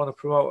I ever want to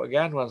promote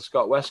again when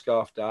Scott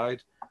Westgarth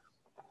died.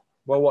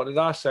 Well, what did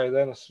I say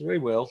then? I said, we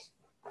will.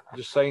 I'm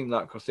just saying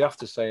that because they have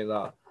to say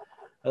that.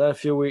 And then a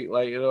few weeks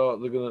later,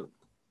 they're gonna.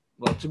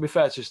 Well, to be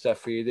fair to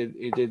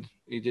Steffi,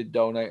 he did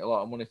donate a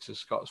lot of money to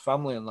Scott's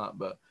family and that.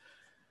 But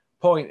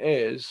point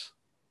is,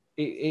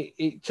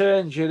 it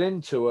turns you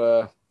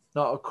into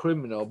not a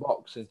criminal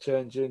boxing, it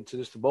turns you into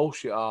just a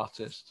bullshit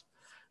artist.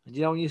 And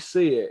you know, when you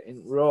see it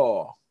in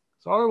Raw,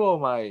 it's horrible,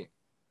 mate.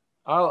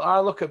 I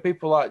look at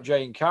people like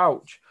Jane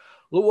Couch.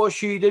 Look what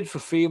she did for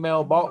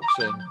female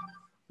boxing.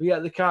 But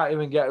yet they can't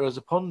even get her as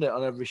a pundit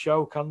on every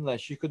show, can they?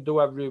 She could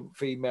do every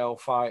female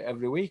fight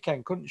every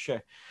weekend, couldn't she?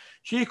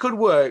 She could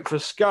work for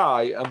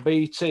Sky and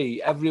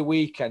BT every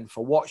weekend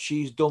for what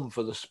she's done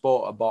for the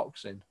sport of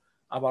boxing.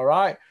 Am I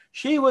right?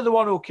 She was the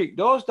one who kicked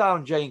those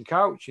down, Jane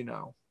Couch, you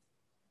know.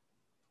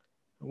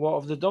 What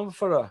have they done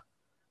for her?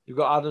 You've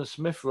got Adam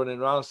Smith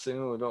running around saying,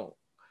 oh, we don't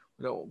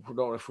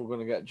know if we're going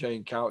to get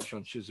Jane Couch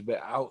on. She's a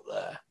bit out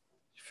there.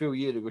 A few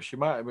years ago, she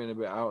might have been a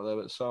bit out there,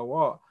 but so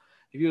what?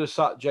 If you'd have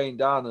sat Jane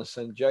down and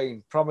said,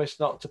 Jane, promise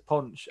not to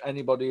punch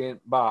anybody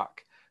in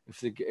back if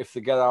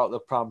they get out of the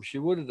pram, she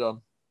would have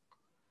done.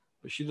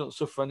 But she doesn't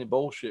suffer any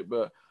bullshit.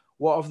 But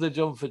what have they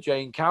done for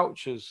Jane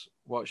Couch's?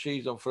 What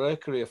she's done for her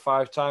career,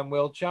 5-time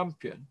world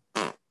champion?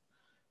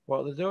 What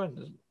are they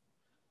doing?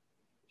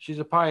 She's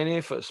a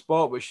pioneer for the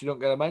sport, but she don't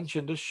get a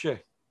mention, does she?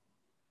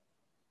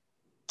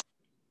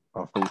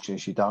 Unfortunately,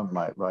 she don't,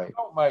 mate. Right?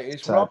 Oh, mate,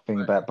 it's sad wrong, thing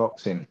mate. about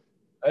boxing.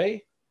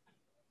 Hey,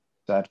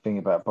 sad thing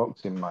about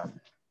boxing, mate.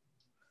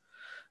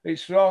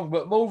 It's wrong.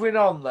 But moving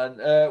on, then,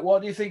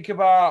 what do you think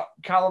about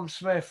Callum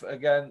Smith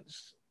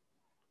against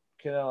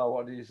Canelo?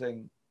 What do you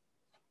think?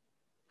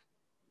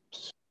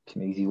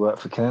 Easy work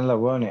for Canelo,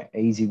 weren't it?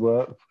 Easy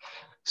work,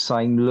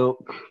 same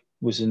look.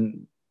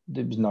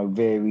 There was no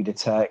varied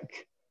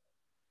attack,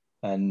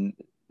 and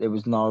there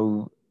was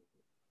no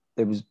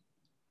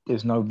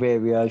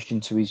variation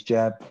to his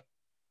jab.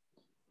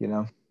 You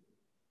know,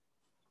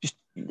 just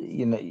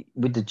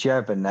with the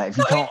jab and that. If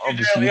you can't,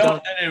 obviously, you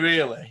don't. Didn't he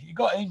really? He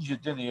got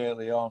injured, didn't he,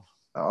 early on?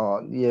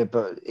 Oh yeah,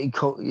 but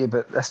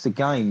but that's the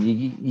game.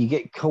 You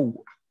get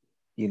caught.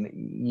 You know,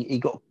 he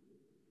got.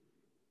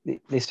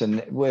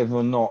 Listen, whether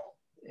or not.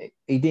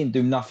 He didn't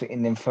do nothing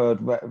in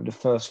the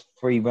first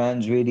 3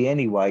 rounds really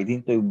anyway.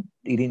 He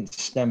didn't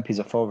stamp his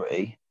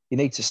authority. You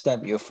need to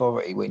stamp your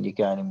authority when you're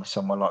going in with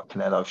someone like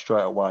Canelo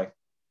straight away,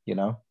 you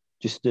know.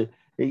 Just to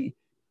hit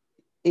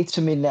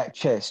him in that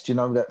chest, you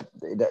know,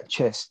 that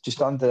chest,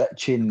 just under that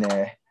chin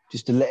there,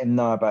 just to let him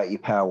know about your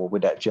power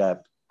with that jab.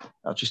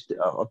 I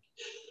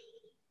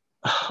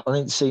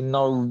didn't see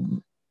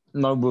no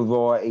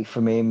variety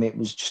from him. It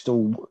was just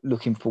all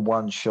looking for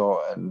one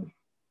shot, and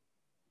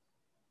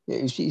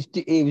it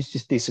was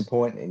just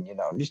disappointing, you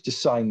know. Just the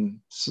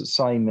same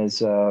as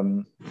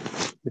the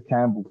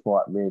Campbell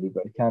fight, really.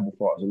 But the Campbell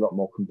fight was a lot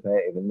more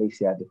competitive. At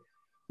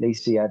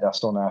least he had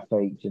us on our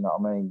feet. Do you know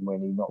what I mean?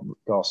 When he knocked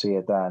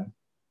Garcia down,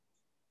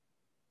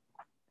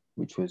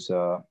 which was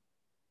a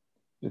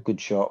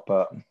good shot.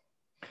 But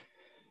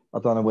I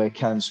don't know where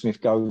Cam Smith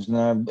goes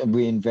now.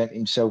 Reinvent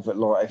himself at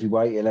light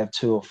heavyweight. He'll have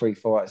 2 or 3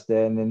 fights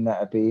there, and then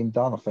that'll be him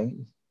done. I think.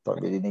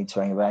 Don't really need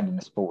to hang around in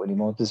the sport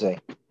anymore, does he?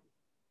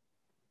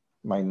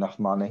 Made enough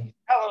money.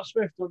 Callum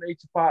Smith don't need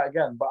to fight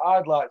again, but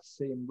I'd like to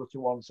see him go to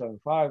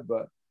 175.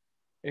 But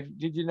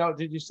did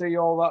you see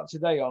all that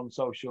today on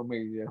social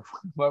media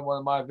when one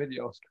of my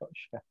videos got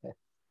shared?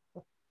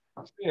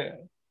 Yeah.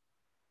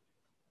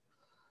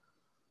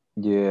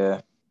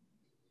 Yeah.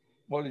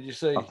 What did you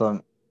see? I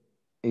don't.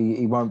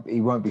 He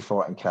won't be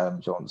fighting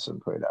Callum Johnson.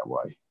 Put it that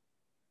way.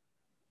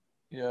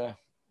 Yeah.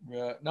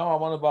 No,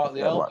 I'm on about the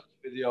Elvis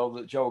video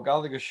that Joe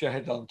Gallagher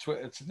shared on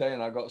Twitter today,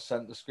 and I got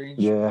sent the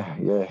screenshot.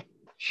 Yeah.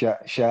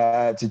 Shout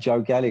out to Joe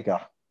Gallagher.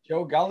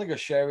 Joe Gallagher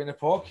sharing a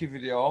Porky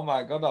video. Oh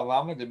my God, I've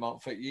hammered him on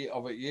for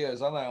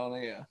years, haven't I,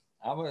 on here?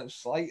 I've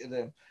slated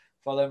him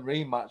for them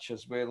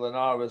rematches with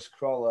Linares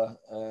Crawler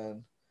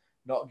and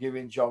not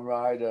giving John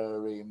Ryder a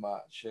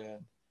rematch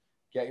and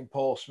getting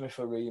Paul Smith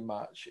a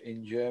rematch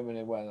in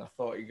Germany when I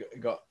thought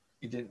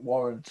he didn't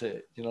warrant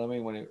it. You know what I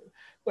mean?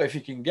 Well, if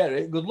you can get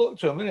it, good luck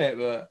to him,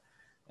 innit?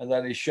 And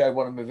then he shared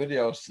one of my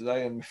videos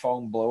today and my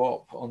phone blew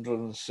up,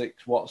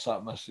 106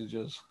 WhatsApp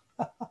messages.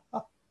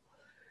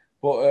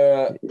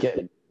 But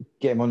get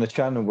him on the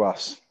channel,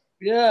 Russ.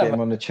 Yeah, get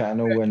him on the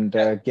channel and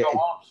have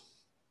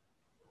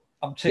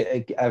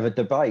a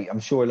debate. I'm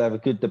sure he'll have a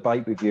good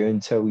debate with you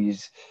and tell you,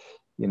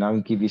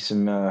 give you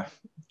some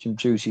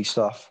juicy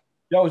stuff.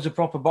 Joe's a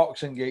proper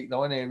boxing geek,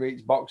 though, and he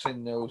reads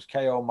boxing news,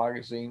 KO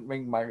magazine,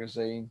 Ring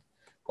magazine,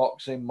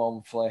 Boxing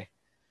Monthly.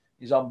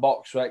 He's on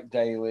Box Rec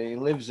daily. He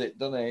lives it,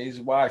 doesn't he? His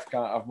wife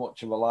can't have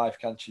much of a life,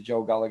 can she?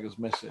 Joe Gallagher's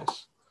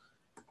missus.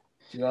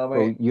 Do you know what I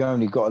mean? Well, you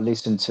only got to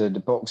listen to the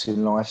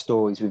boxing life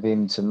stories with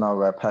him to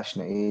know how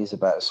passionate he is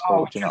about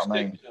sport. Do you know what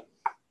I mean?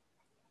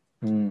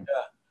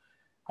 Yeah.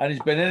 And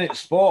he's been in it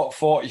sport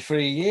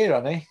 43 years,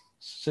 hasn't he?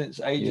 Since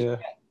age 10.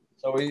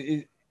 So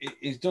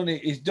he's done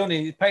it. He's done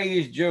it. He's paid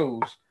his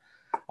dues.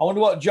 I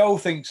wonder what Joe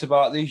thinks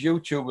about these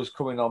YouTubers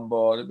coming on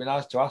board. It'd be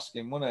nice to ask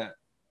him, wouldn't it?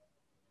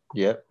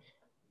 Yep.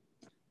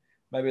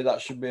 Maybe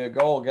that should be a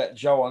goal. Get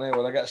Joe on here.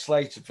 Will I get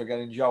slated for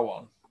getting Joe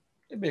on?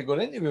 It'd be a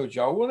good interview,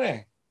 Joe, wouldn't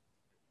it?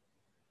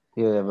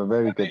 Yeah, have a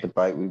very good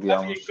debate with you.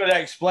 You could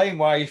explain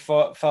why you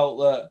felt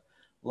that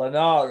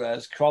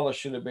Linares, Crawler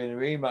should have been a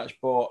rematch,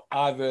 but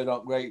I've heard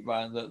on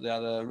grapevine that they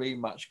had a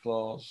rematch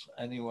clause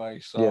anyway.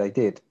 So yeah, they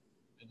did.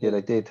 Yeah,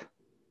 they did.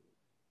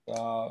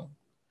 But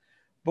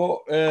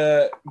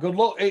good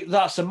luck.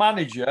 That's a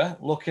manager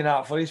looking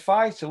out for his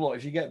fighter. Look,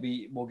 if you get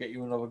beat, we'll get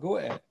you another go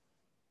at it.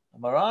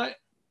 Am I right?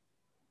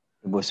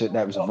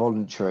 That was a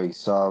voluntary,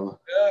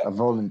 a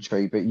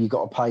voluntary, but you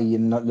got to pay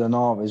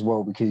Linares as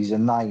well because he's a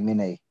name, isn't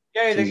he?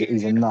 Yeah, so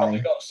he's a name. He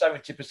got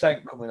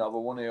 70% coming over,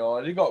 wouldn't he?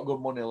 Or he got good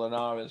money,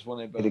 Linares,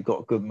 wouldn't he? But he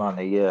got good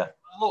money, yeah.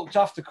 I looked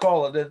after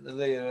Crawler, didn't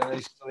they? And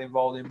he's still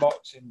involved in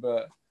boxing.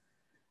 But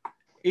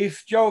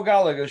if Joe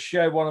Gallagher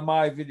shared one of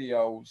my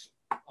videos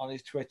on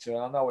his Twitter,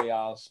 and I know he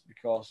has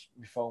because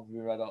my phone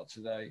will be read out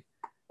today,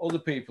 other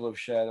people have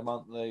shared them,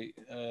 haven't they?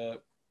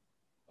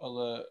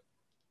 Other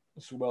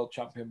world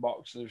champion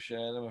boxers have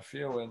shared them, a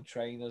few, and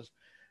trainers.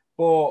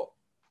 But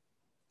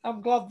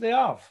I'm glad they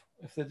have.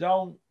 If they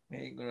don't, it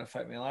ain't going to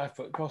affect my life,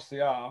 but because they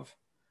have,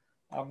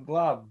 I'm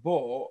glad.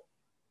 But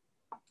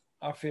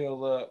I feel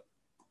that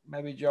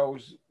maybe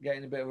Joe's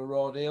getting a bit of a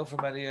raw deal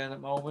from Eddie Hearn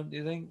at the moment, do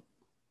you think?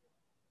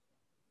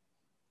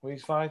 With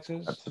his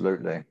fighters?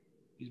 Absolutely.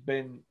 He's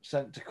been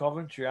sent to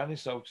Coventry, hasn't he,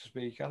 so to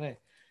speak, hasn't he?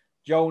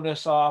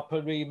 Jonas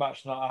Harper,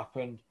 rematch not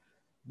happened.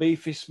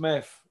 Beefy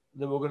Smith,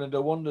 they were going to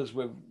do wonders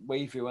with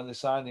Beefy when they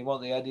signed him,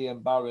 weren't they? Eddie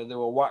and Barry, they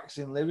were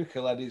waxing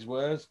lyrical, Eddie's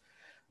words.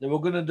 They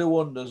were going to do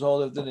wonders, all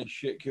they've done is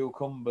shit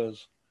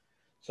cucumbers.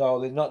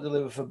 So they've not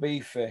delivered for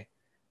Beefy.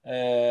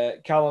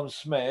 Callum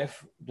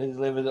Smith, they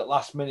delivered at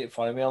last minute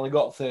for him. He only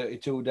got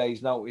 32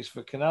 days notice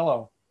for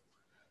Canelo.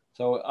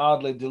 So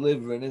hardly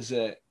delivering, is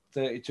it?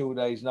 32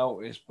 days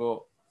notice,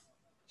 but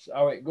that's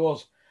how it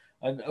goes.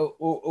 And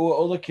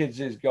other kids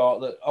he's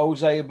got, that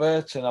Jose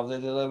Burton, have they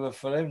delivered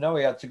for him? No,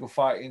 he had to go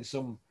fight in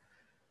some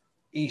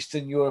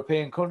Eastern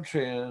European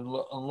country and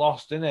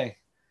lost, didn't he?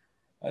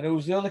 And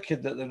who's the other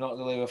kid that they've not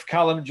delivered?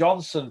 Callum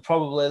Johnson,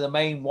 probably the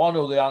main one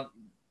who they haven't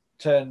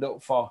turned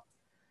up for.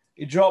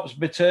 He drops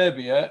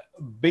Beterbiev,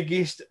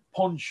 biggest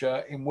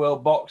puncher in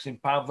world boxing,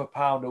 pound for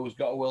pound, who's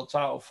got a world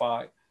title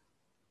fight,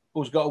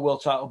 who's got a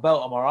world title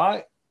belt, am I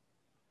right?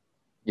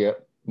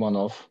 Yep, one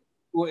of.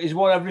 Well, he's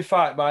won every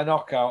fight by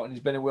knockout, and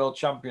he's been a world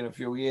champion a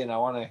few years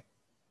now, hasn't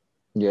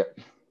he? Yep.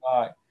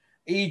 Right.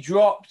 He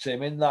dropped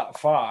him in that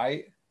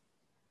fight,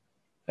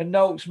 and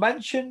Noakes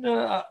mentioned.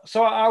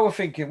 So I was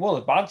thinking, well,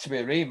 it's bound to be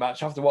a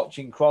rematch after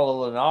watching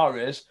Crawler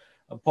Linares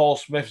and Paul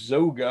Smith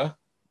Zuga.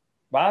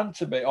 Bound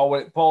to be.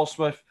 Or Paul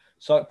Smith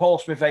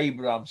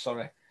Abraham,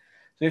 sorry.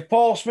 So if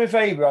Paul Smith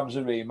Abraham's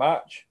a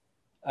rematch,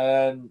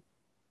 and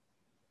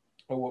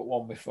who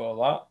one before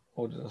that?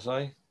 What did I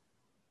say?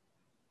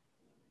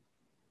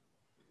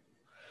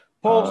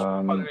 Paul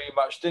Smith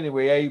rematched, didn't he,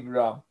 with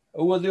Abraham?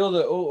 Who were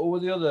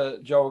the other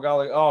Joe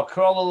Gallagher? Oh,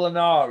 Crawler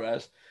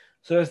Linares.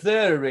 So if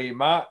they're a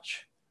rematch,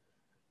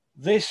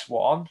 this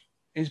one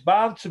is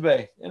bound to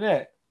be, isn't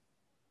it?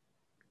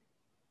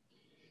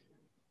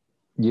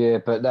 Yeah,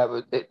 but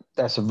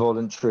that's a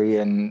voluntary,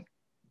 and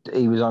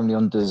he was only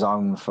on the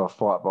zone for a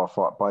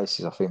fight-by-fight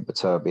basis, I think,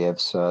 Beterbiev.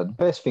 So the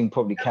best thing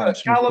probably Callum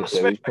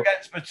Smith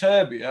against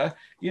Beterbiev,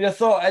 you'd have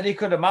thought Eddie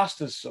could have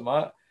mastered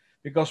something,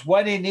 because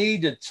when he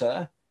needed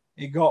to,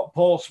 he got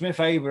Paul Smith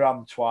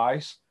Abraham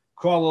twice,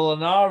 Crawler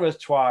Linares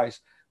twice.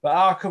 But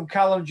how come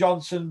Callum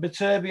Johnson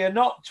Beterbiev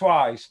not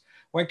twice?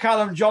 When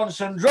Callum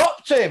Johnson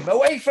dropped him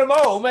away from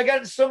home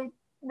against some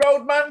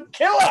roadman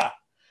killer.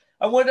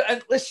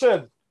 And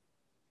listen,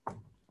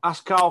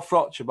 ask Carl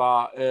Froch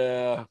about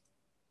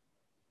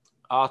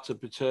Artur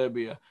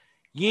Beterbiev.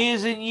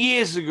 Years and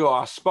years ago,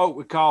 I spoke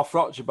with Carl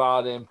Froch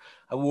about him,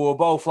 and we were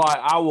both like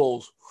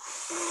owls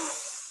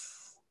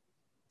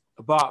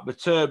about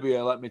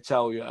Beterbiev, let me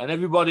tell you. And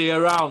everybody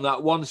around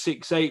that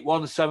 168,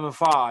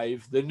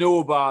 175, they knew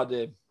about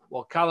him.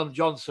 Well, Callum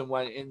Johnson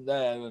went in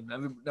there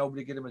and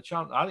nobody gave him a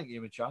chance. I didn't give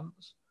him a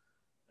chance.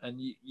 And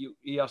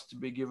he has to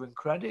be given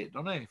credit,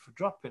 doesn't he, for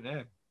dropping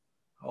him,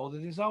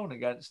 holding his own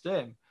against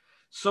him.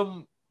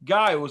 Some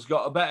guy who's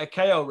got a better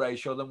KO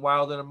ratio than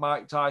Wilder and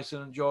Mike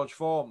Tyson and George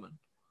Foreman.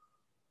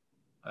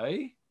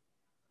 Hey?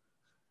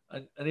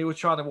 And he was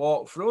trying to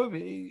walk through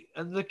him,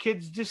 and the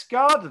kid's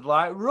discarded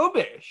like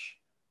rubbish.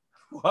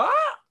 What?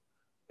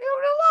 You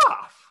having a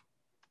laugh?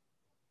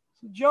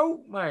 It's a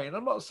joke, mate.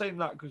 I'm not saying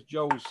that because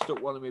Joe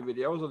stuck one of my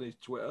videos on his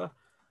Twitter.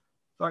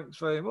 Thanks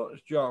very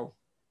much, Joe.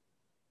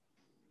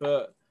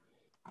 But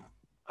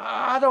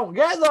I don't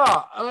get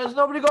that. Has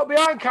nobody got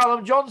behind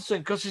Callum Johnson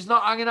because he's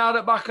not hanging out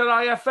at back of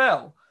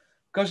IFL?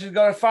 Because he's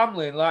got a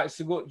family and likes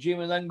to go to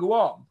gym and then go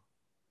on?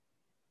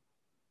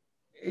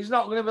 He's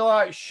not going to be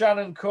like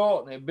Shannon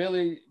Courtney.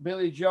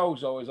 Billy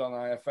Joe's always on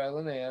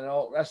IFL, isn't he? And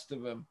all the rest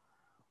of them.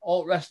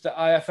 All the rest of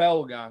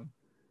IFL gang.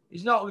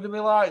 He's not going to be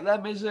like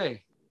them, is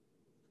he?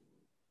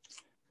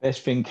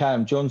 Best thing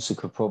Callum Johnson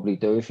could probably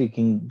do, if he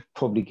can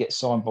probably get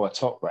signed by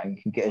Top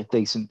Rank and get a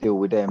decent deal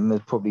with them,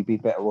 they'd probably be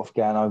better off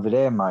going over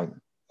there, mate.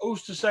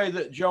 Who's to say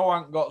that Joe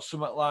ain't got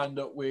something lined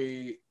up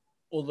with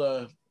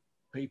other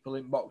people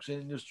in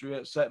boxing industry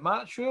at set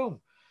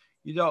Matchroom?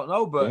 You don't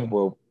know, but yeah,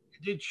 well,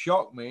 it did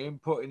shock me in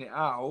putting it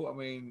out. I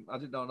mean, I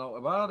didn't know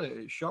about it.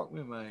 It shocked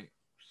me, mate.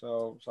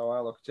 So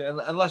I look at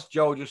it. Unless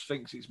Joe just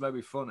thinks it's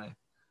maybe funny.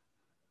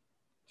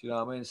 Do you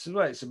know what I mean?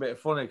 It's a bit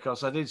funny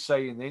because I did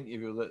say in the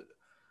interview that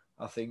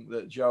I think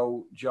that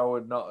Joe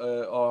had not,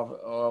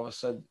 or I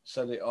said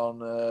it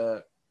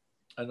on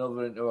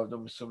another interview I've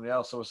done with somebody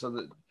else. So I said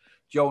that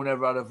Joe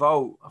never had a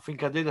vote. I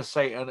think I did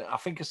say it, and I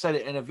think I said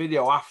it in a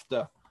video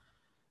after.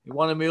 In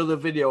one of my other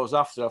videos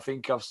after, I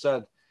think I've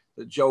said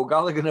that Joe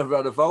Gallagher never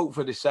had a vote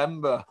for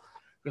December.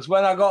 Because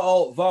when I got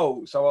all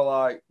votes, I was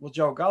like, well,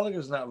 Joe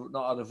Gallagher's not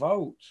had a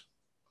vote.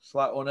 It's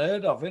like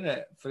unheard of, isn't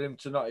it? For him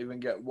to not even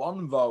get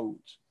one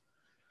vote.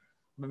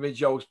 Maybe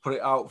Joe's put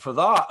it out for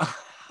that.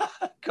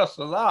 Because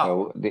of that.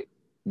 Well,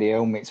 the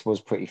helmets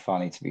was pretty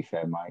funny, to be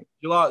fair, mate.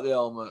 You like the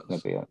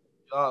helmets? You like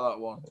that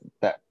one?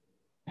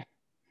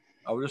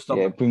 I was just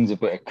it brings a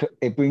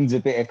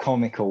bit of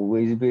comical.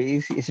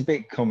 It's a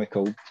bit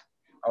comical.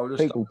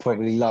 People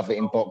probably love it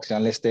in boxing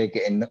unless they're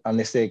getting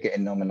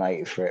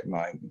nominated for it,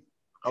 mate.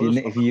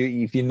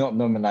 If you're not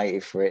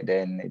nominated for it,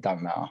 then it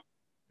don't matter.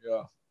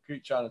 Yeah,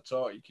 keep trying to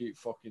talk. You keep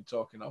fucking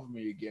talking over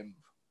me, you gimp.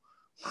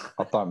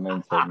 I don't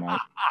mean to, mate.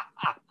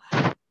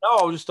 No,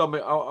 I was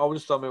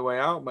just on my way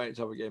out, mate,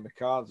 to have a game of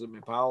cards with my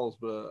pals,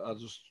 but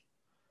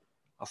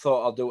I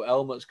thought I'd do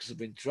helmets because I've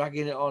been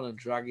dragging it on.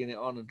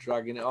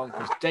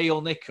 Because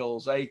Dale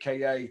Nichols,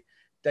 aka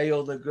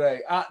Dale the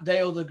Great, at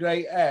Dale the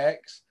Great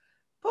X,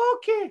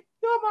 Porky,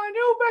 you're my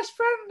new best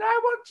friend. I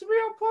want to be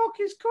on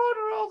Porky's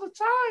corner all the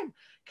time.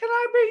 Can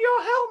I be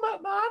your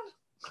helmet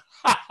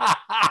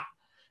man?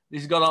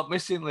 He's gone up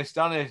missing list,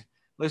 hasn't he?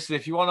 Listen,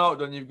 if you want out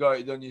done, you've got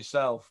it done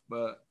yourself.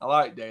 But I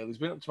like Dale. He's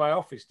been up to my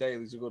office, Dale.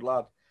 He's a good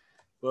lad.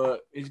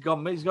 But he's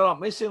gone up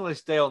missing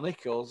list, Dale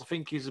Nichols. I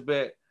think he's a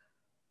bit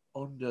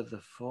under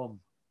the thumb.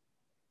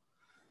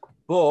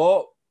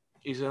 But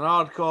he's an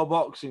hardcore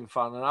boxing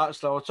fan. And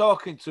actually, I was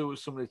talking to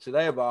somebody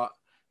today about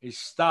his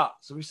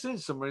stats. Have you seen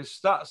some of his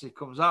stats he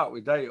comes out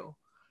with, Dale?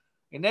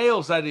 He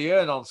nails Eddie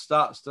Hearn on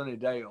stats, doesn't he,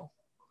 Dale?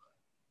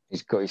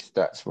 He's got his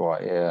stats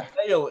right, yeah.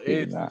 Dale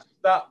is the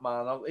stat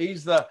man.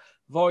 He's the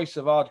voice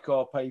of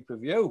hardcore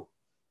pay-per-view.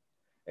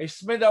 If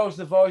Smidow's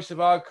the voice of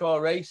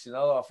hardcore racing,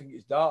 although I think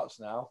it's darts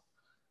now.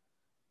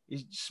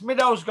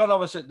 Smidow's gone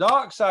over to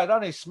dark side,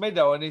 hasn't he?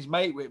 Smidow and his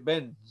mate with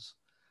Bins.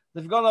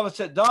 They've gone over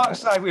to dark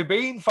side with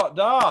Bean for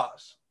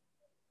darts.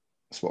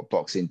 That's what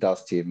boxing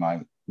does to you,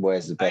 mate.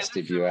 Where's the best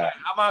of you at?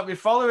 I might be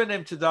following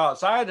him to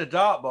darts. I had a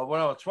dartboard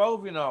when I was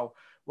 12, you know,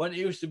 when it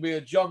used to be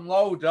a John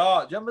Lowe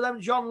dart. Do you remember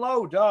them John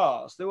Lowe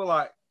darts? They were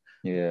like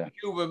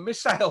Cuban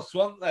missiles,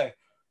 weren't they?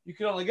 You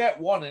could only get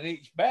one in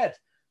each bed.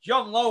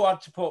 John Lowe had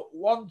to put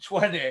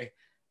 120,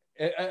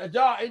 a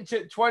dart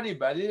into 20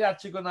 bed. He had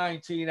to go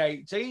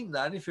 1918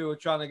 then if he were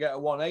trying to get a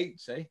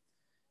 180.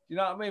 You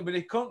know what I mean? But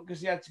he couldn't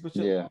because he had to go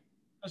to...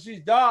 Because his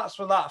darts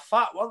were that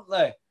fat, weren't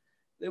they?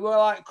 They were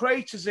like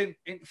craters in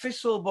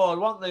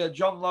Thistleborn, weren't they? A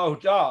John Lowe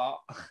dart.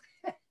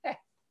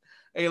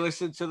 Hey,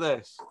 listen to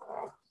this.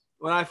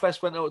 When I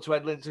first went up to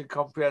Edlington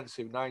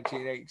Comprehensive,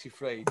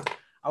 1983,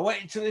 I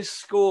went into this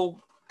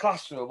school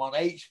classroom on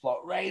H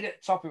block, right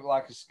at the top of it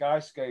like a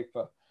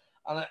skyscraper.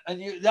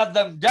 And you had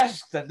them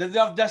desks then. Did they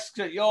have desks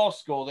at your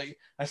school,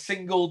 a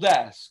single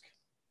desk?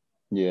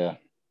 Yeah.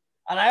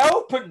 And I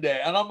opened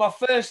it, and on my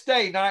first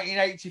day,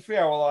 1983,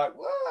 I was like,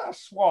 well,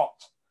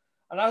 SWAT.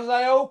 And as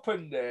I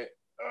opened it,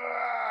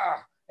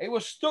 it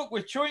was stuck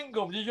with chewing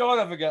gum. Did you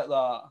ever get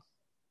that?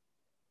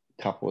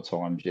 Couple of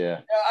times,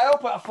 yeah. I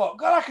opened it, I thought,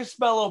 God, I can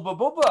smell Hubba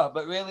Bubba,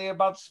 but really a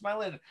bad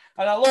smelling.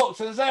 And I looked,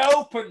 and as I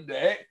opened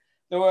it,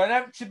 there were an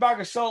empty bag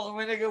of salt and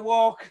vinegar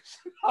Walkers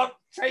on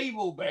the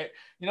table bit.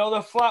 You know,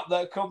 the flap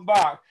that come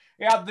back.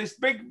 It had this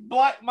big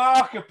black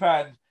marker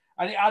pen,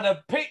 and it had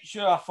a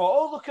picture. I thought,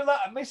 oh, look at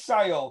that, a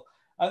missile.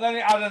 And then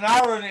it had an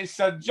arrow, and it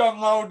said, John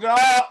Lowe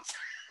darts.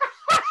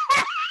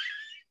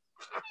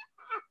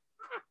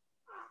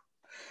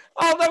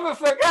 I'll never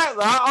forget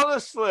that,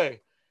 honestly.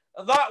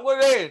 And that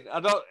were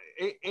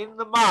in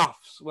the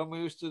maths, when we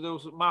used to do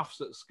some maths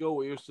at school,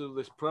 we used to do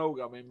this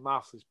program in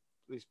maths,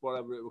 this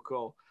whatever it was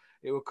called.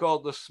 It was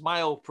called the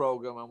Smile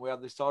Program, and we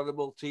had this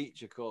horrible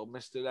teacher called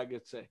Mr.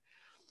 Eggerty.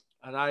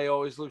 And I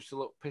always used to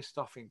look pissed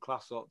off in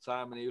class all the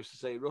time, and he used to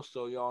say,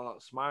 Russell, you're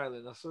not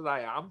smiling. I said,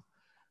 I am.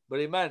 But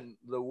he meant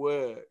the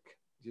work.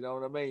 Do you know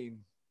what I mean?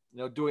 You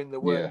know, doing the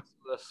work,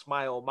 the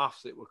Smile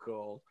Maths it were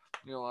called.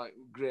 you know, like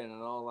grin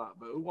and all that.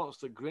 But who wants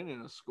to grin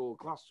in a school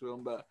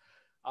classroom? But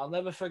I'll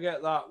never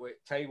forget that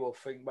with table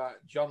thing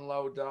about John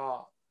Lowe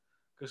Dart.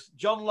 Because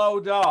John Lowe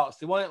Darts,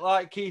 they weren't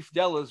like Keith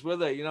Della's, were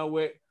they? You know,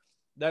 with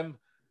them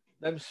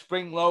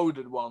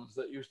spring-loaded ones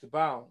that used to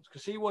bounce.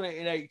 Because he won it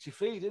in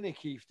 83, didn't he,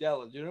 Keith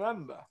Della? Do you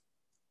remember?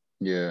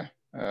 Yeah.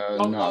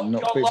 John No, Lowe,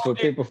 not John bit, Lowe but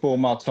did, bit before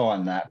my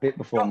time. That bit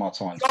before my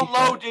time. To be John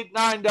Lowe fair. did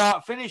 9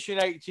 dart finish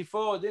in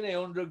 84, didn't he?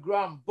 100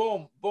 grand,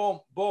 boom, boom,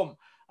 boom.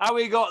 How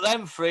he got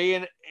them free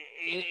in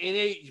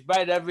each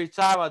bed every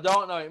time, I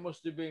don't know. It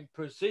must have been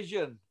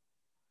precision.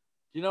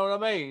 Do you know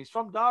what I mean? He's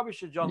from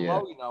Derbyshire, John Yeah.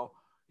 Lowe, you know.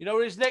 You know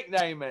what his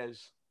nickname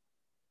is?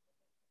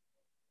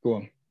 Go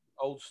on.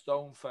 Old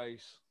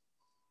Stoneface.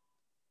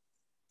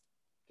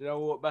 Do you know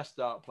what best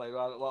dart player?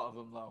 A lot of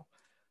them, though.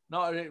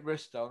 Not Eric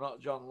Bristow,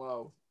 not John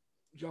Lowe.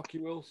 Jockey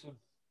Wilson.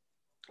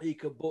 He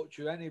could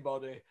butcher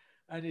anybody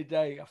any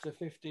day after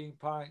 15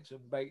 pints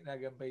of baked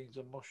egg and beans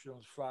and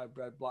mushrooms, fried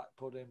bread, black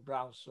pudding,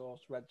 brown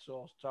sauce, red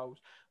sauce,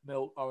 toast,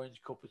 milk,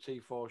 orange, cup of tea,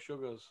 4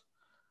 sugars.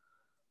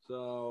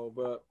 So,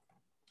 but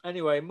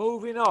anyway,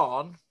 moving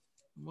on.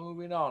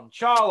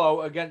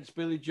 Charlo against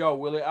Billy Joe.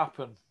 Will it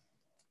happen?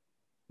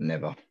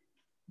 Never.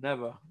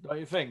 Never. Don't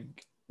you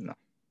think? No,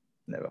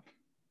 never.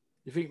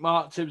 You think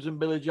Mark Tibbs and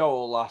Billy Joe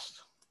will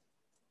last?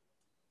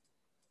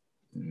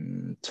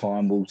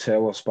 Time will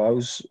tell, I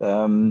suppose.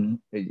 I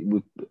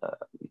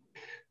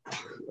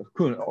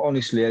couldn't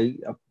honestly.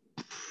 I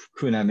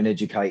couldn't have an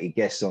educated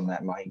guess on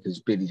that, mate, because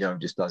Billy Joe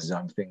just does his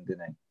own thing,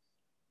 doesn't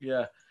he?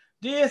 Yeah.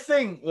 Do you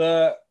think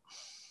that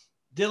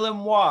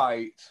Dylan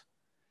White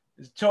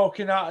is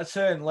talking out of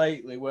turn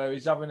lately, where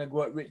he's having a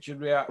go at Richard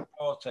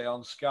Riaporte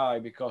on Sky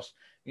because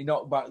he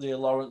knocked back the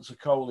Lawrence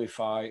Okoli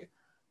fight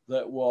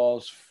that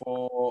was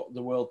for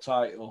the world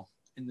title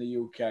in the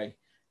UK?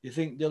 Do you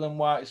think Dylan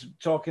White's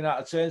talking out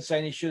of turn,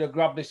 saying he should have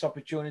grabbed this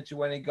opportunity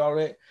when he got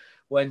it,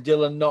 when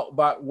Dylan knocked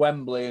back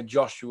Wembley and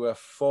Joshua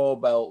 4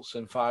 belts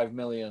and 5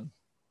 million?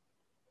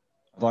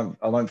 I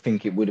don't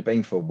think it would have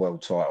been for a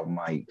world title,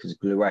 mate, because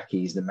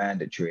Glowacki is the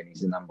mandatory and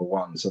he's the number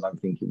one. So I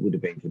don't think it would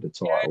have been for the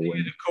title. Yeah,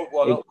 he'd have cooked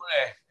one up, wouldn't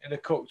he? He'd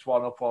have cooked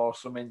one up or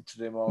some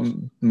into him. Or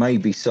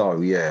maybe so,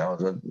 yeah.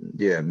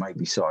 Yeah,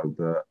 maybe so.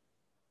 But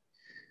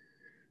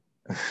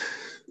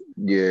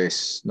yeah,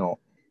 it's not.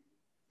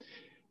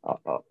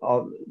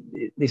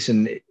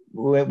 Listen,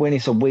 when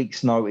it's a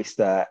week's notice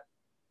that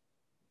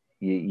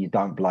you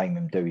don't blame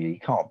him, do you? You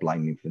can't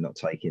blame him for not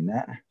taking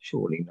that.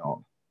 Surely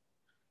not.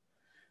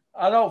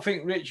 I don't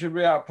think Richard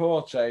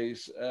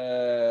Riaporte's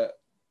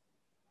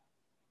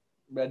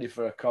ready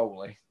for a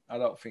Coley. I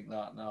don't think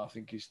that now. I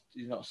think he's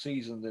not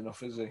seasoned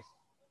enough, is he?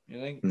 You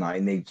think? No, he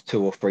needs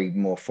 2 or 3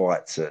 more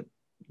fights at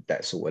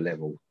that sort of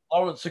level.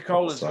 Lawrence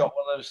Okoli's got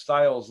one of those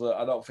styles that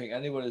I don't think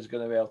anyone is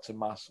going to be able to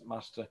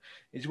master.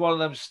 It's one of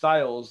them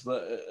styles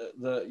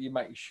that you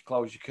make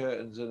close your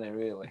curtains, isn't it,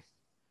 really?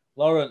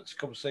 Lawrence,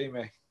 come see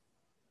me.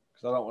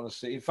 Because I don't want to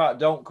see. In fact,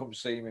 don't come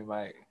see me,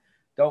 mate.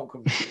 Don't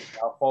come see me.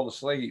 I'll fall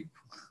asleep.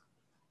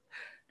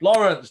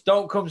 Lawrence,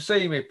 don't come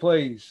see me,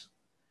 please.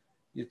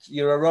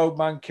 You're a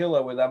roadman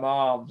killer with them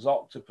arms,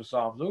 octopus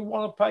arms. Who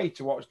want to pay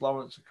to watch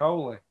Lawrence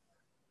Okoli?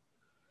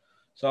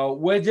 So,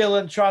 we're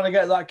Dylan trying to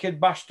get that kid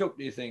bashed up,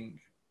 do you think?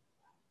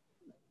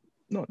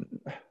 No,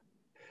 I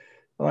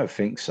don't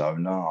think so.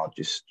 No, I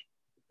just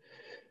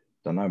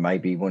don't know.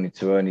 Maybe he wanted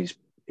to earn his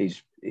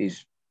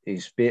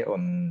bit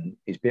on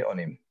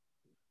him.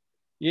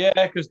 Yeah,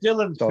 because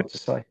Dylan's hard to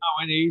say.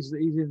 Now, he's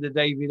in the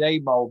David A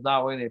mold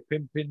now, isn't he?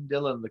 Pimping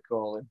Dylan, they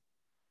call him.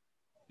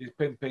 He's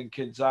pimping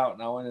kids out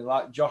now, isn't he?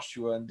 Like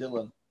Joshua and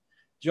Dylan.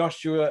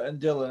 Joshua and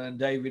Dylan and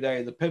David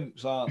A, the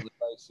pimps, aren't they,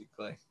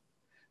 basically?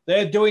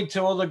 They're doing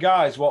to other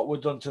guys what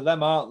we've done to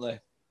them, aren't they?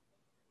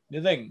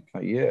 You think?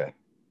 Yeah,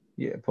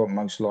 probably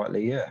most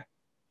likely, yeah.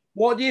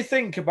 What do you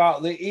think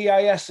about the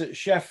EIS at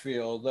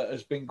Sheffield that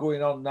has been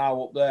going on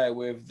now up there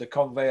with the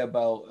conveyor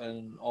belt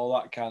and all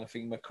that kind of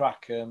thing,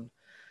 McCracken?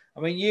 I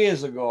mean,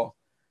 years ago,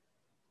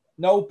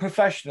 no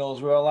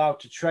professionals were allowed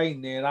to train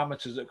near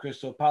amateurs at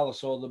Crystal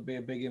Palace, or there'd be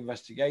a big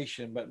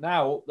investigation. But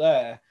now up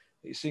there,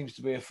 it seems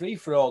to be a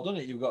free-for-all, doesn't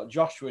it? You've got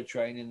Joshua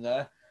training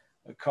there,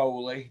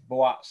 Coley,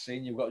 Boazzi,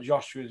 and you've got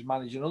Joshua's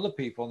managing other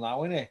people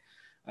now, isn't he?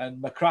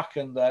 And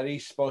McCracken there,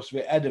 he's supposed to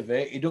be head of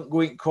it. He don't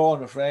go in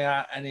corner for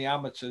any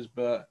amateurs,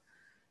 but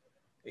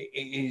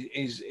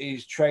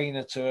he's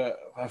trainer to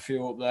a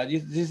few up there. Do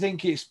you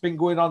think it's been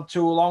going on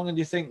too long? And do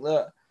you think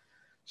that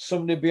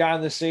somebody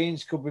behind the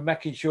scenes could be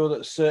making sure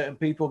that certain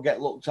people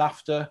get looked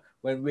after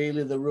when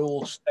really the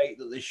rules state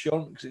that they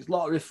shouldn't? Because it's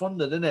lottery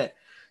funded, isn't it?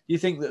 Do you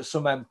think that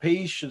some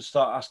MPs should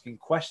start asking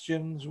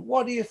questions?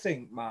 What do you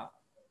think, Matt?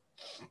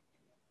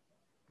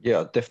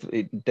 Yeah,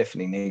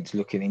 definitely needs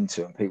looking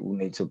into, and people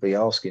need to be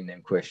asking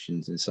them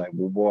questions and saying,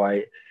 well,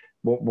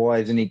 why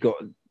hasn't he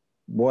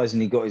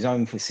got his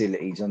own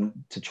facilities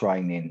to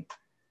train in?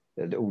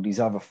 All these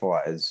other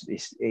fighters,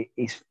 it's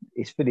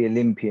for the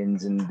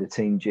Olympians and the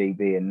Team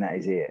GB, and that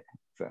is it,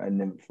 and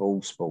then for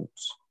all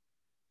sports.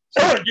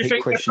 So Do you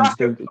think questions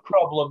McCracken's the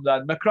problem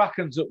then?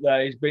 McCracken's up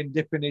there. He's been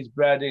dipping his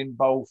bread in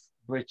both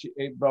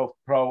both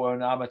pro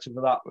and amateur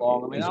for that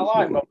long. I mean, I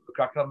like Bob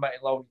McCracken. I've met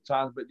him loads of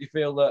times, but do you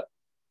feel that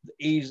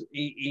he's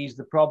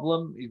the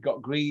problem? He's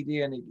got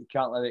greedy and he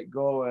can't let it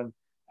go, and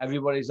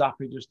everybody's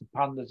happy just to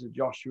pander to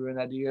Joshua and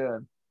Eddie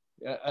Hearn.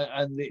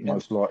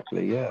 Most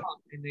likely, yeah.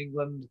 In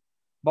England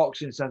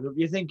boxing setup,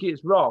 do you think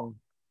it's wrong?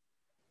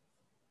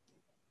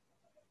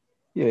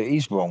 Yeah, it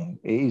is wrong.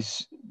 It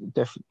is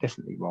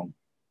definitely wrong.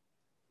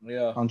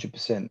 Yeah,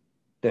 100%.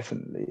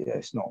 Definitely. Yeah,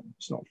 it's not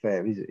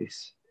fair, is it?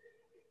 It's,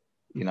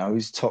 you know,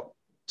 it's top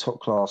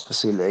class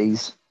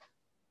facilities.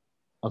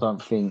 I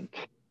don't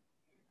think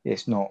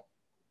it's not.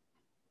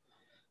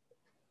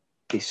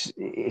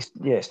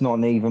 It's not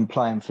an even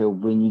playing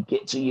field when you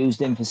get to use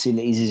them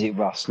facilities, is it,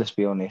 Russ? Let's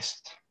be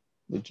honest.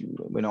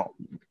 We're not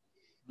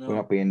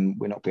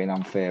being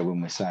unfair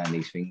when we're saying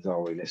these things,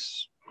 are we?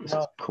 Let's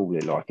call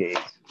it like it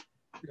is.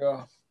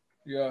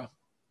 Yeah.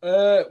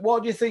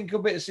 What do you think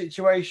of the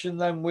situation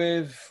then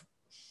with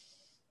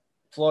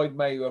Floyd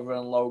Mayweather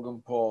and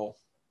Logan Paul?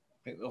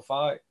 Think they'll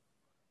fight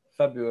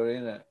February,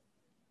 isn't it?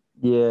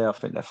 Yeah, I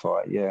think they'll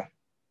fight. Yeah.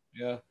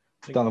 Yeah.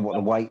 Don't know what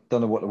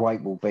the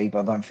weight will be, but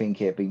I don't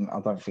think it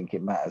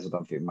matters. I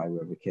don't think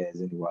Mayweather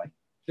cares anyway.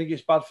 Think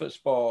it's bad for the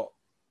sport?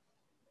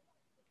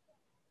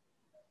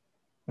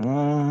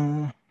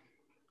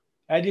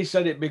 Eddie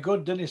said it'd be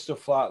good, didn't he?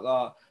 Stuff like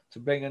that to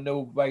bring a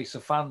new base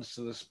of fans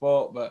to the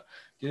sport. But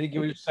do you think he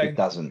was saying it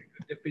doesn't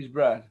dip his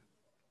bread?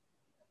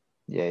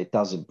 Yeah, it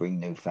doesn't bring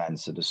new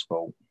fans to the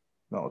sport.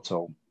 Not at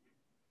all.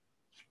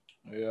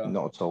 Yeah.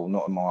 Not at all.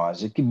 Not in my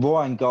eyes.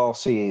 Ryan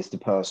Garcia is the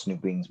person who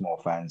brings more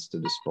fans to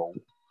the sport.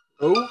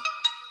 Who?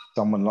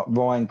 Someone like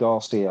Ryan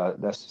Garcia,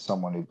 that's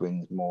someone who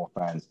brings more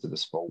fans to the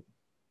sport.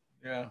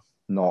 Yeah.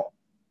 Not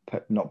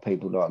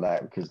people like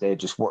that, because they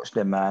just watch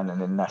their man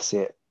and then that's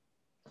it.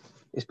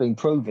 It's been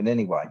proven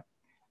anyway.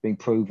 It's been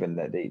proven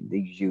that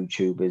these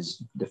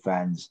YouTubers, the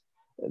fans,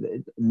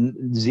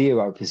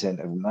 0% of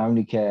them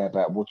only care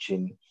about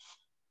watching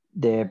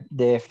their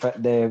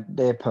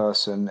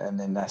person, and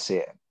then that's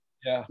it.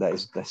 Yeah.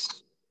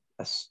 That's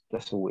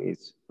all it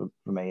is for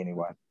me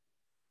anyway.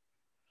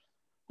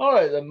 All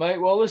right then, mate.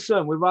 Well,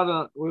 listen, we've had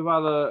a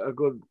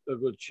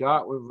good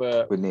chat.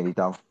 We're nearly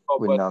done.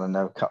 We're done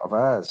another couple of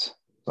hours,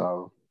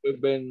 so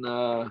we've been.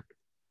 I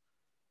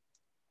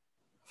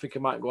think I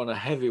might go on a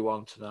heavy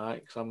one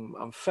tonight because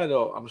I'm fed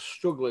up. I'm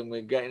struggling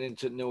with getting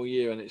into New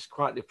Year, and it's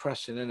quite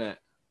depressing, isn't it?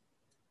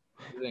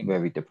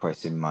 Very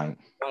depressing, mate.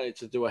 I need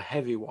to do a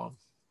heavy one.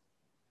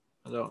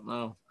 I don't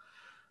know.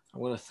 I'm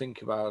going to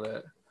think about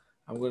it.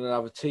 I'm going to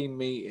have a team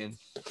meeting.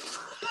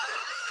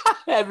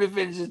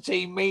 Everything's a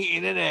team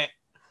meeting, isn't it?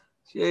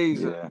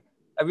 Jesus. Yeah.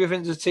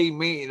 Everything's a team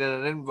meeting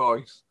and an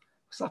invoice.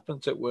 What's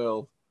happened to the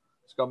world?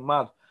 It's gone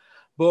mad.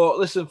 But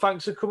listen,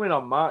 thanks for coming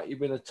on, Matt. You've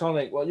been a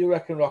tonic. What do you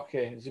reckon,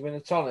 Rocky? Has he been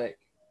a tonic?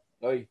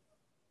 Oi,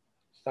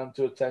 stand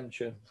to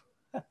attention.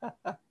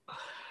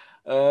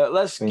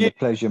 Let's been a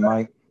pleasure,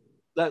 mate.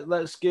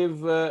 Let's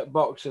give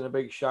boxing a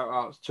big shout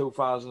out. It's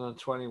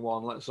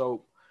 2021. Let's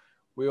hope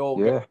we all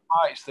get the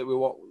fights that we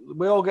want.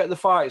 We all get the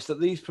fights that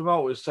these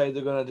promoters say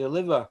they're going to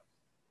deliver.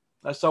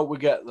 Let's hope we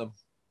get them.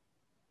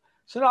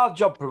 It's an hard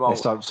job promoting.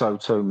 Let's hope so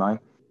too, mate.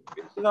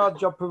 It's an hard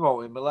job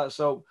promoting, but let's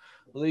hope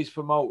these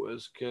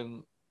promoters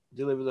can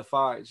deliver the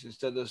fights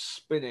instead of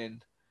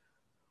spinning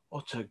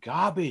utter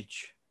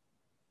garbage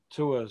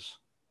to us.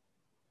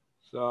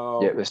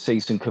 So yeah, let's see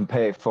some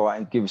competitive fight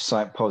and give us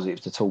something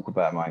positive to talk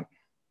about, mate.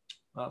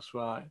 That's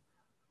right.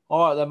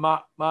 All right then,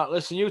 Matt. Matt,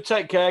 listen, you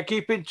take care.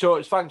 Keep in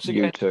touch. Thanks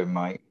again. You too,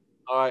 mate.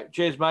 All right.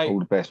 Cheers, mate. All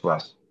the best,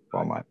 Russ.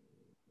 Bye, mate.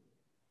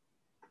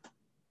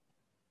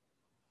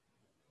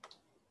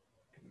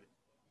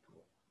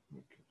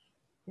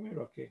 Come here,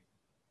 Rocky. Do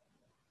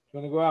you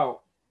want to go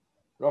out?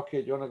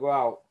 Rocky, do you want to go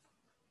out?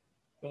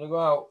 Do you want to go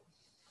out?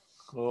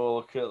 Oh,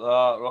 look at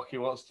that. Rocky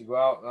wants to go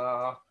out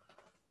now.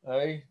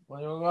 Hey,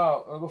 want to go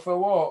out? Want to go for a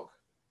walk?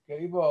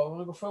 Get your ball.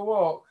 Want to go for a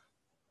walk?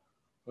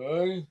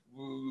 Hey,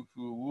 want to go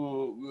for a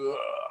walk?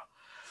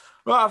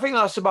 Right, I think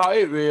that's about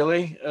it,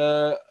 really.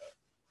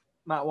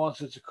 Matt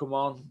wanted to come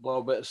on, blow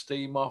a bit of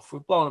steam off.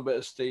 We've blown a bit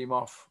of steam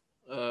off.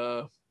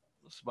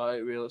 That's about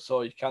it, really. That's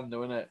all you can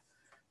do, isn't it?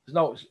 There's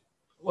no...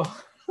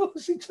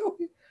 What's he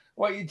doing?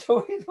 What are you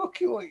doing,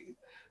 Rocky?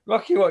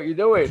 Rocky, what are you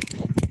doing?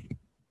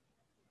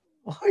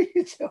 What are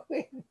you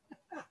doing?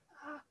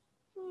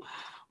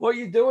 What are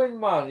you doing,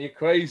 man? You're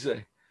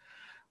crazy.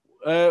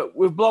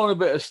 We've blown a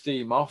bit of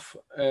steam off,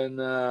 and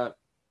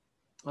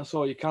that's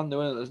all you can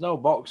do, isn't it? There's no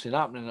boxing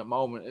happening at the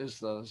moment, is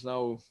there? There's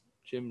no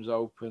gyms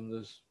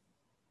open.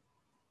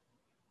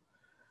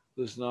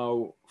 There's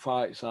no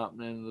fights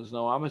happening. There's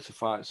no amateur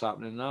fights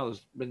happening now.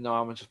 There's been no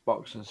amateur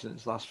boxing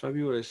since last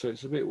February, so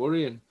it's a bit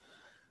worrying.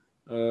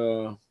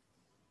 I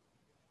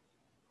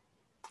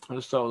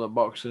just hope that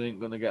boxing ain't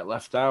going to get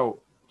left out.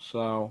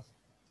 So,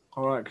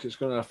 all right, because it's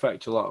going to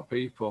affect a lot of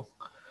people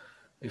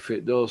if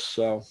it does.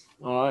 So,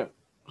 all right.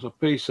 So,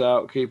 peace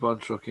out. Keep on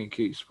trucking.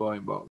 Keep supporting boxing.